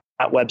to that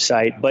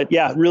website. But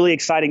yeah, really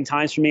exciting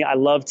times for me. I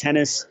love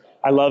tennis.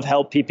 I love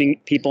helping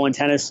people in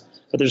tennis.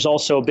 But there's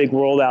also a big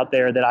world out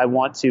there that I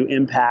want to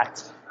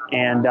impact.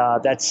 And we're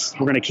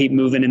going to keep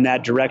moving in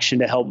that direction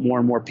to help more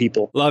and more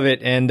people. Love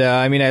it. And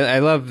I mean, I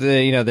love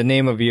the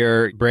name of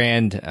your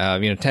brand,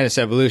 Tennis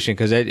Evolution,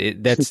 because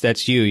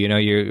that's you.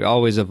 You're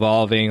always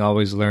evolving,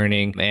 always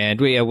learning.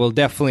 And we'll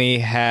definitely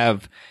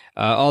have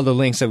all the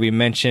links that we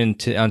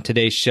mentioned on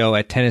today's show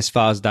at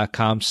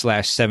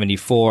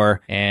tennisfiles.com/74.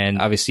 And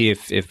obviously,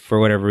 if for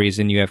whatever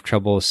reason you have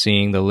trouble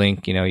seeing the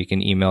link, you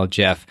can email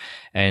Jeff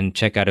and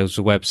check out his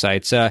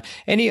websites.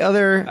 Any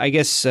other, I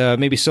guess,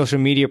 maybe social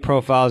media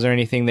profiles or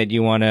anything that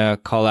you want to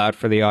call out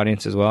for the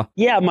audience as well?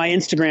 Yeah, my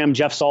Instagram,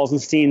 Jeff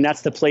Salzenstein.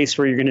 That's the place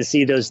where you're going to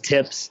see those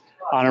tips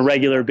on a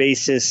regular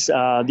basis,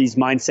 these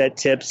mindset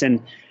tips.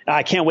 And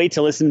I can't wait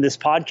to listen to this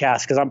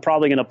podcast, because I'm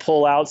probably going to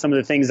pull out some of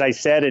the things I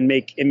said and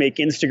make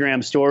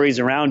Instagram stories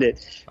around it.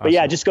 Awesome. But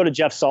yeah, just go to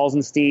Jeff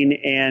Salzenstein.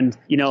 And,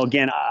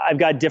 again, I've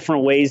got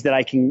different ways that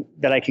I can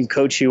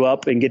coach you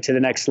up and get to the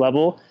next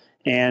level.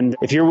 And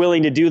if you're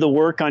willing to do the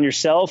work on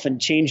yourself and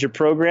change your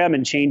program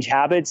and change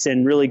habits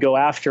and really go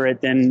after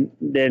it, then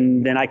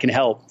I can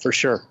help for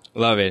sure.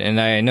 Love it. And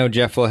I know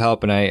Jeff will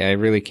help, and I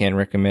really can't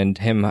recommend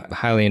him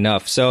highly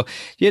enough. So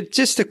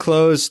just to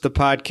close the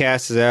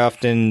podcast, as I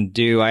often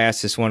do, I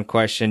ask this one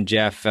question,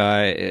 Jeff,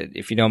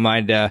 if you don't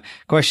mind.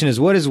 Question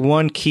is, what is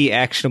one key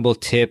actionable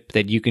tip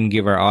that you can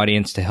give our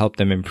audience to help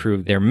them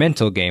improve their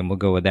mental game? We'll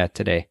go with that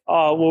today.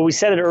 Well, we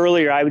said it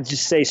earlier. I would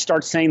just say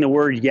start saying the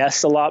word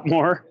yes a lot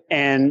more,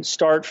 and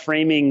start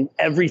framing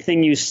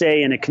everything you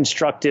say in a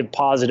constructive,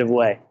 positive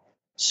way.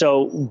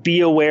 So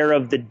be aware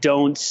of the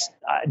don'ts.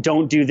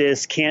 Don't do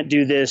this, can't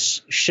do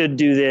this, should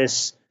do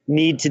this,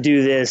 need to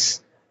do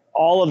this.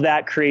 All of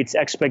that creates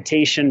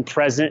expectation,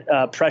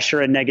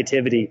 pressure, and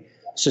negativity.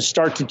 So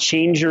start to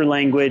change your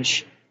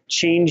language,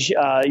 change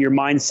your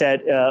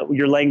mindset,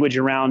 your language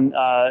around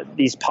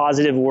these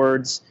positive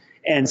words,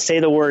 and say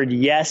the word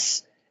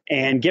yes,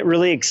 and get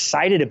really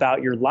excited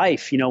about your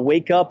life.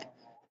 Wake up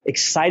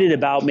excited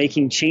about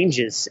making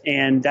changes.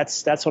 And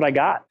that's what I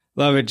got.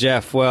 Love it,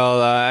 Jeff.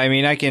 Well, I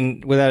mean, I can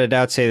without a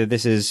doubt say that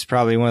this is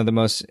probably one of the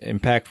most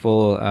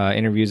impactful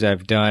interviews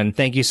I've done.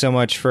 Thank you so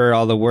much for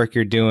all the work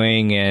you're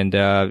doing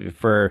and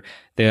for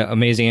the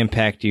amazing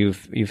impact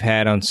you've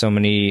had on so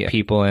many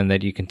people and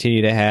that you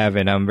continue to have.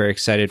 And I'm very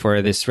excited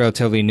for this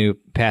relatively new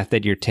path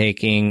that you're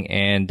taking.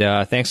 And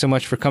thanks so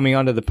much for coming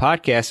onto the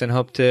podcast, and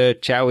hope to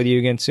chat with you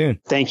again soon.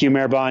 Thank you,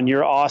 Mehrban.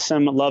 You're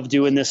awesome. Love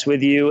doing this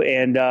with you.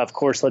 And of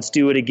course, let's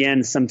do it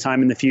again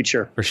sometime in the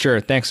future. For sure.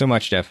 Thanks so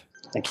much, Jeff.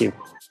 Thank you.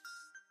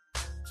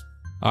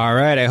 All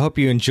right. I hope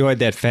you enjoyed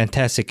that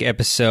fantastic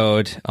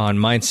episode on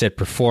mindset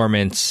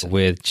performance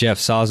with Jeff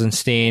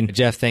Salzenstein.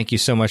 Jeff, thank you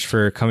so much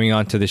for coming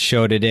on to the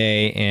show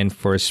today and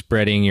for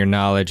spreading your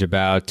knowledge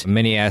about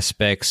many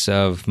aspects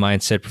of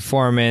mindset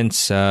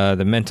performance,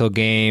 the mental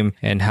game,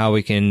 and how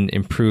we can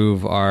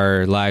improve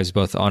our lives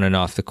both on and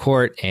off the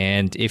court.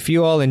 And if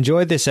you all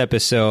enjoyed this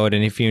episode,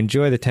 and if you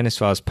enjoy the Tennis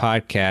Files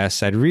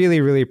podcast, I'd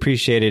really, really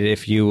appreciate it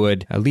if you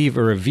would leave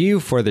a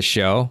review for the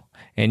show.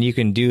 And you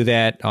can do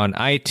that on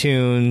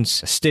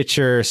iTunes,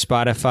 Stitcher,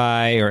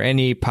 Spotify, or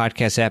any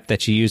podcast app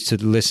that you use to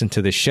listen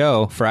to the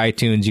show. For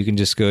iTunes, you can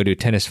just go to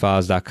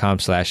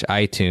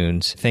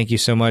tennisfiles.com/iTunes. Thank you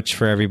so much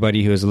for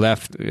everybody who has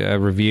left a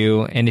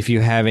review. And if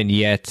you haven't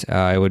yet,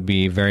 it would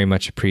be very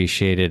much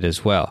appreciated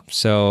as well.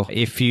 So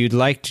if you'd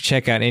like to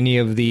check out any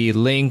of the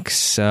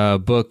links,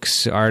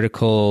 books,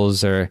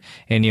 articles, or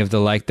any of the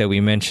like that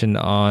we mentioned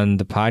on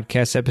the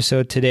podcast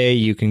episode today,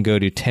 you can go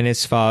to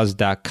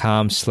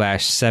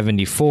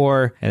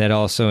tennisfiles.com/74. And that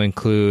also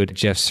include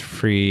Jeff's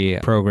free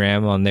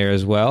program on there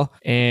as well.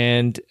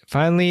 And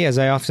finally, as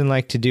I often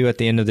like to do at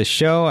the end of the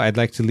show, I'd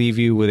like to leave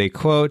you with a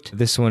quote.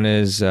 This one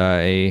is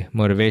a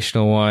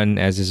motivational one,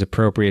 as is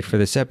appropriate for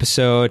this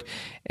episode.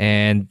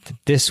 And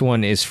this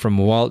one is from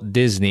Walt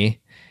Disney.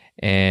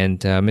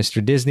 And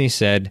Mr. Disney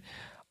said,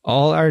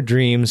 "All our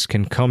dreams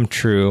can come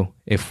true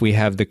if we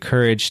have the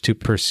courage to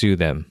pursue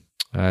them."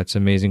 It's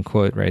an amazing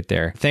quote right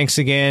there. Thanks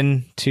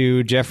again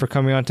to Jeff for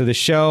coming onto the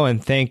show,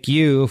 and thank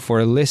you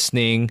for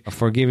listening,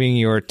 for giving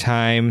your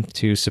time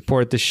to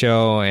support the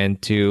show and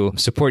to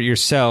support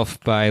yourself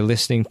by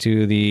listening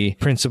to the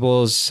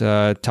principles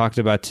talked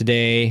about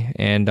today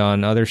and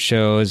on other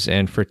shows,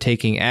 and for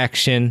taking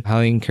action. I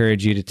highly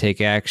encourage you to take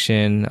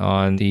action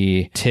on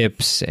the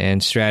tips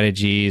and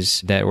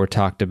strategies that were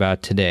talked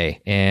about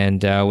today.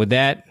 And with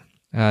that,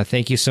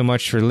 thank you so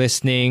much for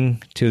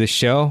listening to the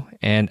show,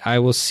 and I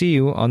will see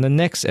you on the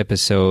next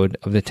episode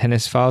of the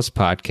Tennis Files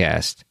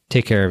podcast.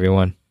 Take care,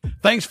 everyone.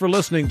 Thanks for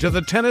listening to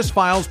the Tennis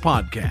Files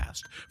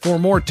podcast. For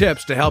more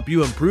tips to help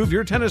you improve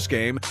your tennis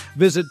game,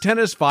 visit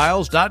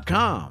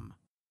tennisfiles.com.